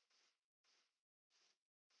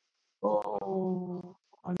 Oh,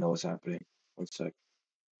 I know what's happening. One sec.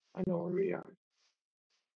 I know where we are.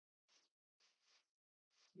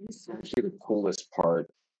 This is actually the coolest part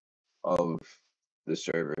of the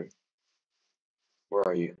server. Where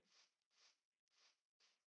are you?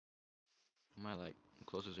 Am I like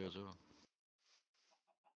close to 0, 0?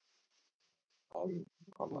 Um,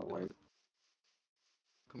 on my way.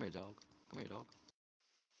 Come here, dog. Come here, dog.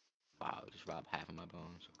 Wow, just robbed half of my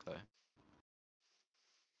bones. Okay.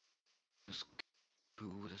 That's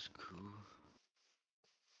cool. That's cool.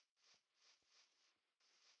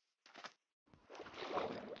 Wait,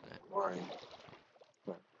 that. Alright.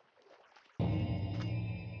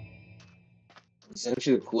 It's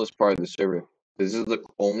actually the coolest part of the server. This is the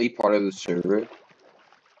only part of the server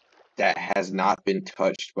that has not been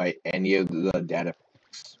touched by any of the data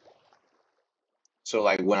packs. So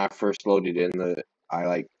like when I first loaded in I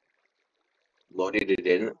like loaded it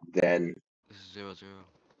in, then This is 0, 0.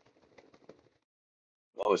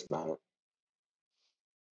 no, it's not.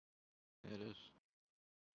 Yeah, it is.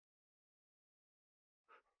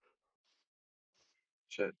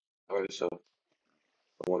 Shit. Alright, so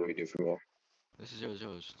what do we do from here? This is 0,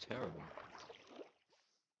 0. It's terrible.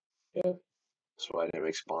 Yeah. That's why I didn't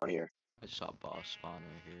make spawn here. I just saw a boss spawn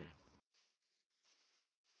right here.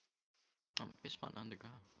 It spawned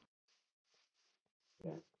underground.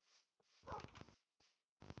 Yeah.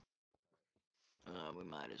 We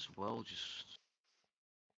might as well just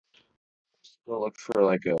Go look for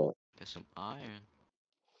like a. get some iron.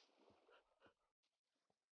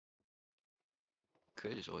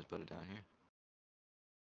 Could just always put it down here.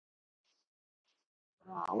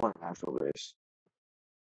 I want an actual base.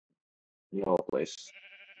 You know, a place.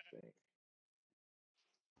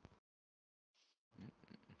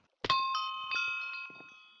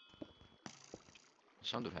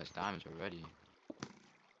 Some dude has diamonds already.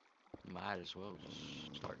 Might as well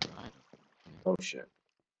just start grinding. Oh shit.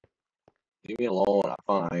 Leave me alone. I'm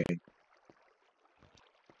fine.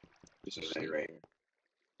 This is it Sleep. right here.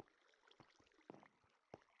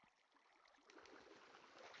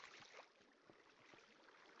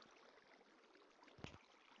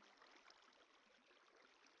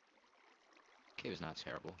 Cave is not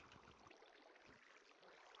terrible.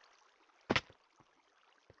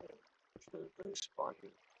 I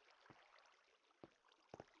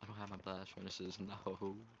don't have my blast furnaces.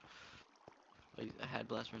 No. Like, I had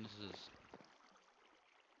blast furnaces.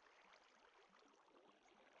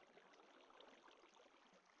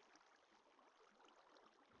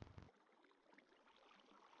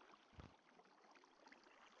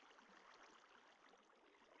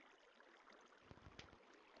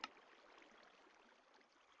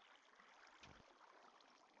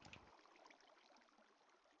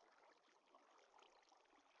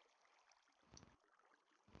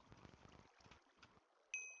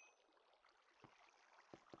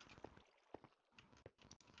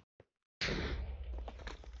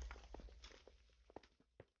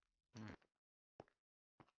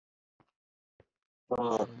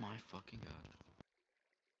 Oh my fucking god.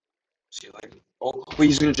 See, like, oh, wait,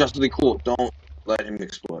 he's gonna just be cool. Don't let him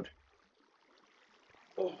explode.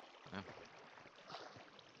 Oh. Yeah.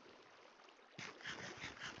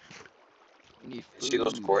 We need See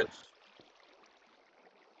those food. cords?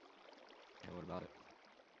 Yeah, what about it?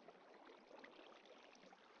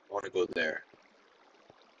 I want to go there.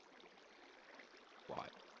 Why?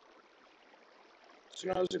 So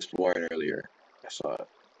when I was exploring earlier, I saw it.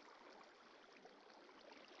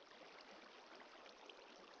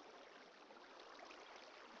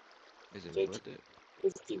 Is it Take, worth it?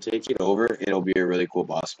 if you take it over, it'll be a really cool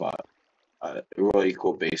boss spot. A really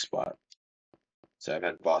cool base spot. So I've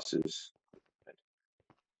had bosses.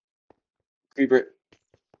 Creeper.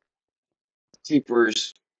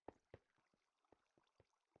 Creepers.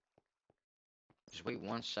 Just wait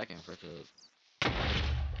 1 second for it to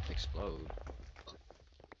explode.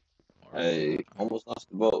 Or I almost lost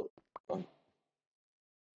the boat. Oh,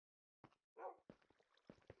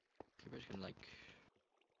 creepers can like.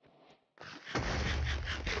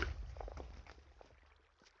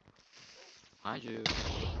 Behind you.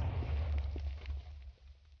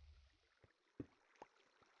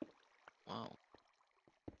 Wow.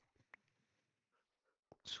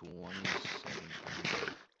 27.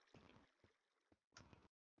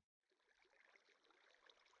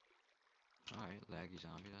 Alright, laggy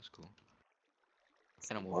zombie, that's cool.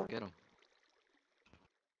 Get him, Wolf, get him.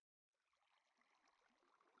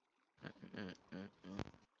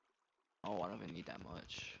 Oh, I don't even need that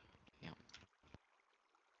much. Damn.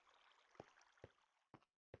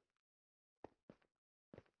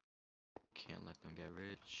 Can't let them get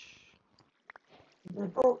rich. we're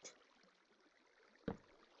broke.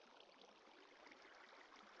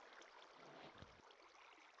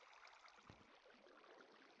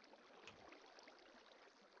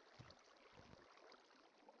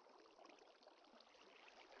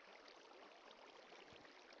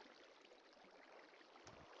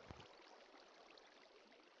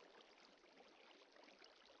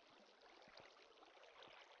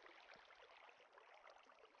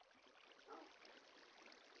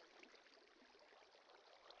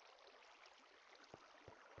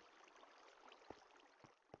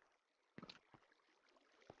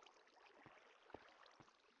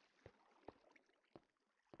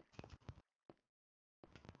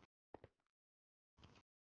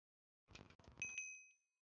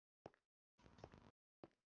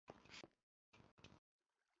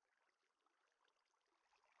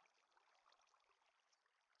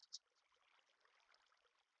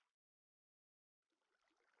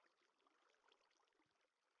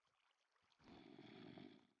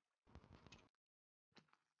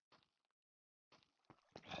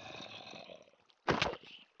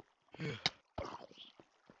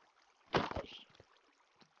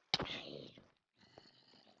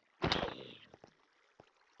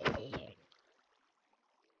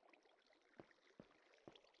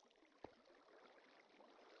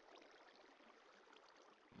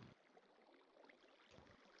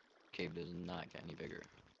 Cave does not get any bigger.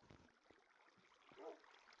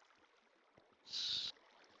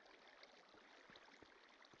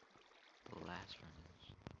 Blast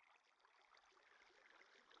furnace.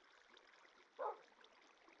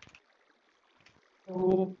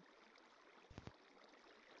 Oh.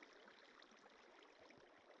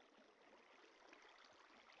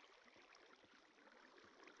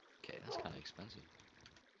 Okay, that's kind of expensive.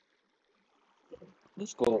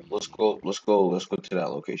 Let's go. Let's go. Let's go. Let's go to that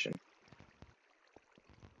location.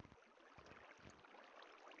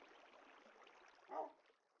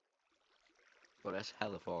 But that's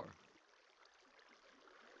hella far.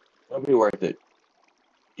 That'll be worth it.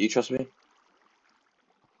 Do you trust me?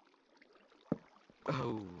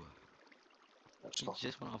 Oh, Let's he go.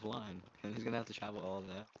 just went offline. And he's gonna have to travel all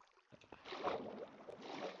that.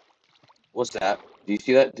 What's that? Do you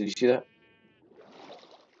see that? Did you see that?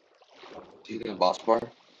 Do you think boss bar?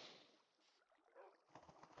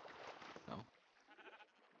 No.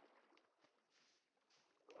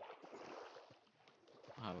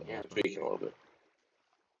 I have a Yeah, boss I'm bar. tweaking a little bit.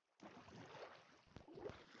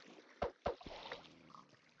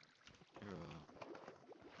 You're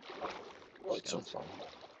Oh, it's so fun.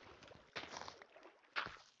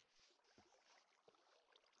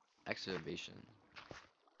 excavation.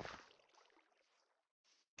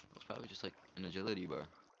 It's probably just like an agility bar.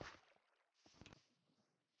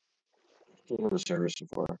 I remember service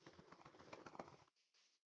before.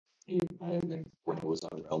 I think when it was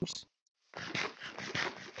on Realms.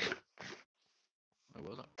 It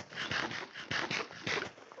wasn't.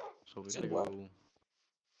 So we It's gotta in what? go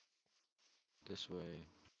this way,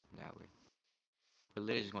 that way. We're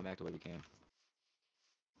literally just going back the way we came.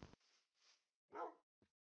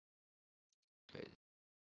 Okay.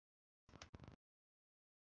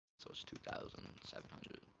 So it's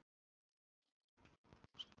 2,700.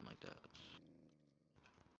 Something like that.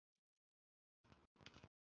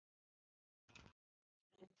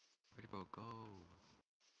 Where'd bro go?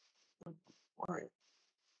 Alright.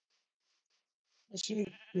 Let's see.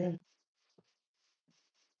 Yeah.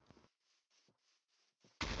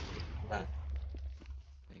 Yeah.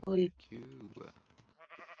 Thank Where'd you.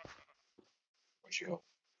 you go?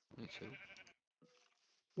 Me too.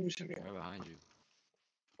 Let me see me. Right behind you.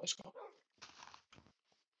 Let's go.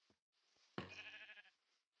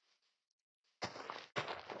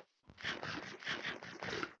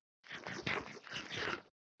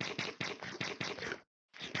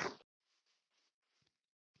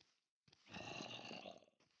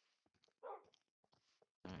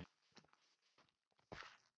 Alright.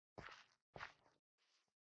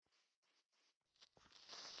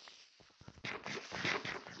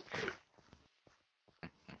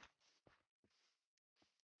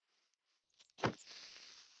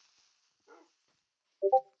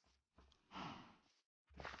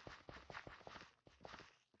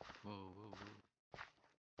 Whoa, whoa, whoa.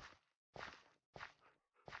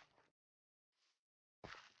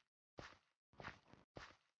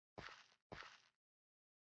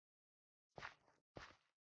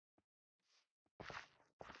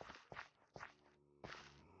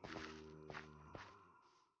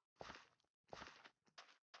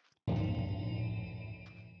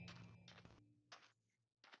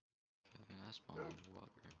 Okay, that's spawned water.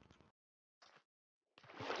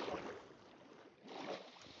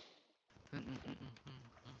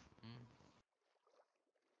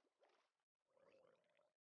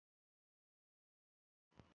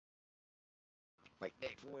 Right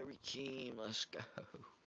back from where we came. Let's go.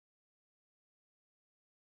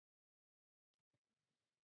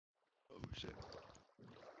 Oh shit.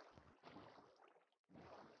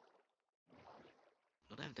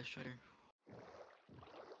 Don't I have the shredder?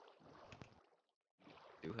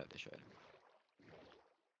 Do have the shredder.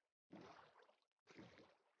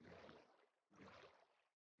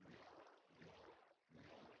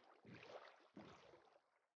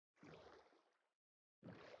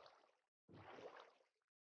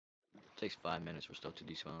 Takes 5 minutes for stuff to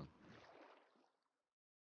despawn.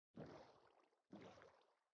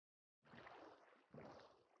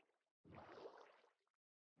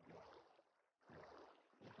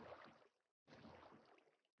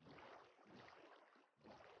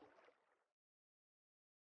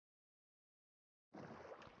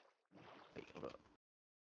 Wait, hold up.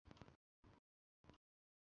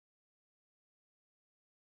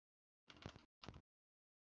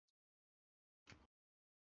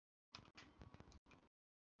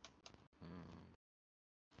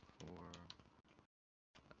 Four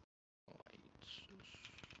lights.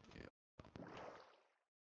 Yeah.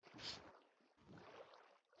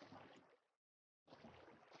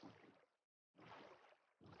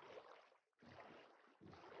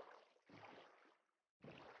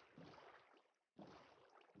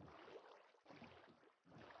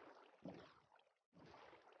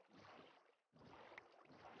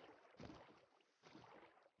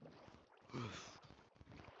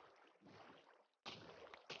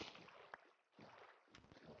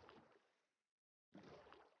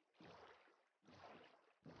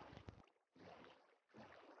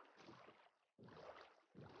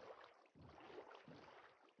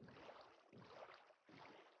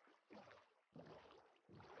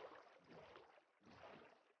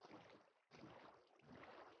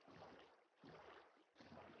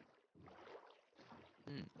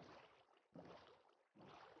 Hmm.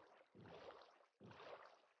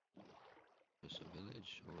 It's a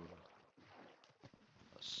village or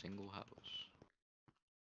a single house.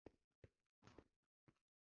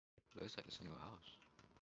 Looks like a single house.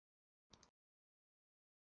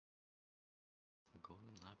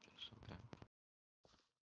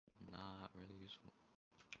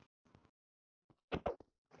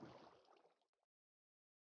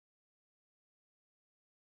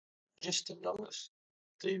 Just the numbers.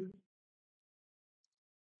 Dude,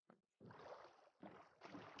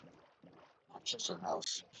 just a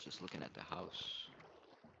house. Just looking at the house.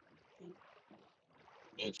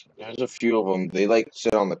 There's a few of them. They like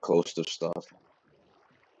sit on the coast of stuff.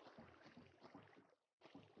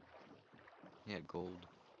 Yeah, gold.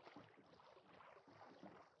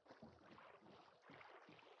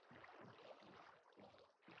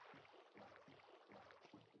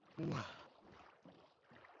 Ooh.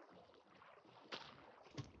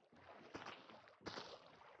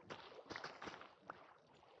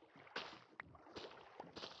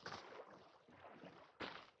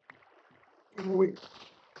 Wait.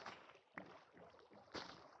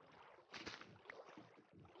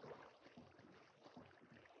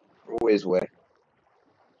 Always way.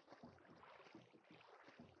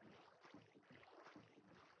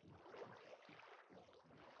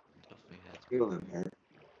 Definitely had Feel in there.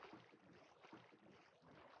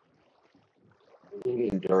 You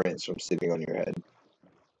need endurance from sitting on your head.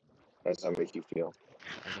 How does that make you feel?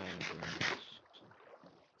 I got endurance.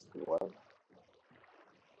 What?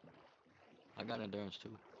 I got endurance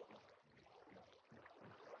too.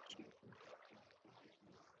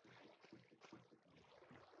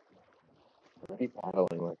 What are you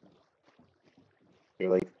paddling like?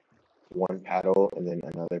 You're like one paddle and then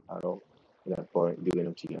another paddle. You're not doing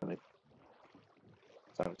them together.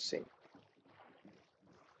 Sounds the same.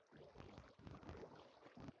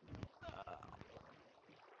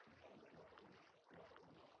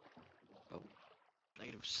 Oh,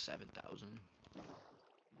 negative 7,000.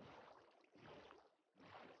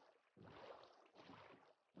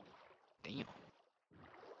 Damn.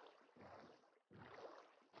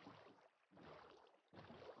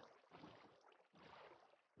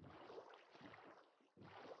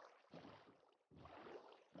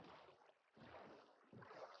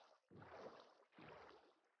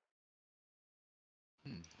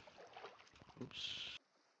 Hmm. Oops.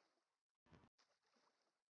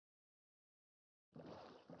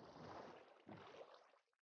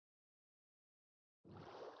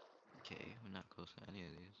 Okay, we're not close to any of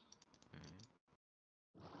these. Alright.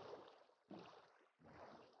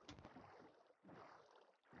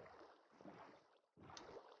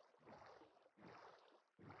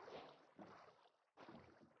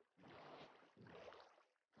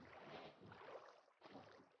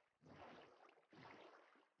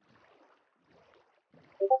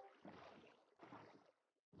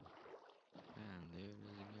 And there it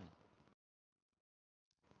is again.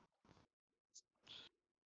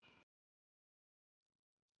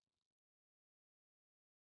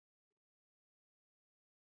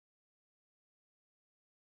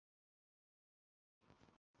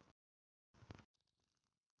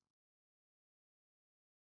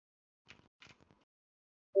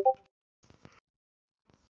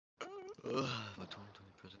 Ugh, my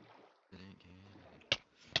 2020 president candidate.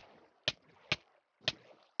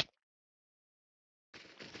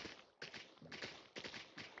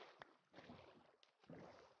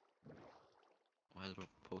 Why is it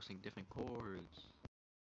posting different chords?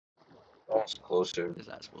 That's closer. Is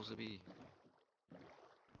that supposed to be?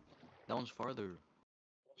 That one's farther.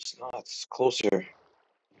 It's not. It's closer.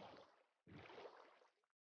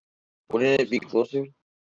 No, Wouldn't it it's be not. closer?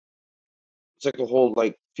 It's like a whole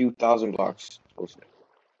like few thousand Nah, blocks closer.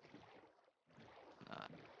 nah,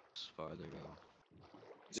 it's farther though.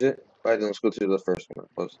 Is it? Alright, then let's go to the first one.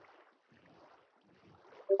 Close.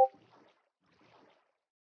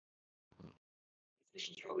 This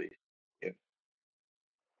is really. Yeah.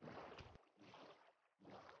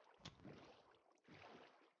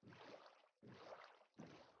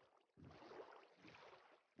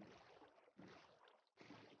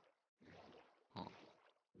 Huh.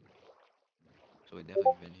 So we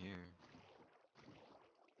definitely been here.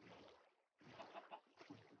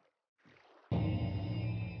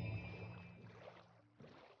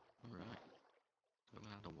 Alright. We're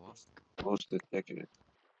gonna have to walk. Close the ticket.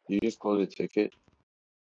 You just close the ticket.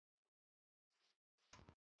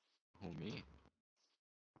 Who, me?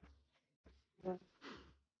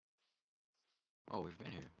 Oh, we've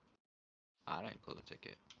been here. I didn't close the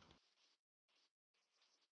ticket.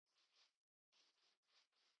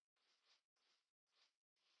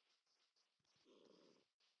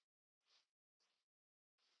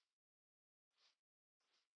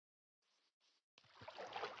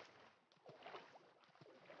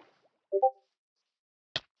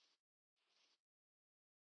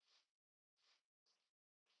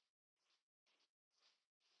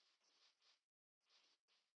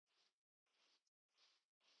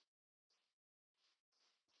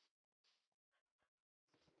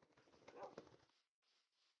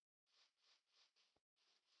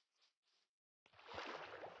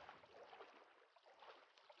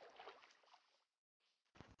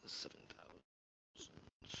 7,000.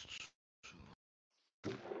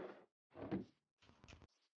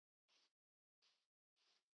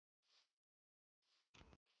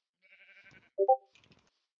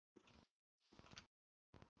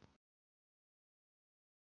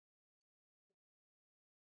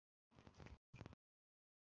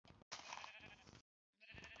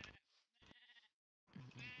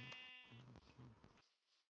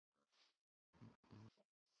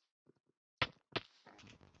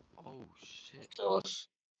 Oh shit. Tell us.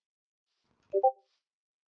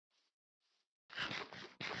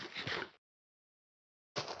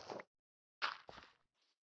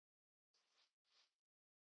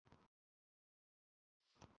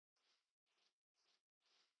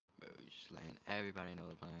 Bro, you're just letting everybody know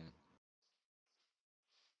the plan.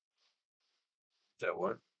 That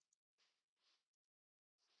what?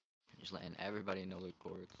 You're just letting everybody know the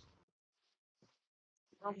chords.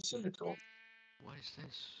 I'm cynical. What is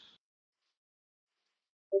this?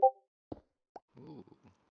 Ooh.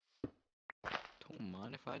 Don't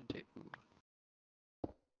mind if I do.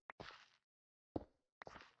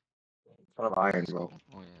 Ton of iron, Let's bro. go.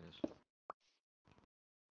 Oh yeah, it is.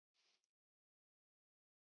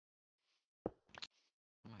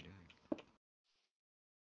 What am I doing?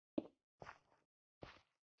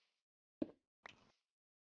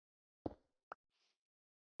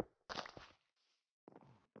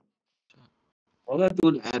 All that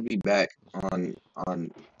dude add me back What's this?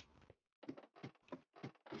 on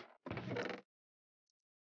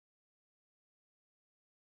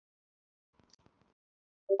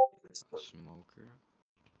A smoker.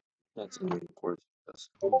 that's in the course. That's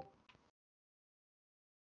Ooh.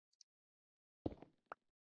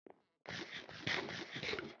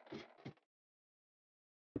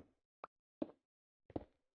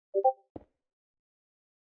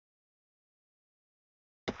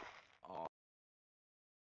 Oh, of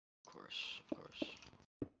course, of course.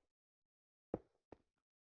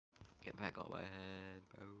 Get back on my head,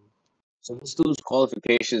 bro. so this dude's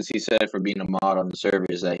qualifications he said for being a mod on the server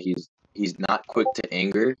is that he's not quick to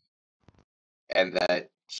anger and that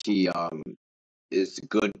he is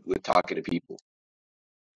good with talking to people.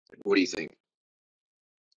 What do you think?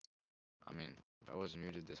 I mean, I was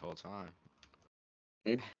muted this whole time.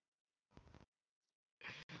 Hmm?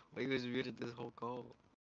 He was muted this whole call.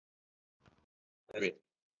 I mean,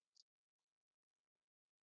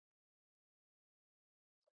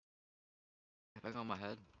 Get back on my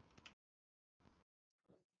head.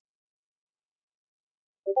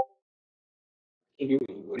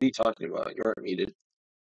 what are you talking about? You aren't muted.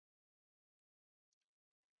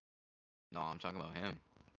 No, I'm talking about him.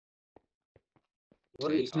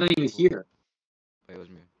 What? Say He's talk not to even people. here. Wait, it was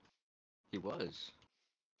me. He was.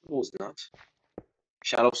 No, he's not.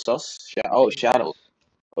 Shadow sus? Yeah, Oh, he Shadow. was.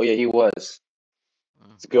 Oh yeah, he was. Uh,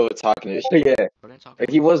 Let's go with talking to yeah. but I didn't talk Like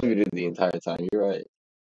he about him. was muted the entire time. You're right.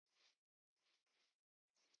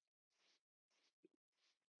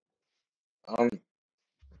 Um,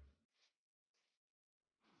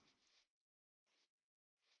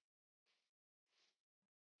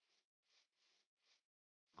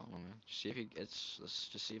 I don't know, man. Just see if he gets. Let's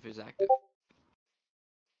just see if he's active.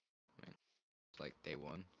 I mean, it's like day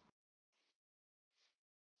one.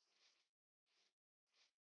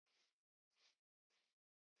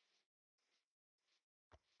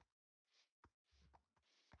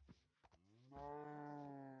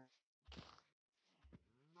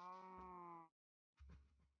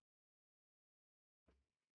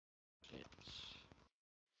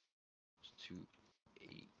 It's 2-8.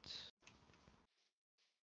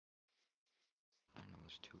 I know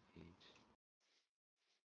it's 2-8.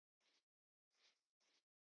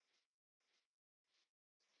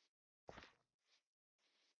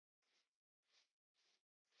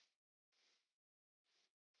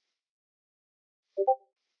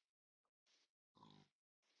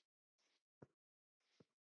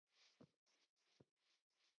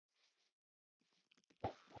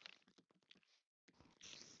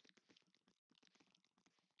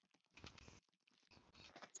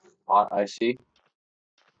 pot I see.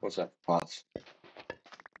 What's that? Pots.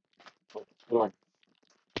 Come on.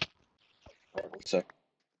 One sec.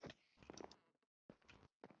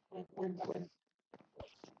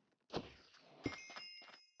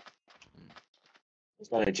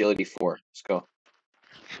 It's not agility 4. Let's go.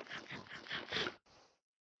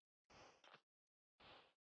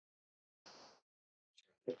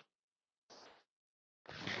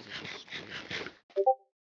 Why is it so split?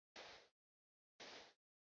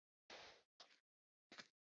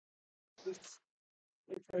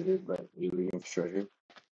 Treasure, but you have treasure.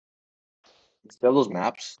 Still those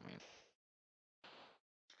maps. I mean,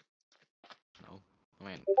 no. I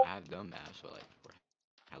mean, I have done that, so like we're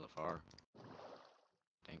hella far.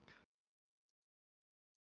 I think.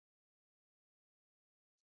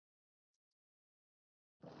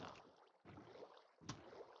 No.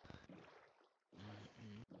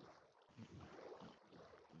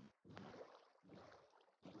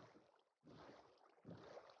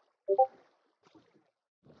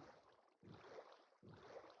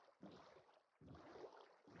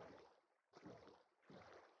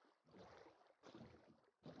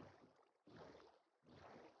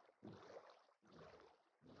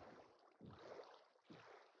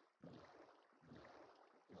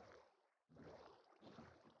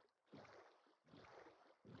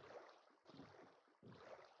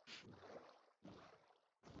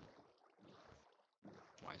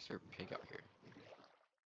 Why is there a pig out here?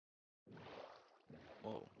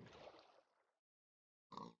 Whoa,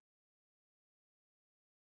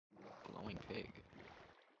 glowing pig.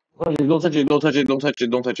 Don't touch it, don't touch it, don't touch it,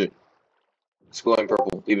 don't touch it. It's glowing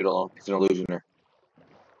purple. Leave it alone. It's an illusioner.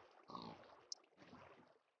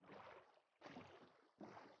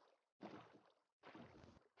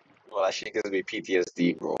 Well, that shit gives me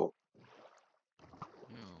PTSD, bro. No.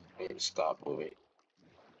 I need to stop moving.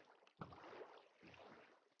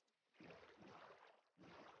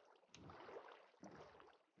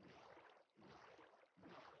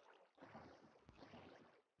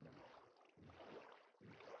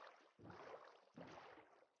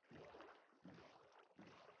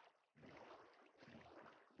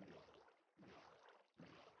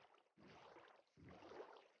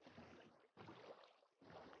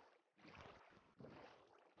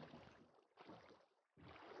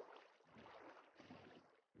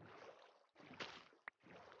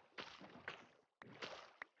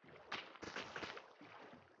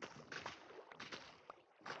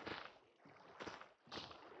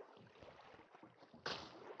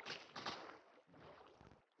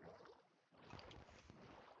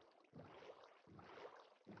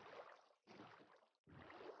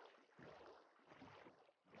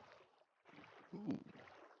 Ooh.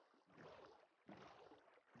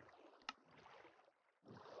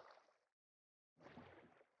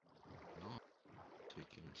 No. So you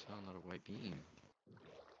can sell another white beam.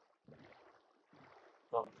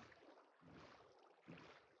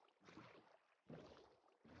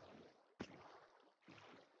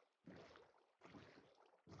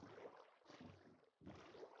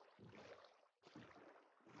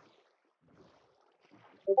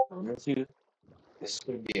 Honestly, this is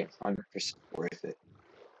gonna be 100% worth it.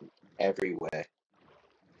 Every way.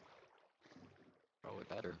 Probably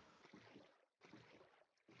better.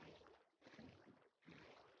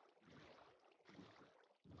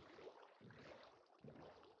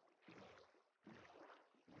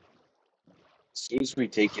 As soon as we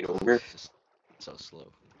take it over, This is so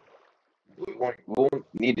slow. we won't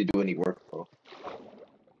need to do any work, bro.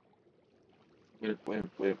 Wait.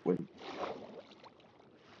 Mm.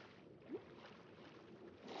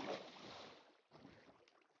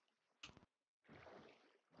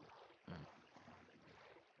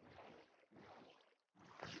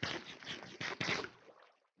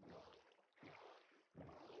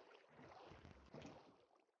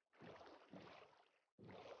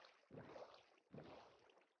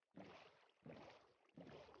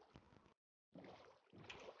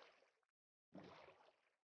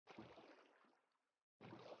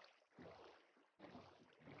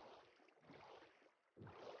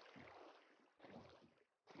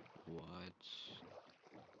 What?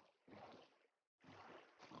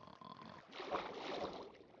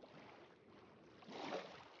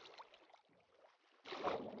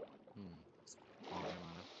 Hmm. Oh, never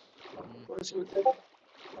mind. Let's see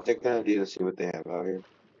what they're gonna do to see what they have out here.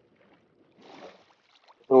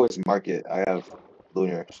 Always market. I have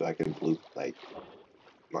Lunar, so I can blue like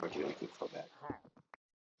market anything from that. Huh.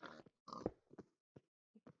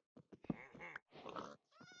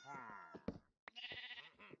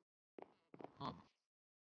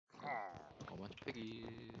 Whole bunch of piggies.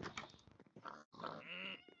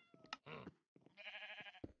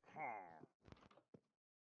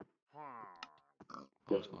 Oh,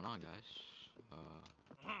 what's going on, guys?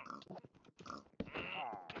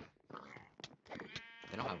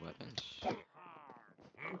 They don't have weapons.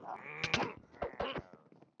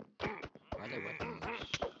 Why are they weapons?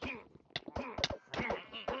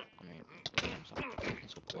 I mean, damn, stop acting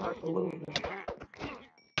so poor. I'll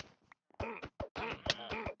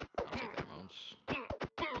take that, Moans.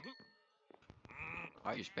 Why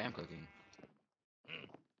are you spam clicking?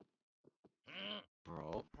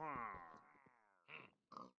 Bro,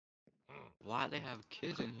 why they have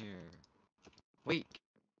kids in here? Wait,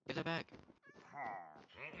 get that back.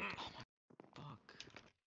 Oh my fuck.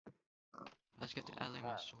 just get the ally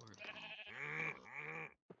my sword.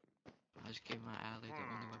 I just gave my ally the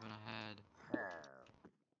only weapon I had.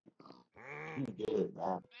 You did it,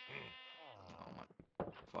 man. Oh my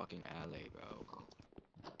fucking ally, bro.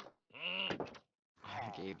 I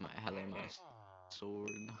gave my ally my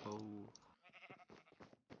sword. No.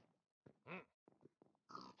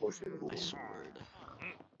 My sword.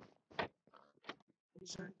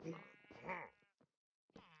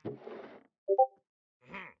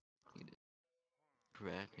 Need a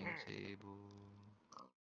crafting table.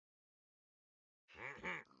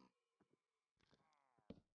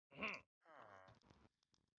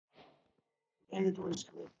 And the door's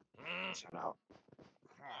good. Shut out.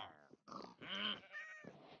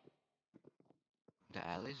 The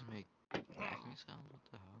allies make cracking sounds? What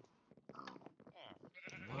the hell?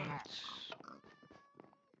 What?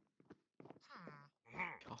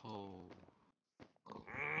 Oh.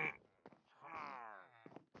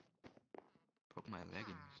 Broke my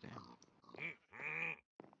leggings, damn.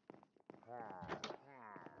 Oh,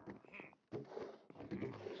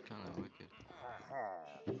 it's kinda wicked.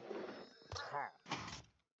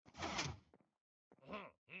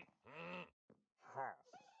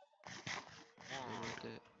 Is it worth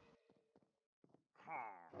it?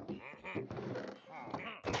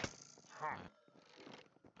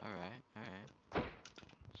 Alright, alright.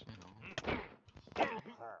 So, you know.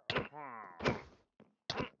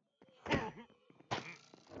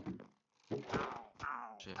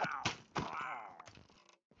 Shit.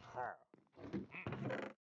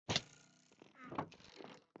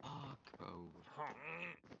 Fuck, bro.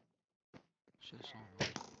 Should've saw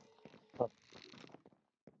him.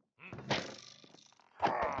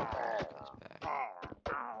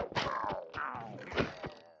 This guy's back.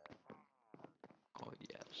 Oh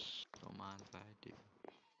yes. Don't mind if I do.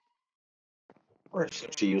 Or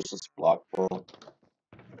such a useless block, bro.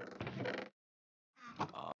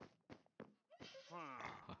 Uh,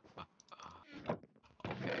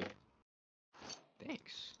 okay.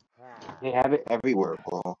 Thanks. They have it everywhere,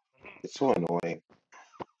 bro. It's so annoying.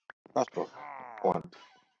 Crossbow. One.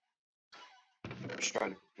 I'm just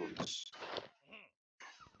trying to do this.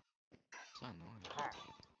 It's not annoying.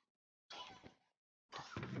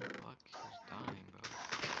 Fuck, he's dying, bro.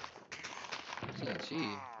 TNT.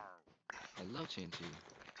 I love TNT.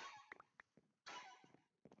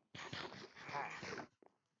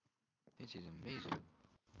 TNT is amazing.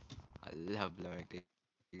 I love blowing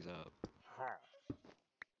things up.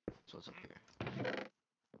 So what's up here?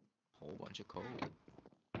 Whole bunch of coal.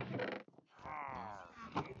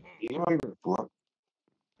 You remember Brooke?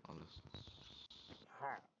 All this.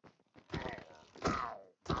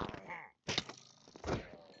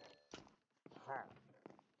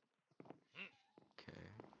 Okay.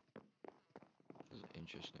 This is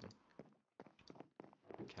interesting.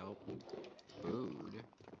 Kelp. Food.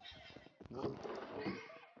 Whoa.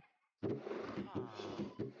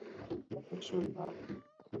 Sorry.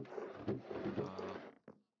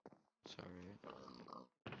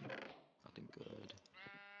 Nothing good.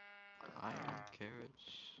 Iron. Carrots.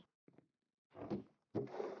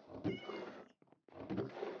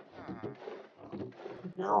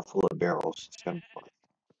 Barrel full of barrels. It's kind of fun.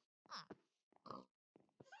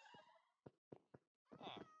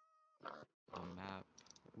 The map.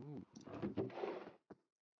 Ooh.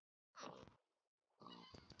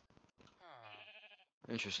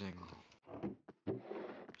 Interesting.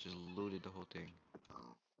 Just looted the whole thing.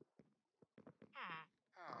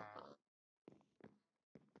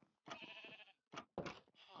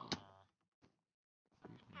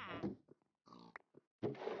 No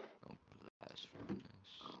blast furnace.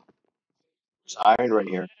 There's iron right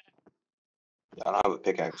here. I don't have a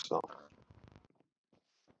pickaxe though.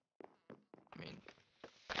 I mean,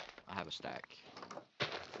 I have a stack.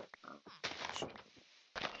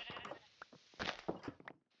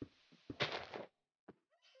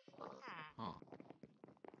 Huh.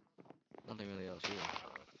 Nothing really else here.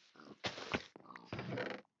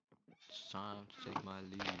 It's time to take my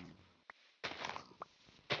leave.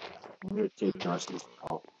 I'm gonna take the rest of this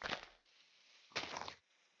out.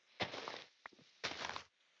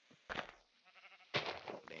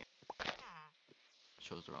 Damn.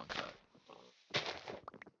 Chose the wrong side.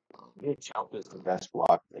 Yeah, Chomp is the best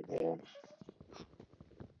block in the game.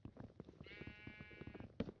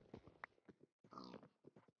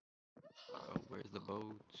 Oh, where's the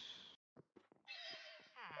boats?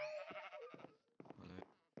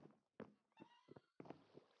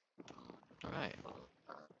 Alright.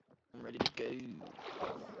 I'm ready to go.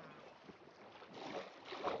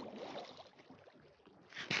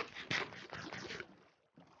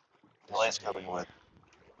 The land's coming with.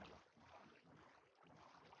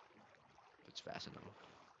 It's fast enough.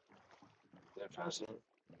 Is that fast enough?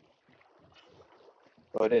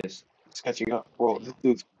 Oh, it is. It's catching up. Bro, this Damn.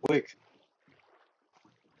 dude's quick.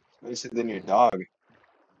 Faster than your Yeah. dog.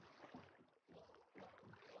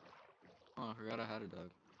 Oh, I forgot I had a dog.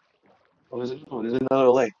 Oh, there's another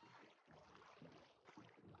leg.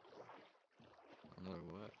 Another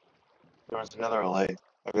what? There's another leg.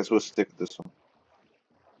 I guess we'll stick with this one.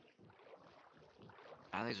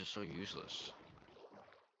 Alleys are so useless.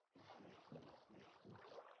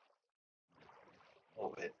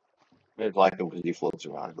 Oh, wait. I like him because he floats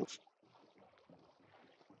around.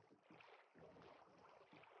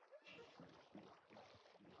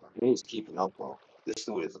 He's keeping up, bro. This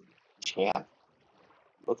dude is a champ.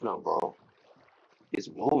 Look at him, bro. He's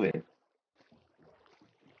moving.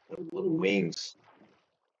 Little wings.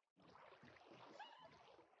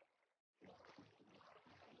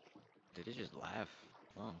 Did he just laugh?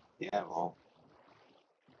 Oh, Yeah, bro.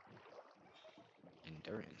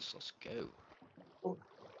 endurance. Let's go.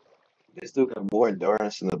 This dude got more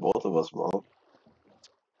endurance than the both of us, bro.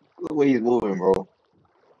 Look the way he's moving, bro.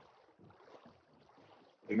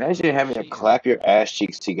 Imagine having to Cheating. clap your ass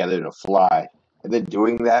cheeks together to fly, and then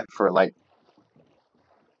doing that for like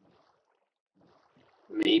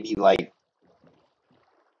maybe like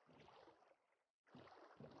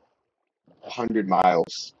 100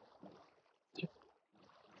 miles.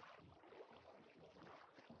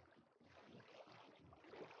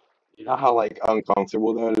 You know how like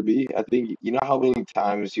uncomfortable that would be? I think you know how many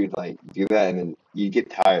times you'd like do that and then you get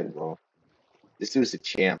tired, bro. This dude's a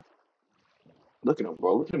champ. Look at him,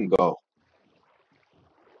 bro. Look at him go.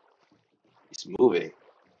 He's moving.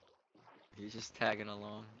 He's just tagging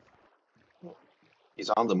along. He's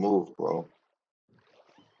on the move, bro.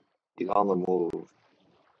 He's on the move.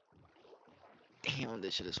 Damn,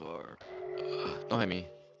 this shit is hard. Don't hit me.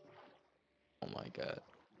 Oh my god.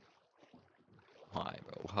 Why,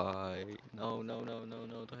 bro? Why? No, no, no, no,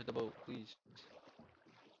 no. Don't hit the boat, please.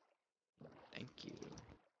 Thank you.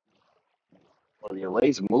 Well, your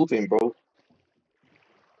leg's moving, bro.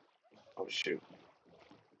 Oh shoot.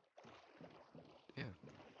 Yeah.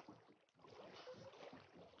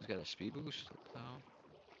 He's got a speed boost. What the hell?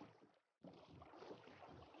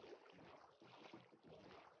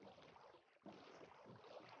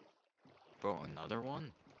 Bro, another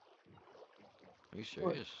one? Are you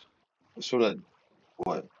What? serious? Sort of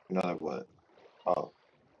what? Another what? Oh,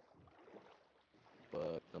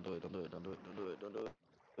 But don't do it, don't do it, don't do it, don't do it, don't do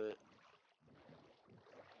it.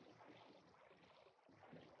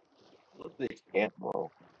 look at this camp,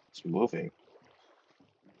 bro. It's moving.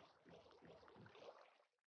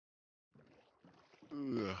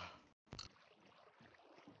 Ugh.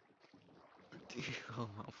 Damn,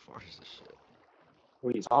 how far is this shit?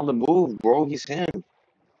 Bro, he's on the move, bro. He's him.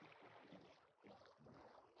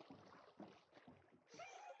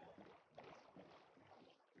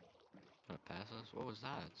 Gonna pass us? What was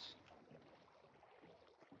that?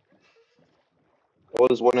 What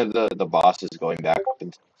was one of the bosses going back up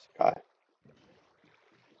into the sky?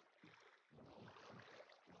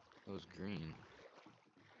 It was green.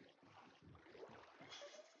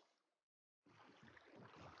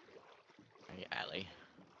 Hey, Allie.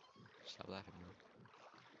 Stop laughing, bro.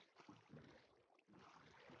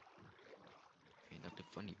 Ain't nothing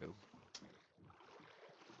funny, bro.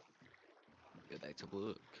 Get back to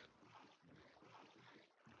work.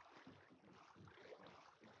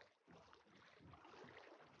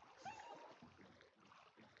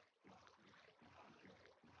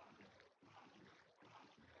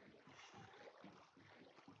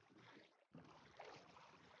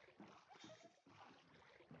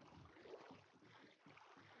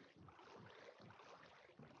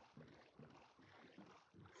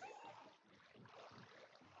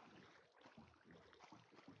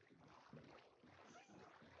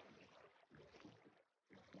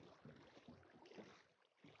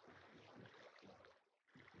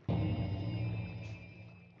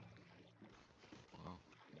 Well,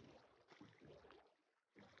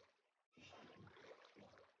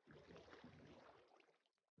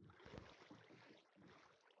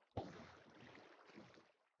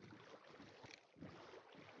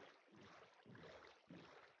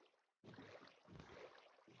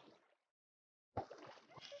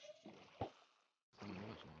 I don't know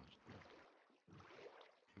what's going on.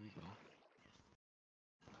 Here we go.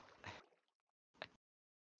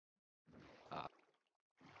 Ah,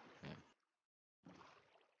 man.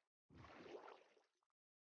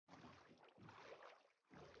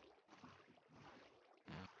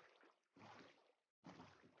 Yeah.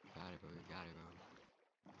 Got it, bro. You got it, bro.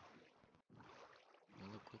 Yeah,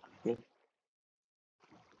 look, look.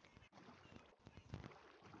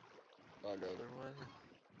 Another one.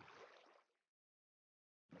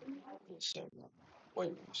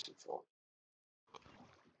 Wait,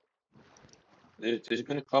 there's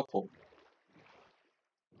been a couple.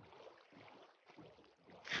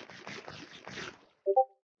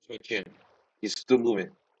 Switch in. He's still moving.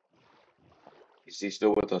 He's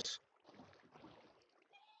still with us.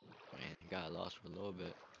 Man, he got lost for a little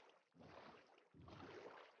bit.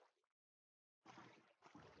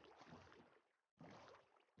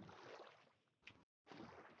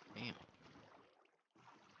 Damn.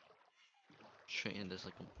 Treating this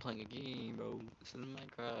like I'm playing a game, bro. This is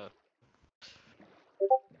Minecraft.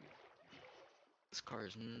 This car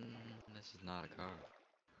is. This is not a car.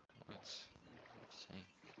 What's insane?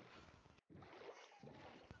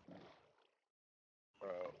 Bro.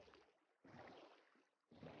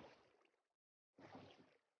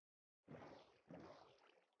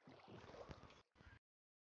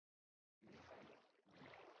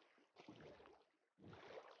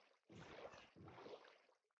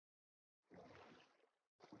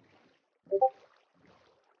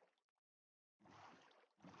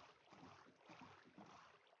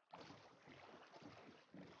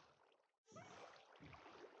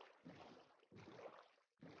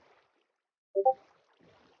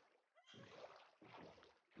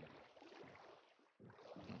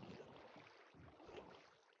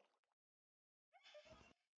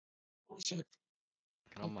 Shit.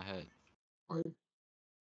 Get on my head.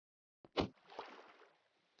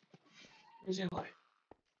 Where's he like?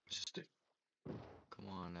 Just Come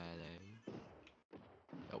on, LA.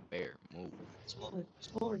 Yo, bear, move. he's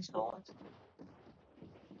going.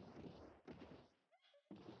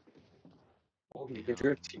 Oh, he can Damn.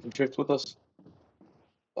 drift. He can drift with us.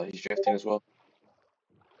 Oh, he's drifting as well.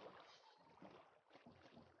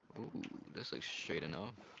 Ooh, this looks straight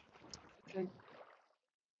enough. Okay.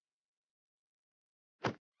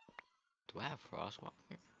 Do I have crosswalk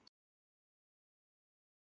here?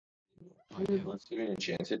 I do. Let's see if we can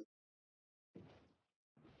chance it.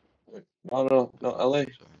 No, LA. Sorry,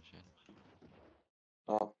 shit.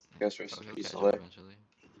 Oh, guess rest Oh, in he'll peace, catch LA. up eventually.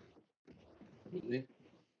 Really?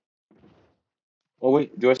 Oh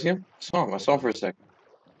wait, do I see him? I saw him for a sec.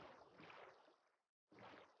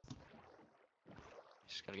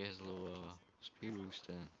 Just gotta get his little speed boost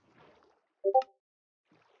in.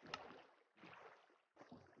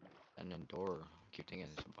 And then door. Keep thinking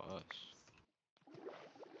it's a bus.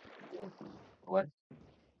 What?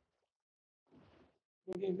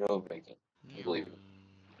 Okay, no, bacon. I believe it.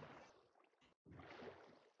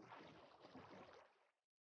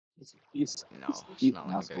 No, it's He's not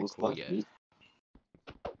like not I'm very supposed cool to yet. be.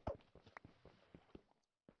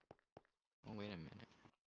 Oh, wait a minute.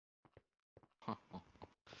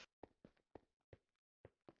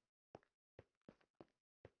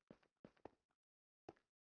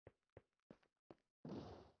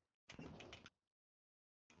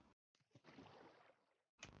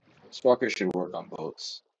 Stalker should work on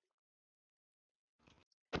boats.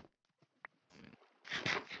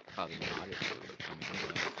 Probably not if it would come in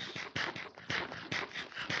less.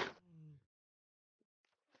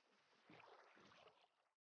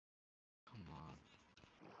 Come on.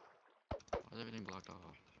 Why is everything blocked off?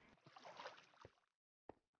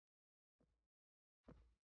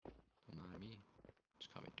 Don't mind me. It's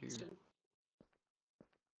coming through.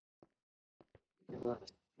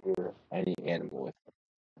 Or any animal with.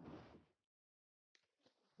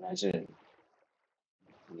 Imagine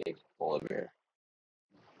Nick polar bear.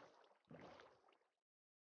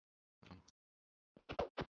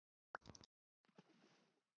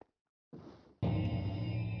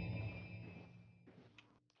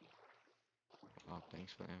 Oh,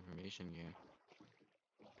 thanks for the information, game.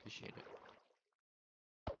 Appreciate it.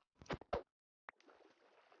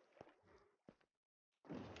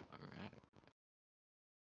 Alright.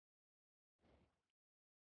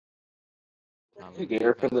 Not You moving get too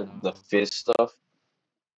her for fast the enough. fish stuff.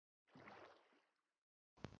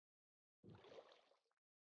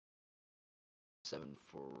 7-4.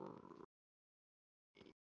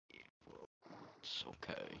 It's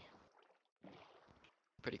okay.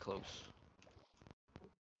 Pretty close.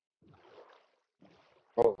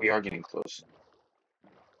 Oh, we are getting close.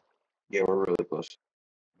 Yeah, we're really close.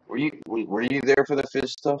 Were you there for the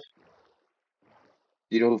Fizz stuff?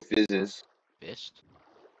 You know who Fizz is? Fist?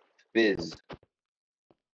 Fizz.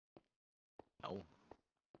 No.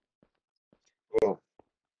 Well,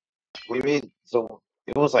 we made so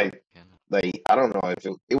it was Can. like I don't know if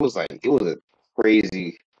it was like it was a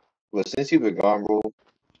crazy. But since you've been gone, bro,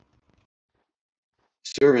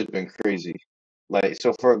 server's been crazy. Like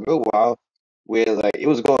so for a good while, where like it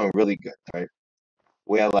was going really good, right?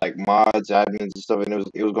 We had like mods, admins, and stuff, and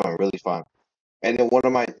it was going really fun. And then one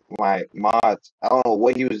of my mods, I don't know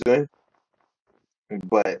what he was doing,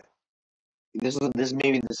 but this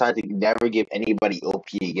made me decide to never give anybody OP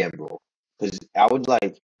again, bro. Because I would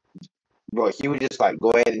like, bro, he would just like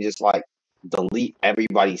go ahead and just like delete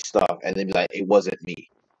everybody's stuff, and then be like, it wasn't me.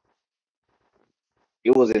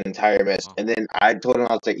 It was an entire mess. Oh, And then I told him,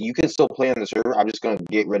 I was like, you can still play on the server. I'm just gonna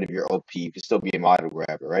get rid of your OP. You can still be a mod or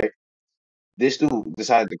whatever, right? This dude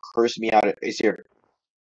decided to curse me out. It's here.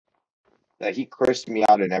 Like he cursed me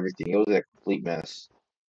out and everything. It was a complete mess.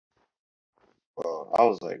 Bro, I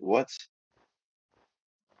was like, what?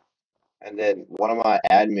 And then one of my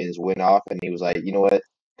admins went off and he was like, you know what?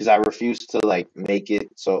 Because I refused to like make it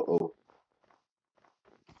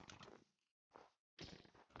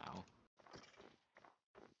ow.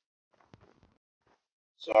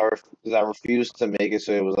 because I refused to make it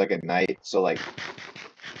so it was like a night so like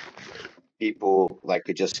people like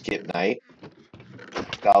could just skip night.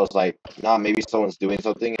 I was like, nah, maybe someone's doing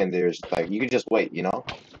something and there's like you could just wait, you know?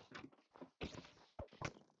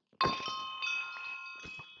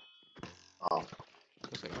 Um,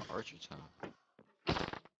 Looks like an archer town.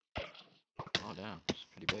 Oh damn, it's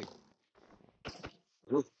pretty big.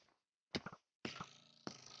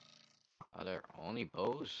 Are there only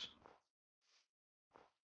bows?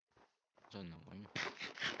 That's annoying.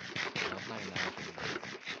 That's not even the actual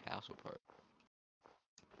castle part.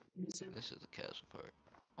 This is the castle part.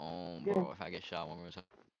 Oh, bro, if I get shot one more time,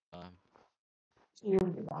 I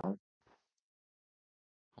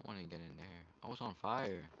want to get in there. I was on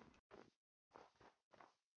fire.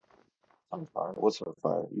 I'm fine. What's on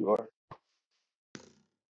fire? You are?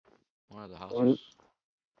 One of the What? houses.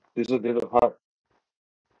 There's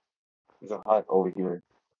a hut over here.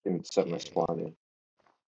 I can set my Okay. spawn in.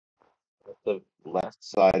 At the left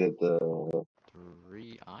side of the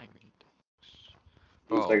Three iron things.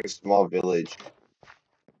 there's like Bro, a small village.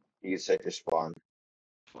 You can set your spawn.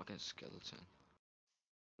 fucking skeleton.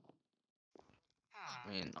 I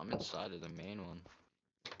mean, I'm inside of the main one.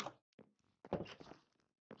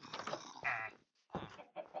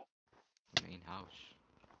 The main house.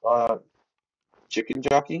 Uh, chicken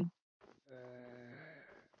jockey?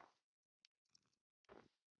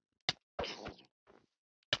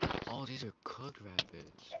 Oh, these are cooked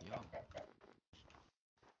rabbits. Yo,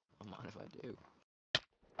 I mind if I do.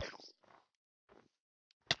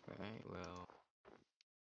 Right, well.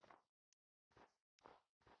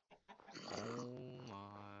 Oh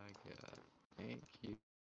my god. Thank you.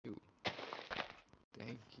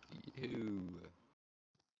 Thank you.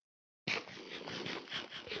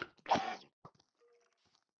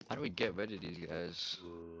 How do we get rid of these guys?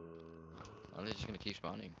 Are they just gonna keep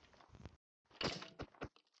spawning?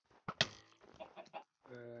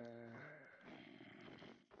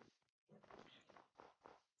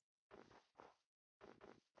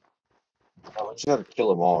 I just gotta kill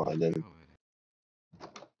them all and then Get over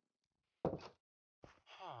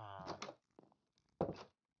there.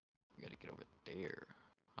 We gotta get over there.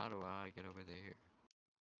 How do I get over there?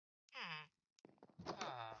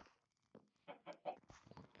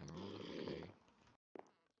 Emerald, okay.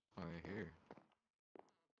 Alright, here.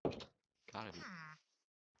 Gotta be.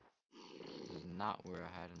 This is not where I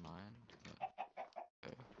had in mind.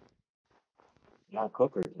 Okay. not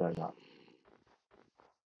cookers, they're not.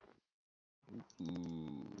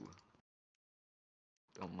 Ooh.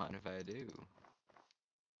 Don't mind if I do.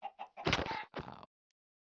 Ow.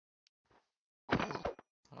 How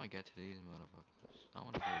do I get to these motherfuckers? I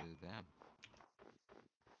wanna go to them.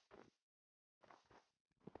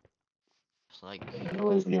 It's like,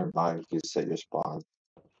 Always nearby if you set your spawn.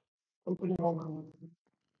 I'm putting all my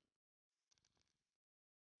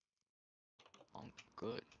I'm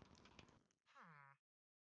good.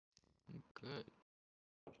 I'm good.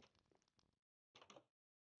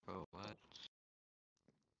 Bro, what?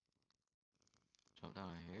 Jump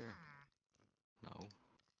down here? No.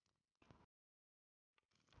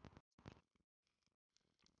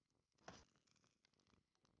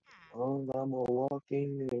 oh, I'm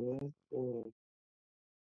walking.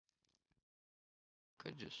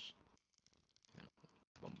 Could just, you know,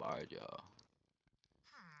 bombard y'all.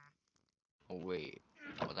 Oh wait,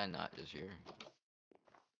 was I not just here?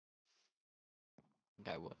 I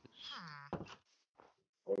think I was.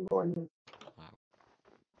 I'm going.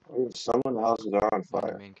 Wow. Someone houses are on I'm in the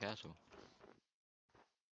fire. main castle.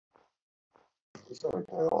 It's not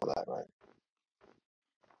repair all that, right?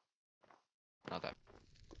 Not that.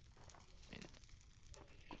 I mean,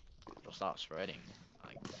 it'll stop spreading.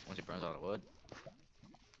 Like once it burns out of wood.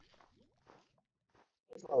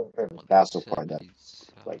 It's not repair the Well, castle part that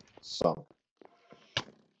 77. like sunk.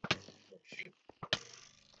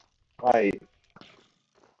 Hi.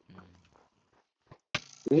 Hmm.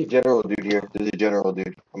 There's a general dude here. Wow. There's a general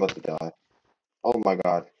dude. I'm about to die. Oh my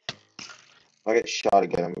god. If I get shot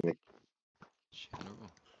again, I'm gonna.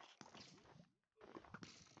 General.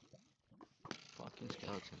 Fucking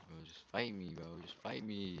skeletons, bro. Just fight me, bro. Just fight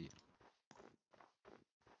me.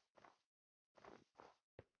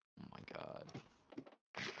 Oh my god.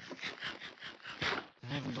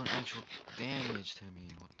 They haven't done actual damage to me.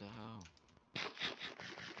 What the hell?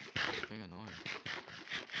 It's pretty annoying.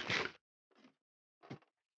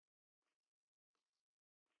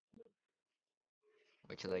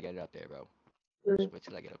 Wait till I get up there, bro. Just wait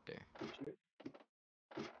till I get up there.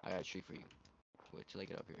 I got a tree for you. Wait till I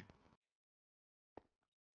get up here.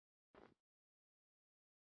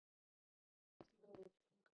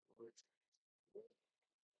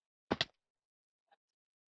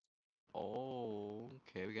 Oh,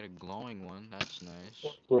 okay. We got a glowing one. That's nice.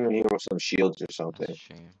 Put him here with some shields or That's a something.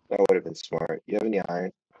 shame. That would have been smart. You have any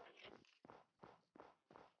iron?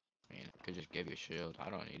 I mean, I could just give you a shield. I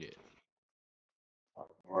don't need it.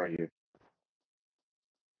 Where are you?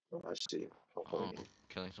 Oh, I see. I'll Oh, find you.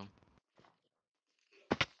 killing some.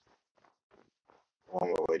 I'm on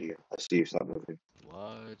my way to you. I see you. Stop moving.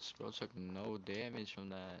 What? Bro took no damage from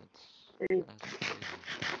that. Where are you? That's crazy.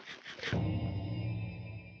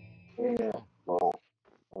 Yeah. Oh,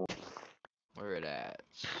 Oh, oh, where it at?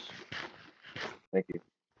 thank you.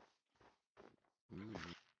 Ooh,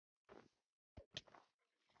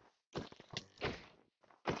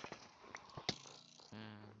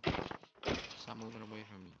 man. Stop moving away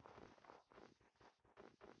from me.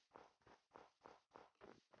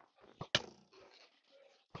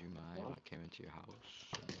 Do you mind if I came into your house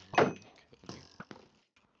and killed you?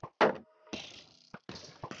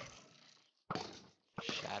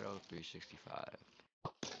 Shadow 365.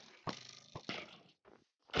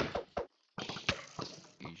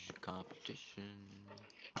 Use competition.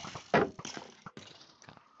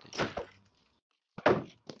 Competition.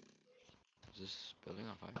 Is this building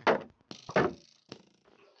on fire?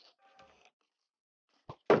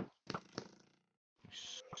 You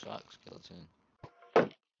suck, skeleton.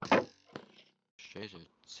 Strays are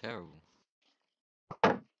terrible.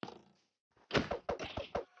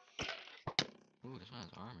 Ooh, this one has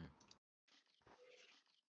armor.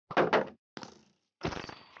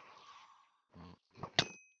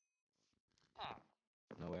 Oh,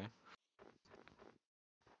 no way.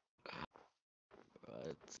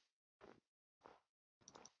 What?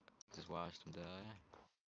 Just watched him die.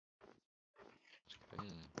 It's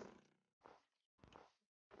crazy.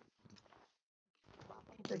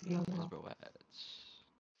 Where's bro at?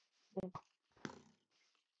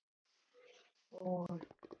 Oh,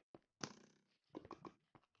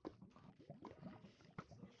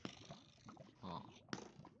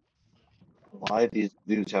 Why do these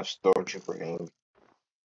dudes have stormtrooper aim?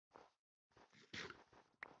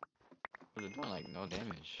 but they're doing like no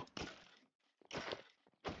damage.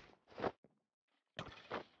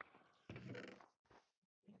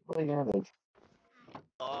 What damage?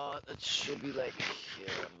 That should be like,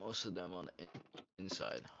 yeah, most of them on the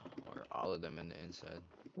inside. Or all of them in the inside.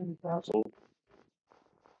 Castle.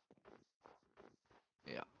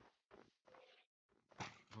 Yeah.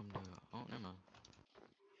 From the, oh, never mind.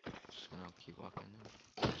 Just gonna keep walking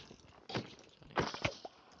now.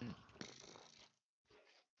 Mm.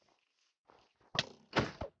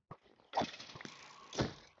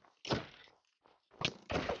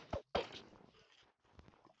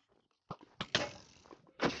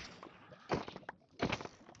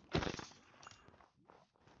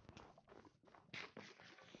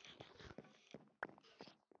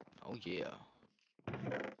 Oh yeah.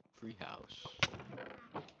 Free house.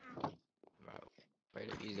 Right. Where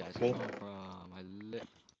did these guys Me? come from? I lit.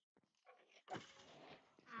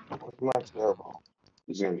 What's What my the hell? terrible?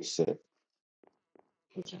 He's gonna be sick.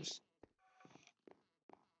 It's just.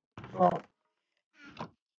 Oh,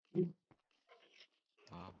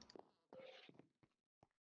 Wow.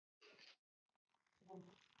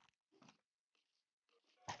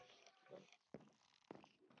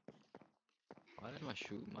 Why did my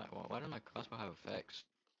shoot my why did my crossbow have effects?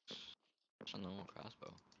 It's a normal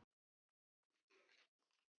crossbow.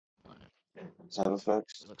 Alright, side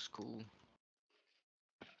effects. it looks cool.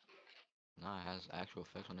 Nah, it has actual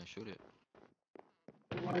effects when I shoot it.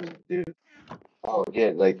 What does it do? Oh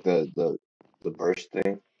yeah, like the burst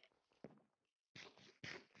thing.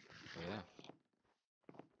 But yeah.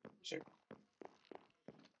 Sure.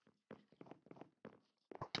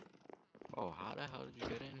 Oh, how the hell did you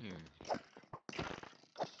get in here?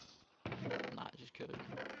 Nah, just kidding.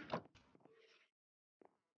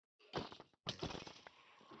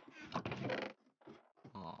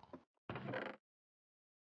 Oh.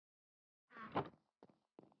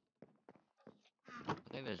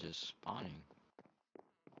 Maybe it's just spawning.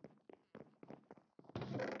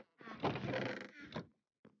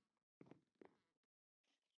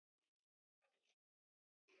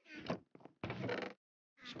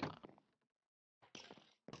 Spawn.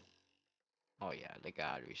 Oh yeah, they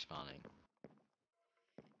got respawning.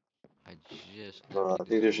 I just I emptied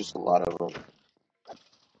think this there's just a one. lot of them.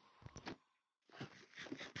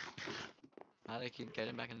 How they keep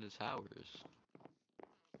getting back into the towers?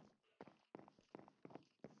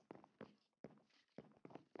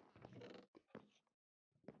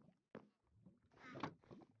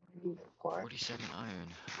 Why? 47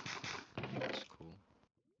 iron. That's cool.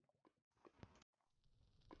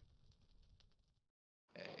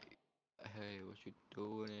 Hey, hey, what you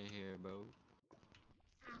doing in here, bro?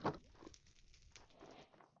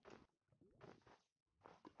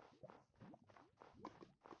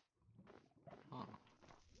 Huh?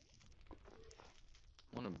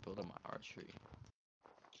 I want to build up my archery.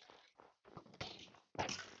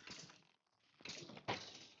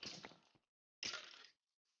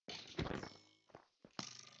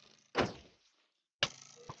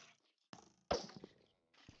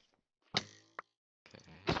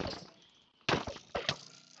 Okay.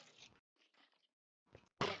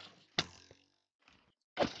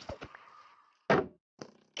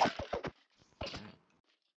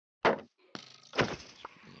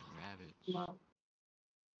 Freaking rabbits.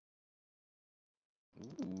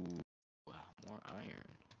 Ooh, wow, more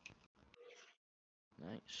iron.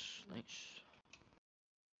 Nice, nice.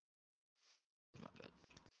 My bad.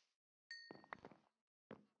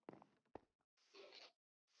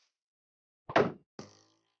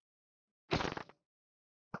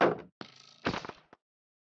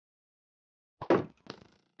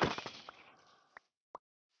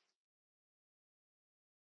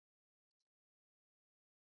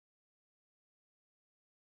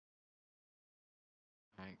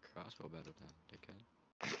 Alright, crossbow better than dickhead.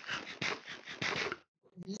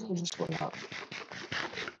 Just went out.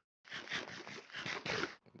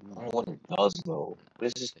 I don't know Ooh, what it does though. What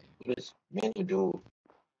is this? nasty. What is meant to do?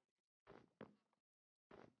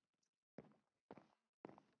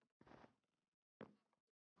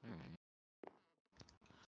 Alright.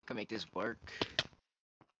 Can make this work.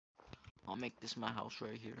 I'll make this my house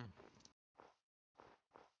right here.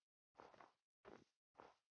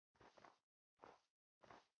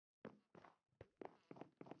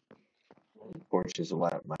 Porch is a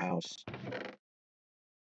lot at my house.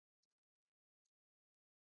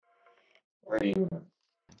 Where are you?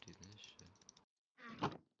 Do this shit.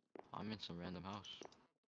 I'm in some random house.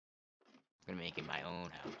 I'm gonna make it my own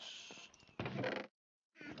house.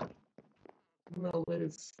 No,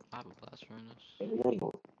 live. I have a blast furnace.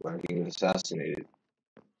 No. Why are you getting assassinated?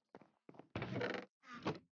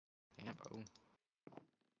 Damn, bro.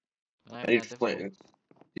 Not I even need that difficult. flint.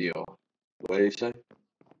 Deal. What did you say?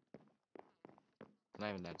 Not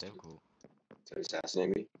even that difficult. To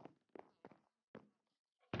assassinate me?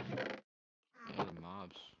 Yeah, the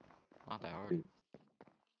mobs. Not that hard.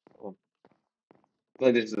 Well, I feel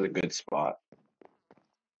like this is a good spot.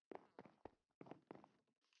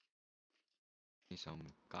 Need some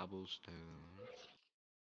cobblestone.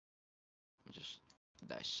 Just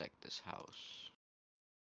dissect this house.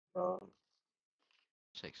 Um,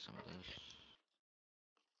 Take some of this.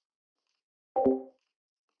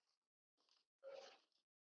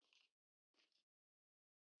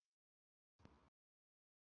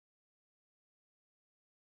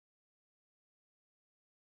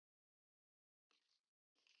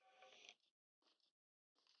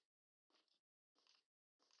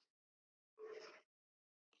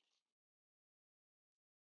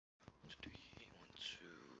 One, two, three, 1, 2,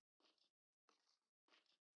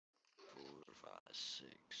 4, 5,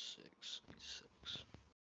 6, 6, 6.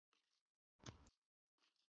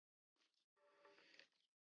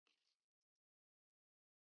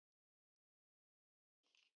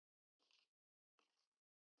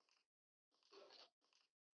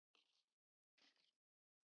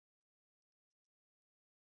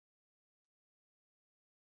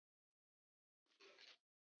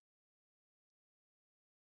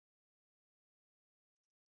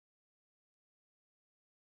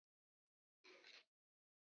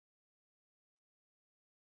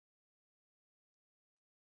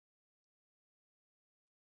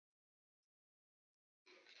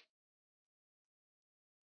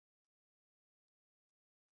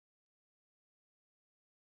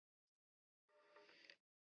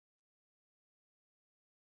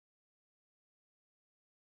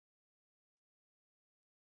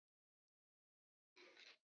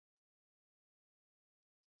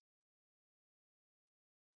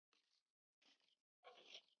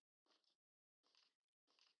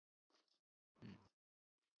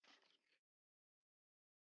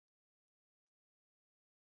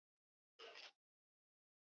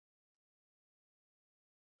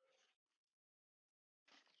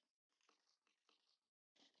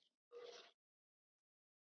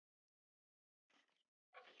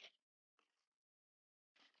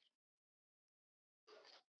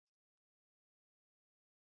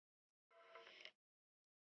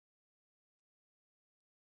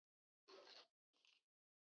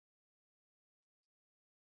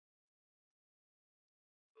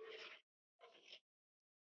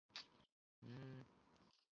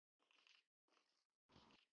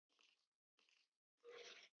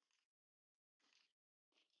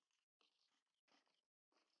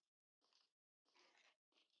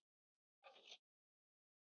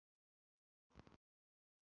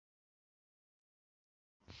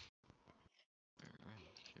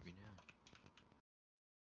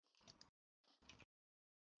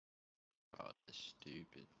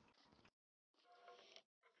 stupid.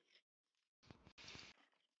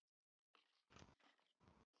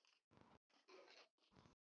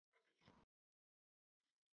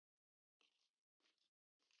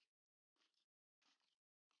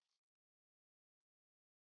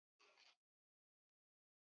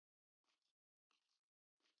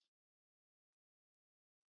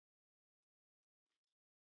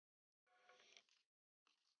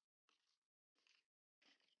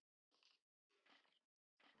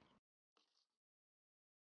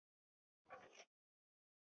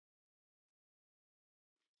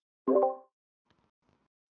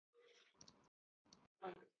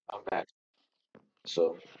 I'm back.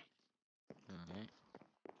 So Alright.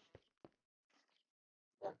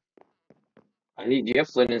 I need. Do you have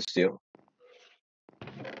flint and steel?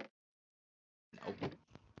 Nope.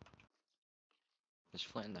 There's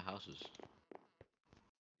flint in the houses.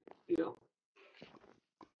 Yeah.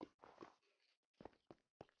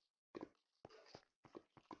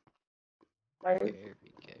 Iron. Care, we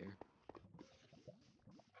care.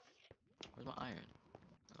 Where's my iron?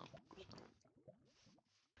 Oh, so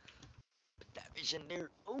put that bitch in there.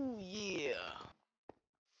 Oh yeah.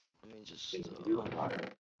 Let me just You have iron.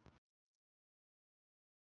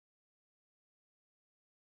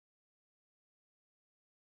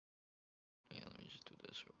 yeah, let me just do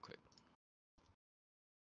this real quick.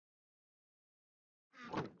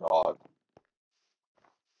 Dog.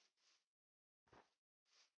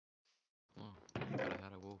 Oh, thought I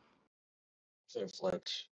had a wolf. Same flint.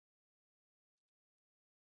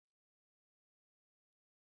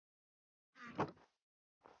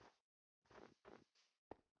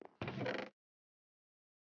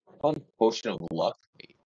 One potion of luck.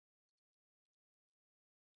 Wait,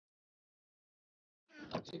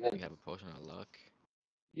 That's you again. have a potion of luck?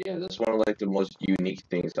 Yeah, that's one of like the most unique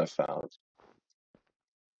things I found.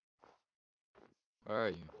 Where are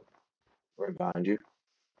you? Right behind you.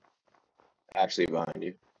 Actually behind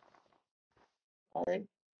you. Iron.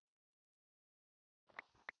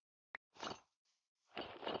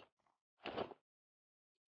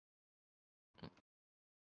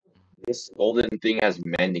 This golden thing has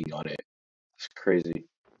mending on it. It's crazy.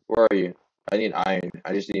 Where are you? I need iron.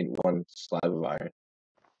 I just need one slab of iron.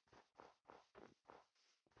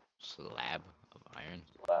 Slab of iron.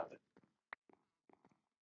 Slab.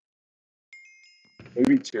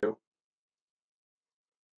 Maybe two.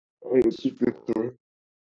 Wait, It's keep this 4. three.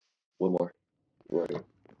 One more. Where are you?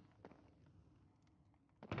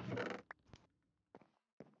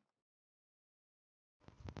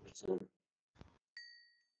 Two.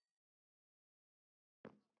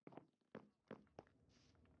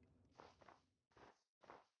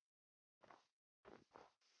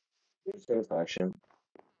 Satisfaction.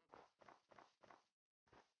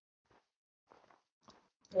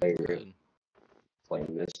 I That's agree. good.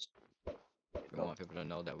 Playing this. We want people to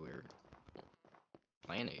know that we're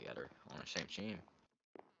playing together on the same team.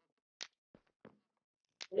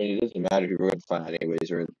 I mean, it doesn't matter who we're gonna find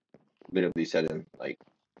anyways, or literally said in like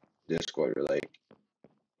Discord or like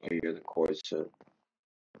oh, you're the chords to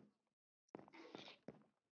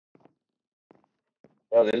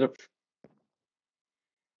oh there's a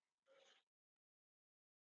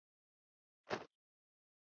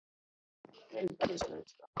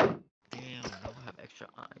Damn, I don't have extra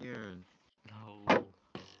iron. No. Do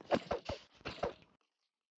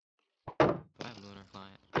I have lunar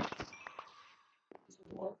client?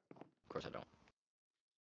 Of course I don't.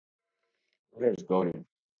 there's golden.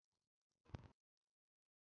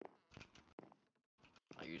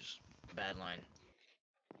 I use bad line.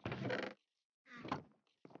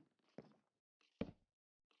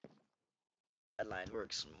 Bad line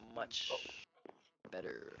works much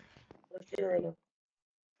better. Let's see right now.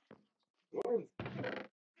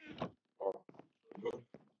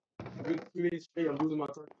 I'm losing my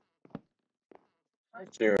time.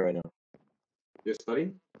 I'm steering right now. You're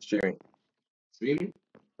studying? Steering. Streaming?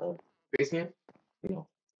 Oh. Facecam? No.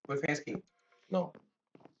 With facecam? No.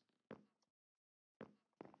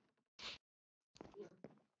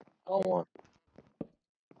 I don't want.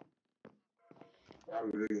 I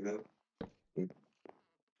really know.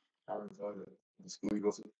 I don't know the school you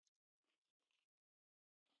go to.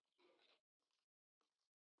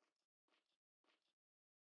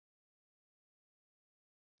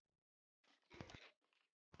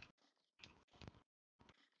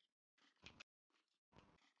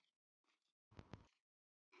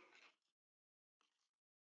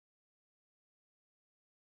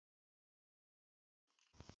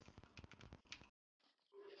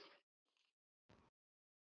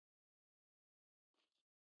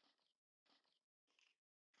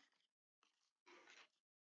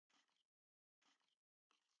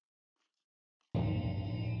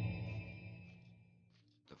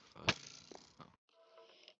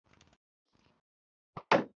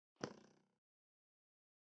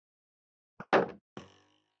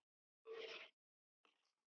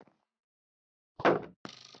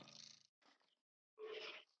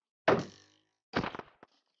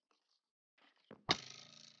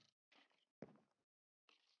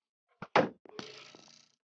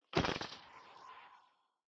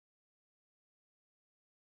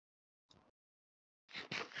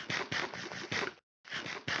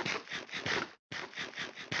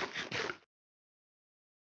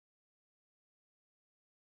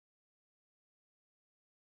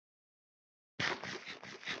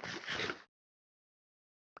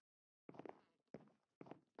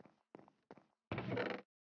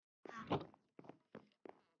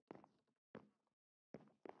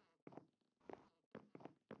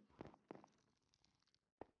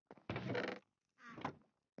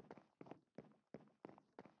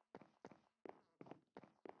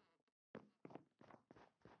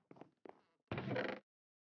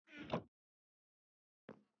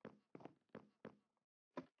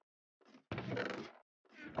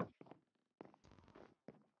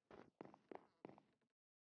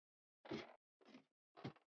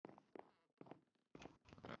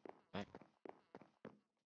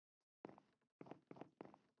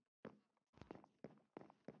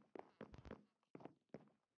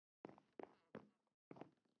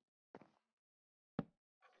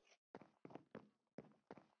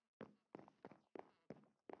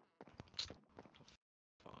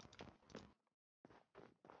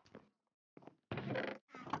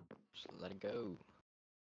 let it go.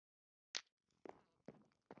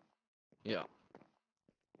 Yeah.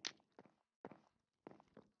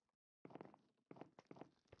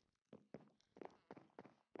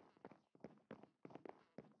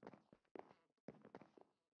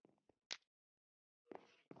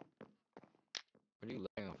 What are you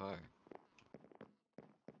lighting on fire?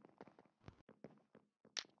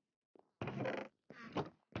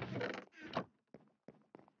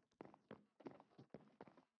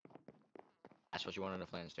 That's what you wanted to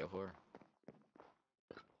flame steel for?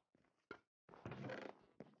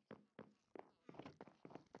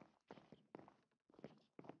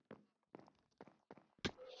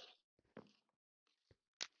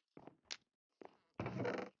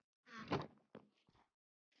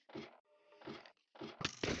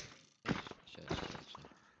 Shit.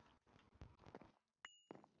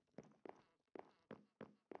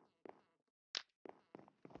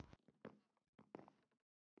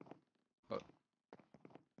 Oh,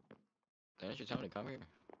 didn't you tell me to come here?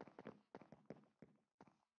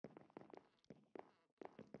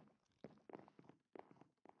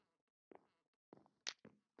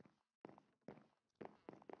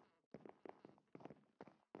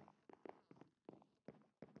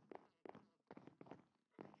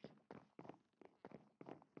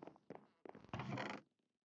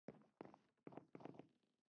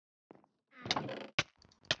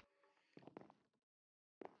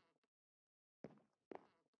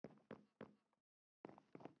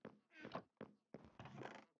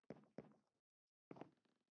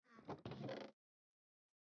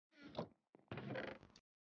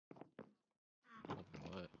 Open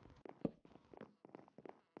what?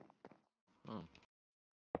 Oh,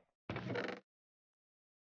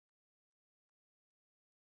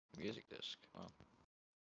 music disc. Oh,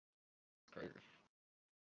 great.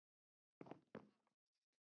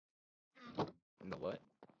 The what?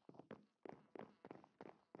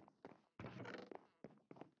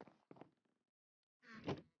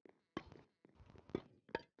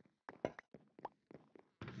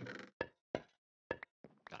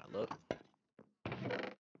 Gotta look.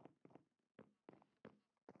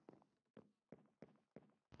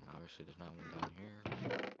 Obviously, there's not one down here.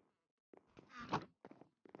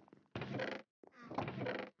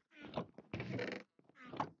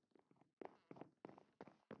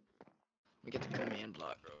 Let me get the command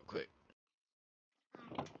block real quick.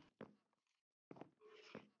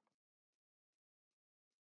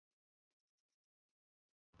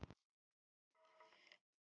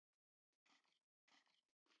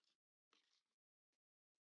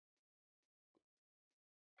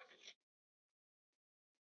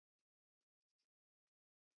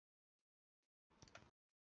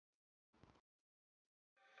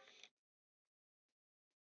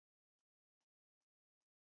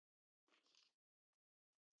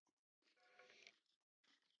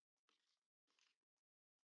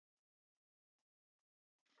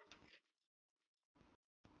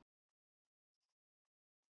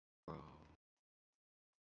 Bro,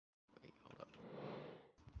 wait, hold up.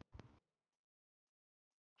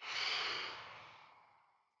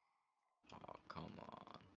 Oh, come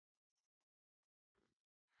on.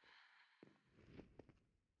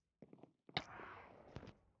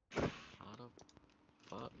 How the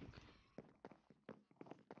fuck?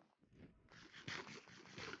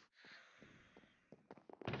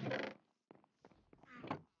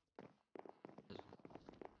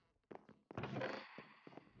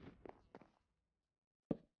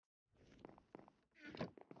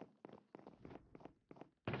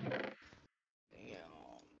 Damn.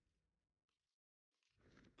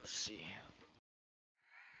 Let's see.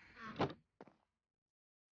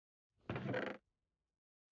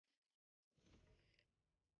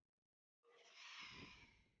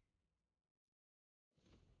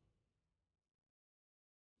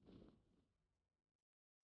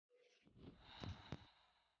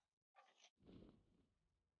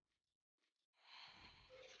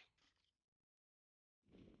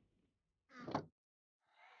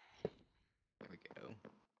 There we go.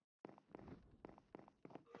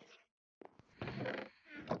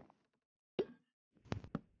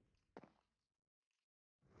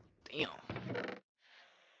 Damn.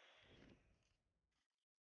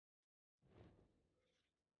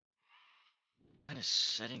 What kind of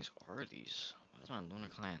settings are these? Why does my Lunar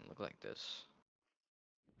client look like this?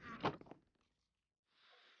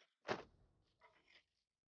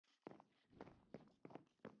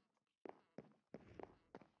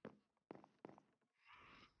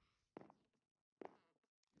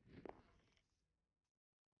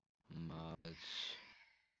 Mods.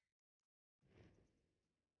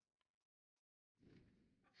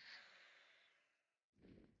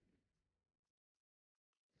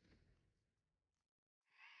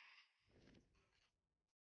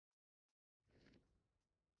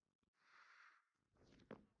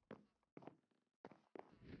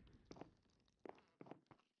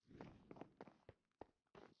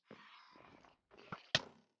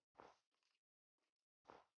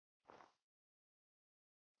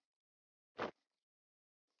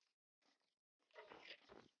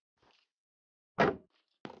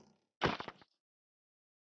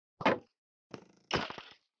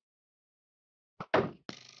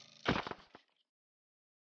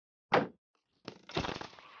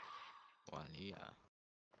 Manilla.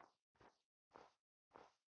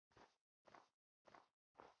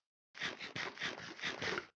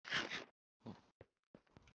 Oh,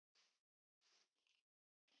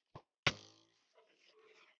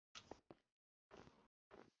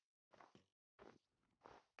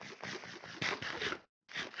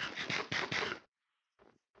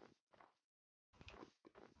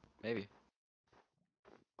 maybe.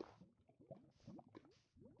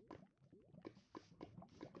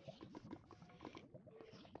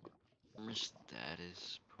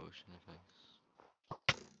 Status potion effects.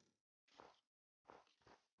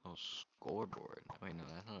 Oh, scoreboard. Wait, no,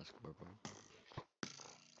 that's not a scoreboard.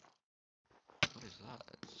 What is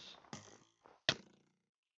that?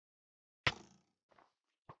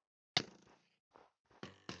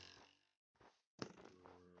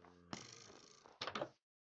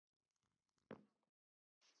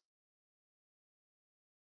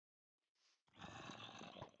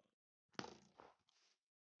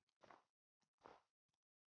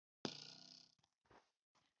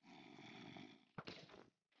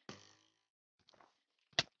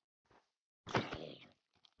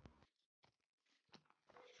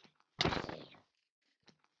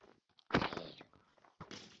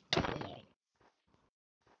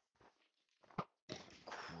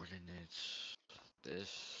 Coordinates.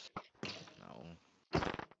 This. No.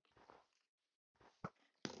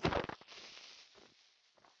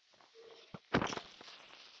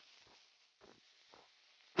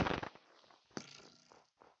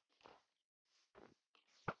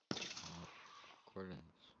 Oh, coordinates.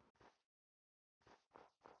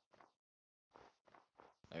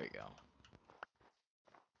 There we go.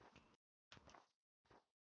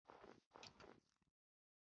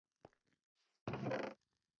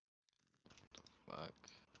 Fuck.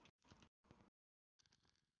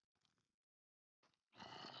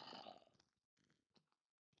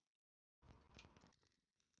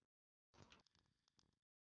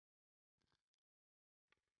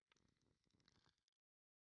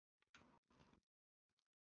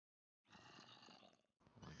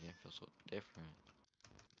 My game feels so different.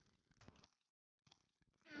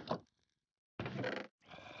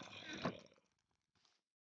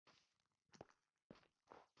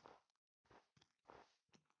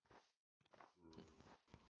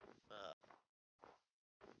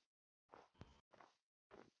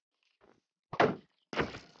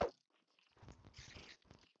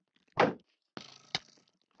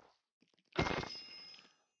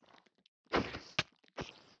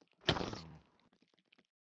 Oh,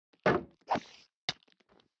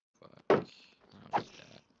 fuck. Now it's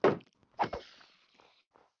that.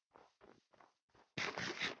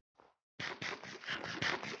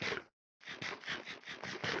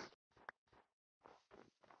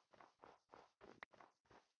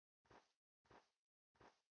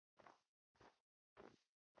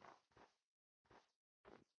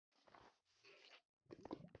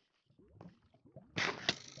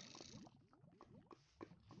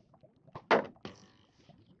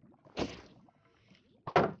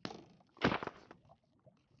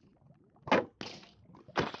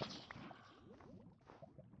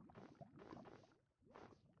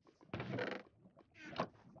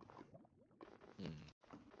 Hmm.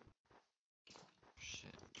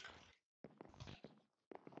 Shit.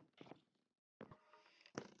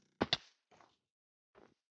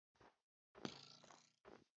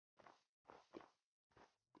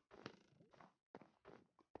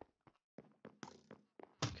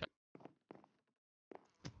 Okay.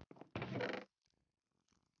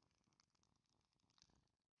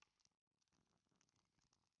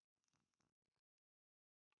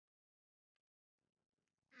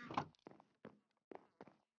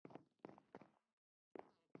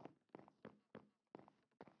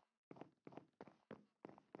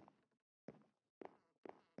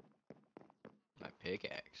 My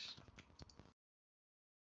pickaxe.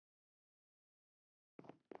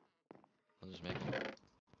 I'll just make one.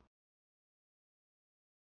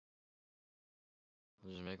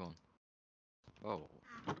 I'll just make one. Oh,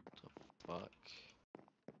 what the fuck?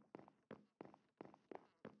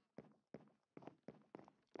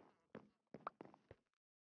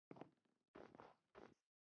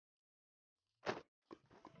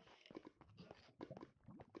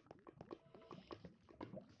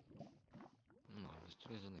 No, this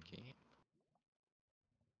dude is in the game.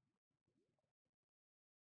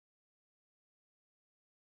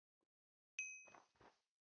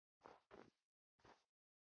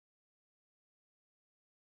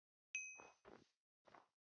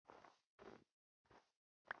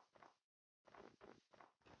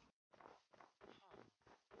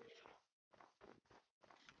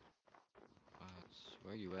 What?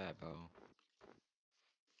 Where you at, bro?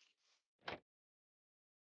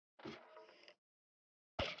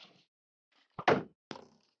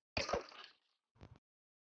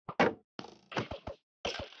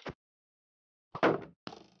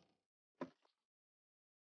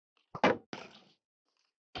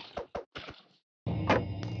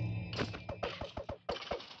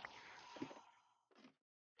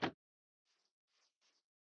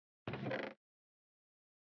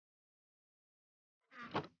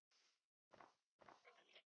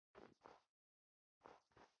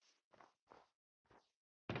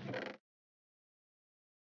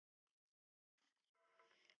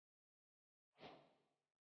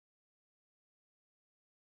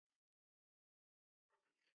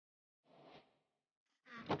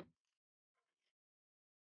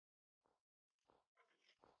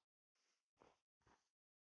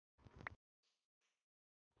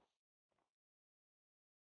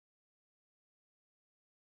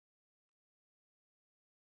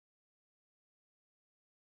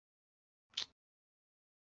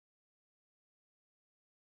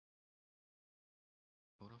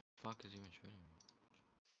 Fuck is even shooting me?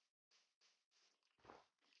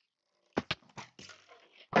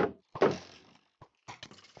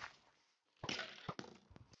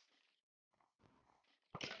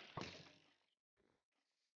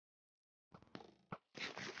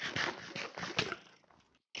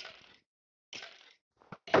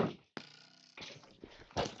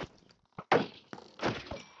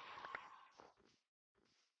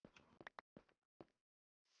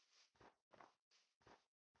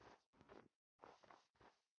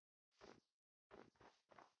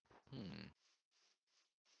 Hmm.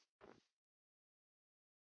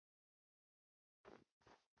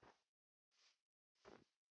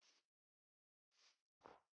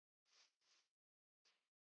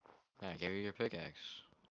 I gave you your pickaxe.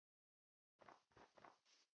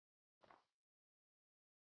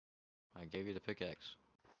 I gave you the pickaxe.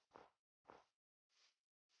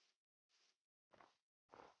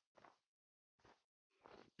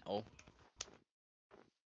 Oh,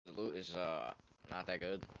 the loot is not that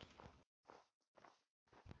good.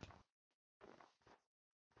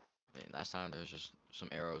 I mean, last time there was just some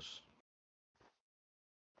arrows.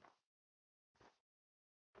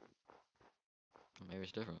 Maybe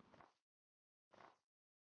it's different.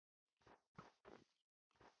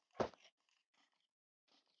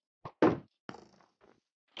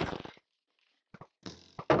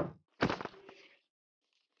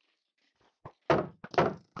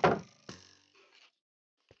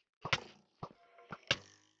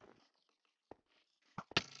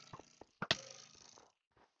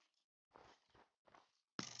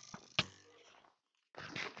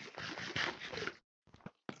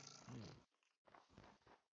 Hmm.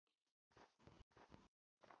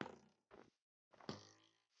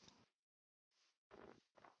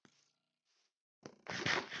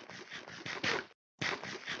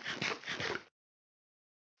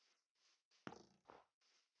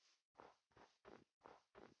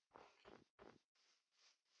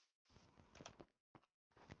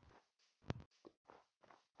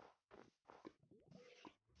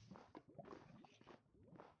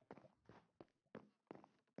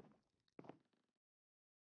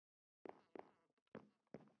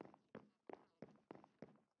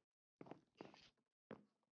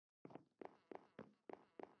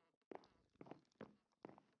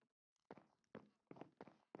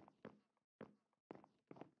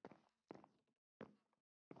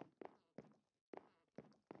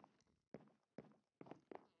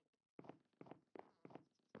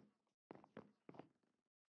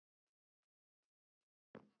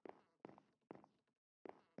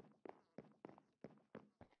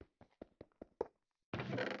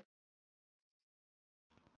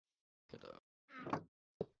 What the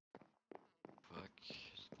fuck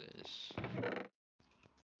is this?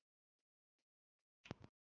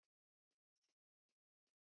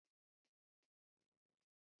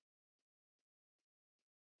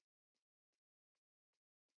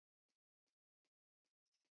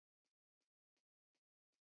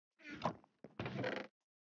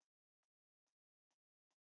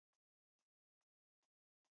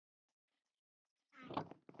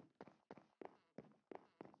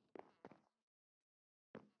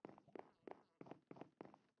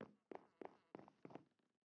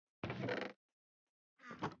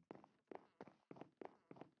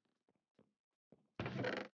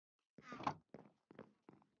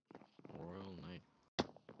 Royal Knight.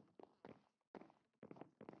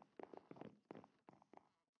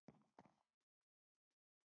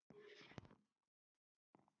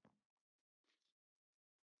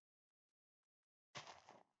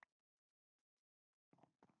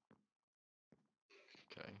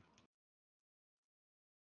 Okay.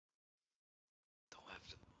 Don't have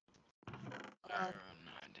to. Iron.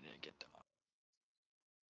 I didn't get the.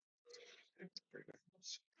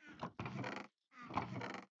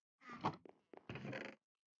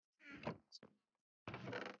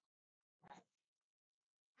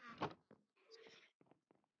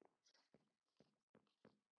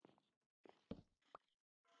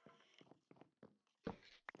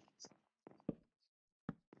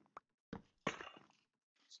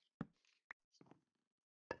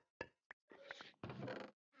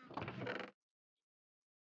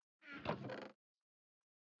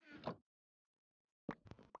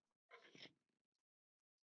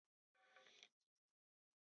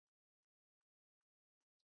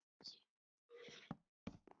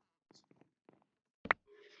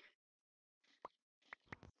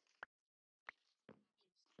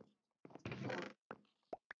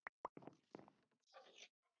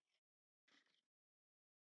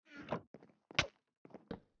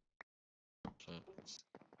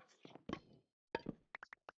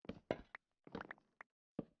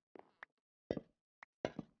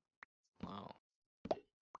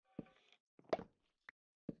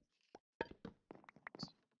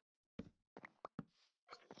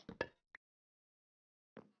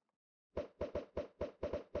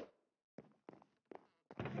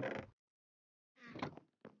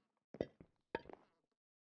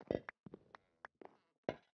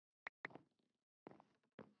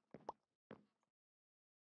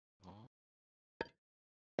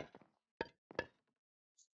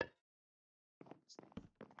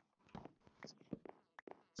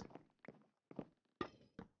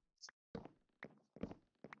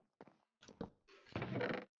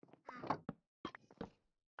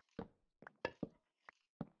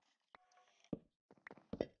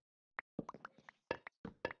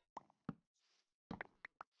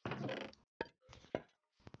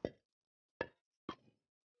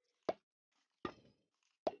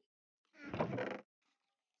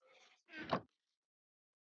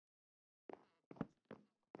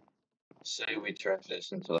 Say we turn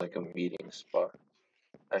this into like a meeting spot.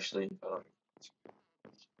 Actually,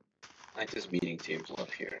 like this meeting table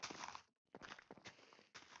up here.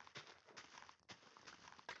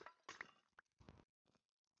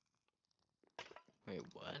 Wait,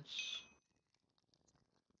 what?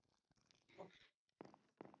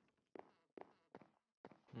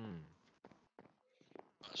 Hmm.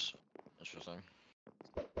 That's interesting.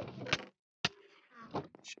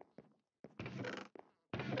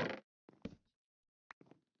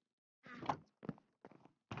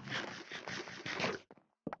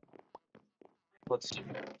 Let's see.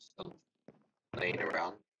 Still laying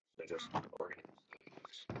around. So just organize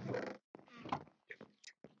things.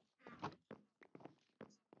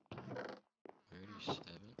 37.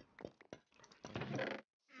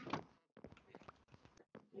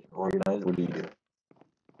 Organize. What do you do?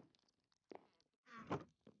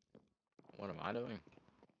 What am I doing?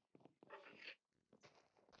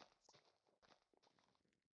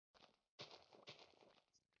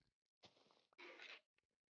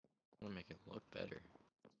 I want to make it look better.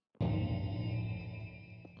 Oh,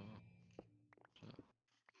 so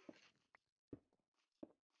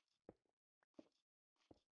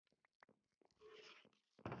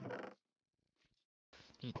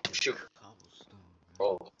need Shoot. cobblestone.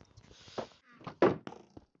 Oh,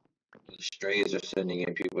 the strays are sending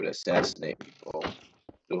in people to assassinate me. Oh,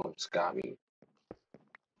 they almost got me.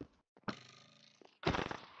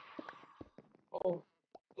 Oh,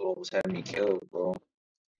 they almost had me killed, bro.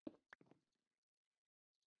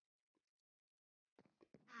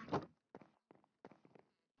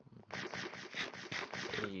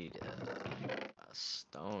 Need a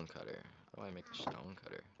stone cutter. How do I make a stone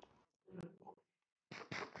cutter?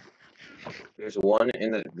 There's one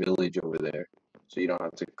in the village over there, so you don't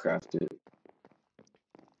have to craft it.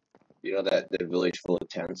 You know that the village full of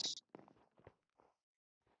tents?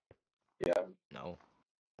 Yeah, No.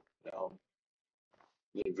 no.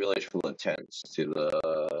 The village full of tents to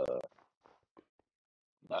the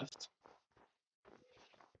left,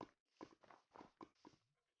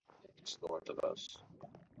 just north of us.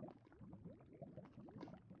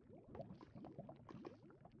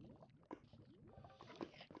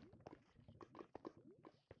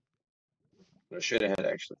 No, straight ahead,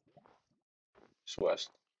 actually. Just west.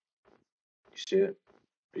 You see it?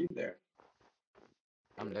 Are you there?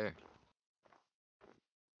 I'm there.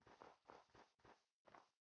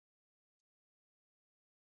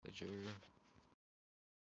 Did you?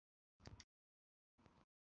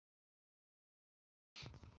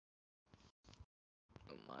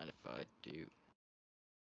 Don't mind if I do.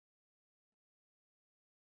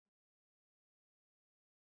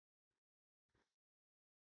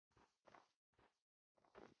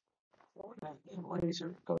 Why is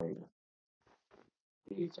it going?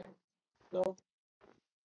 What do you think? No?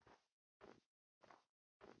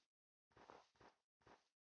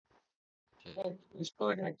 Shit. He's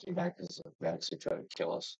probably gonna came back as a Vex to try to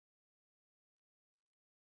kill us.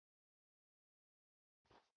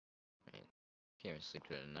 Man, can't even sleep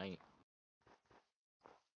through the night.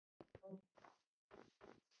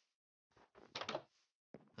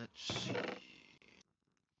 Let's see. This.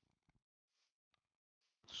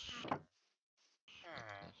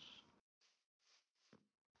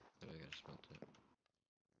 Maybe I gotta smelt it.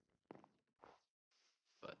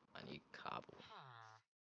 But I need cobble.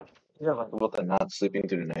 Yeah, like about the not sleeping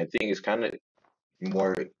through the night thing is kind of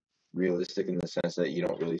more realistic in the sense that you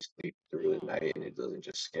don't really sleep through the night and it doesn't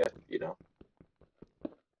just skip, you know?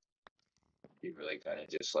 You really kind of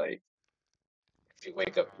just like, if you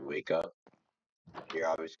wake up, you wake up. You're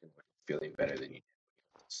always gonna be feeling better than you did when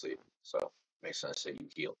you went to sleep. So it makes sense that you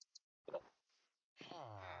heal. You know?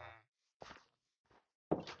 Oh,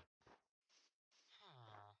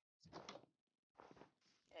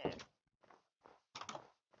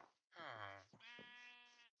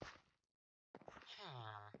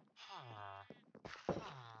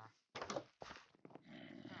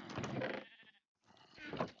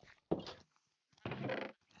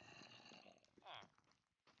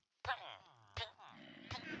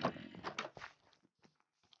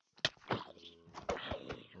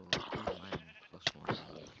 cool mining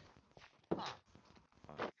 +1.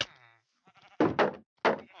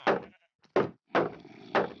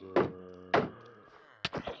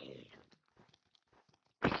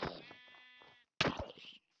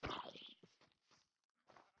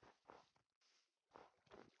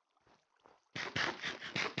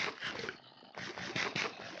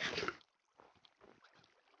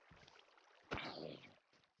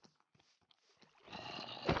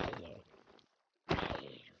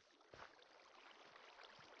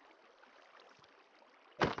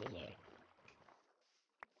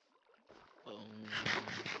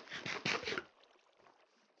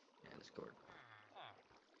 Yeah, let's go.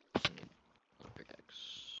 Just need a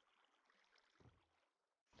pickaxe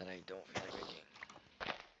that I don't feel like making.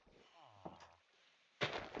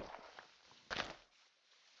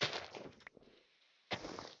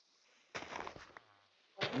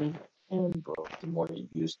 I mean, and bro, the more you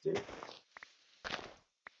used it,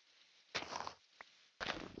 the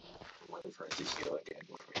more it hurts to heal again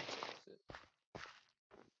before you fix it.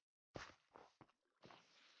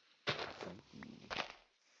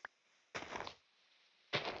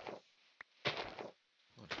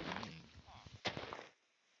 What's happening?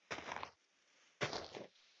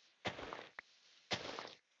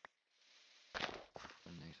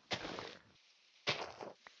 The next hour.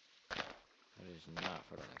 That is not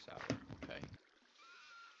for the next hour. Okay.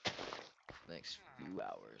 Next few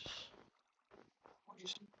hours. What do you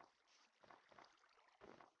say?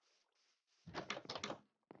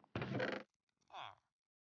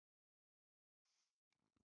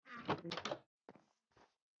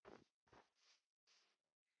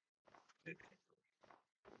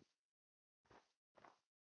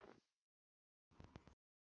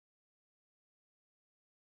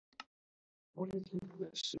 What do you think of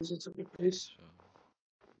this? Is it a good place? So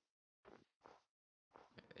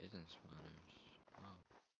there isn't spawners. Wow.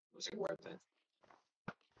 Was it worth it?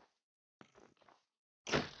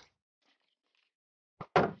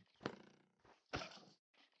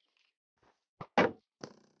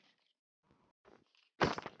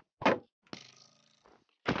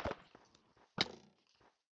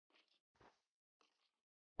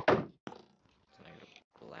 It's like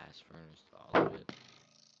a blast furnace to all of it.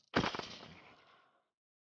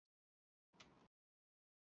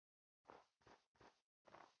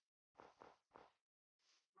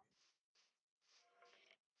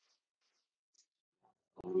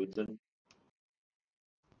 Wooden.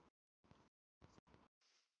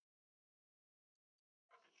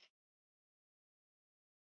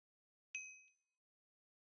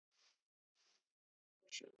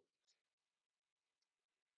 Shit.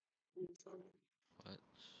 What?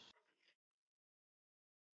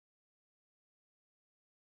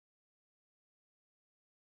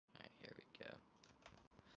 Alright, here we go.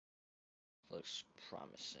 Looks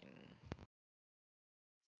promising.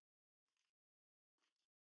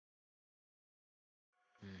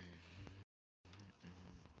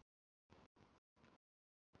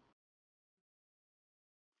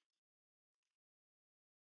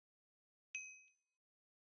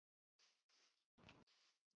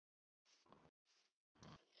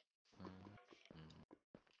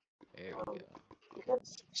 There we go. We got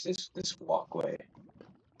this walkway,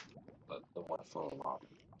 but the one for along.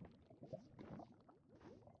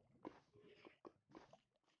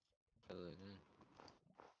 Fill it in.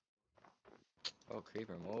 Oh,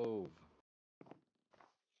 creeper, move.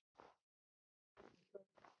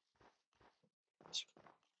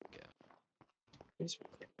 Go.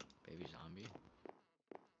 Baby zombie.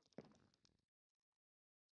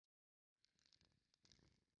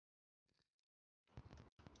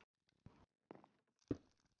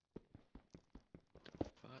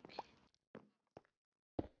 Fuck.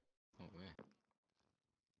 Oh, where?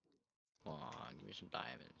 Come on, give me some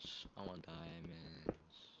diamonds. I want diamonds.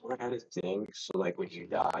 I had a thing, so like when you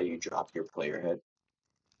die, you drop your player head.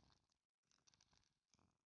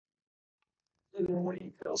 And then when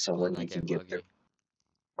you kill someone, Doesn't you that can get get their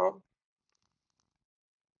buggy? um,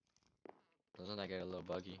 Doesn't that get a little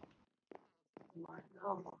buggy?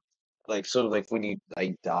 like so like when you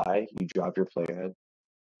like die, you drop your player head,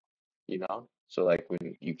 you know? So like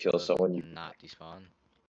when you kill Does it someone, you not despawn?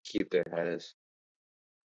 keep their head as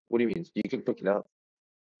what do you mean? You can pick it up.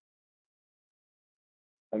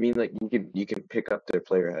 I mean like you can pick up their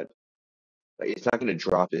player head. Like it's not gonna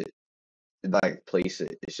drop it, like place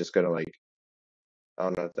it. It's just gonna like I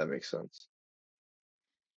don't know if that makes sense.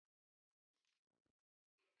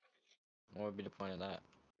 What would be the point of that?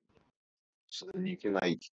 So then you can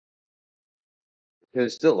like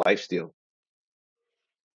it's still lifesteal.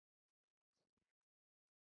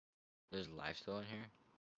 There's life still in here?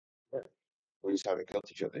 Yeah. We just haven't killed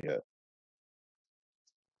each other yet.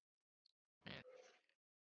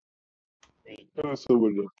 Man, So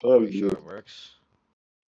when the are you time sure is it works?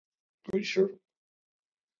 pretty sure.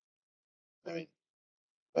 I mean,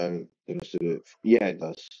 I haven't finished it. Yeah, it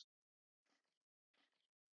does.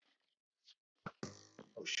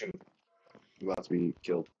 Oh shoot, I'm about to be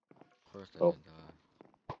killed. Of course that Oh, didn't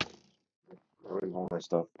die. where's all my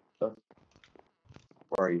stuff?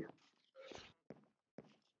 Where are you?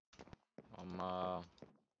 I'm Well,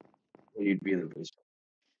 you'd be in the basement.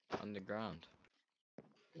 underground.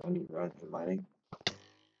 On your run for mining.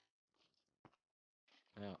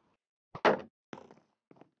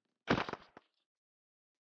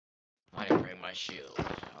 my shield.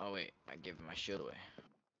 Oh wait, I gave my shield away.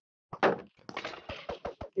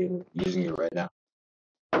 Using it right now.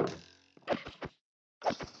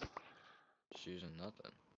 She's using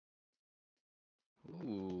nothing.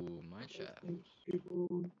 Ooh, mine shaft.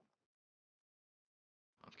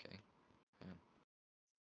 Okay. Yeah.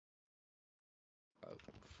 Bro,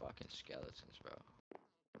 fucking skeletons, bro.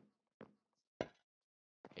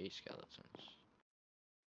 Hate skeletons.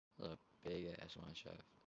 Look, big ass mine shaft.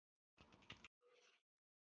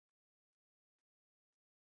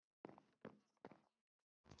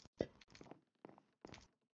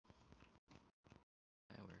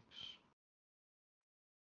 That works.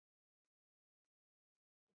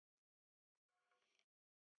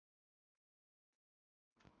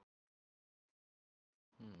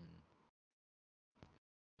 Hmm.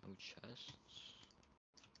 No chests.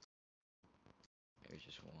 Maybe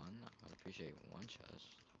just one. I'd appreciate one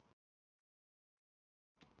chest.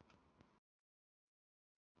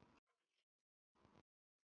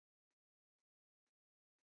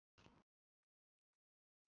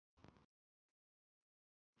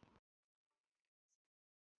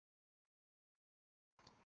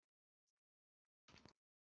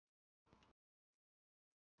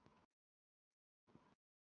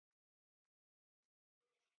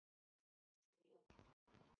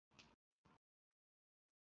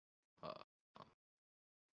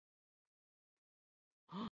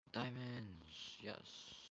 Uh, diamonds. Yes.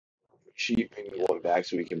 Should you bring me Yes. one back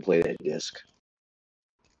so we can play that disc?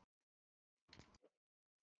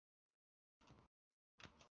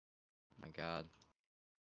 My God.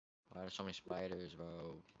 Why are there so many spiders,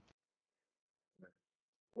 bro?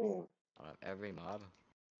 Out of every mob.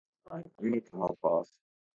 I'm gonna hop off.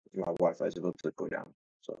 My Wi-Fi is about to go down,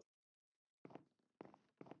 so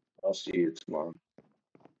I'll see you tomorrow.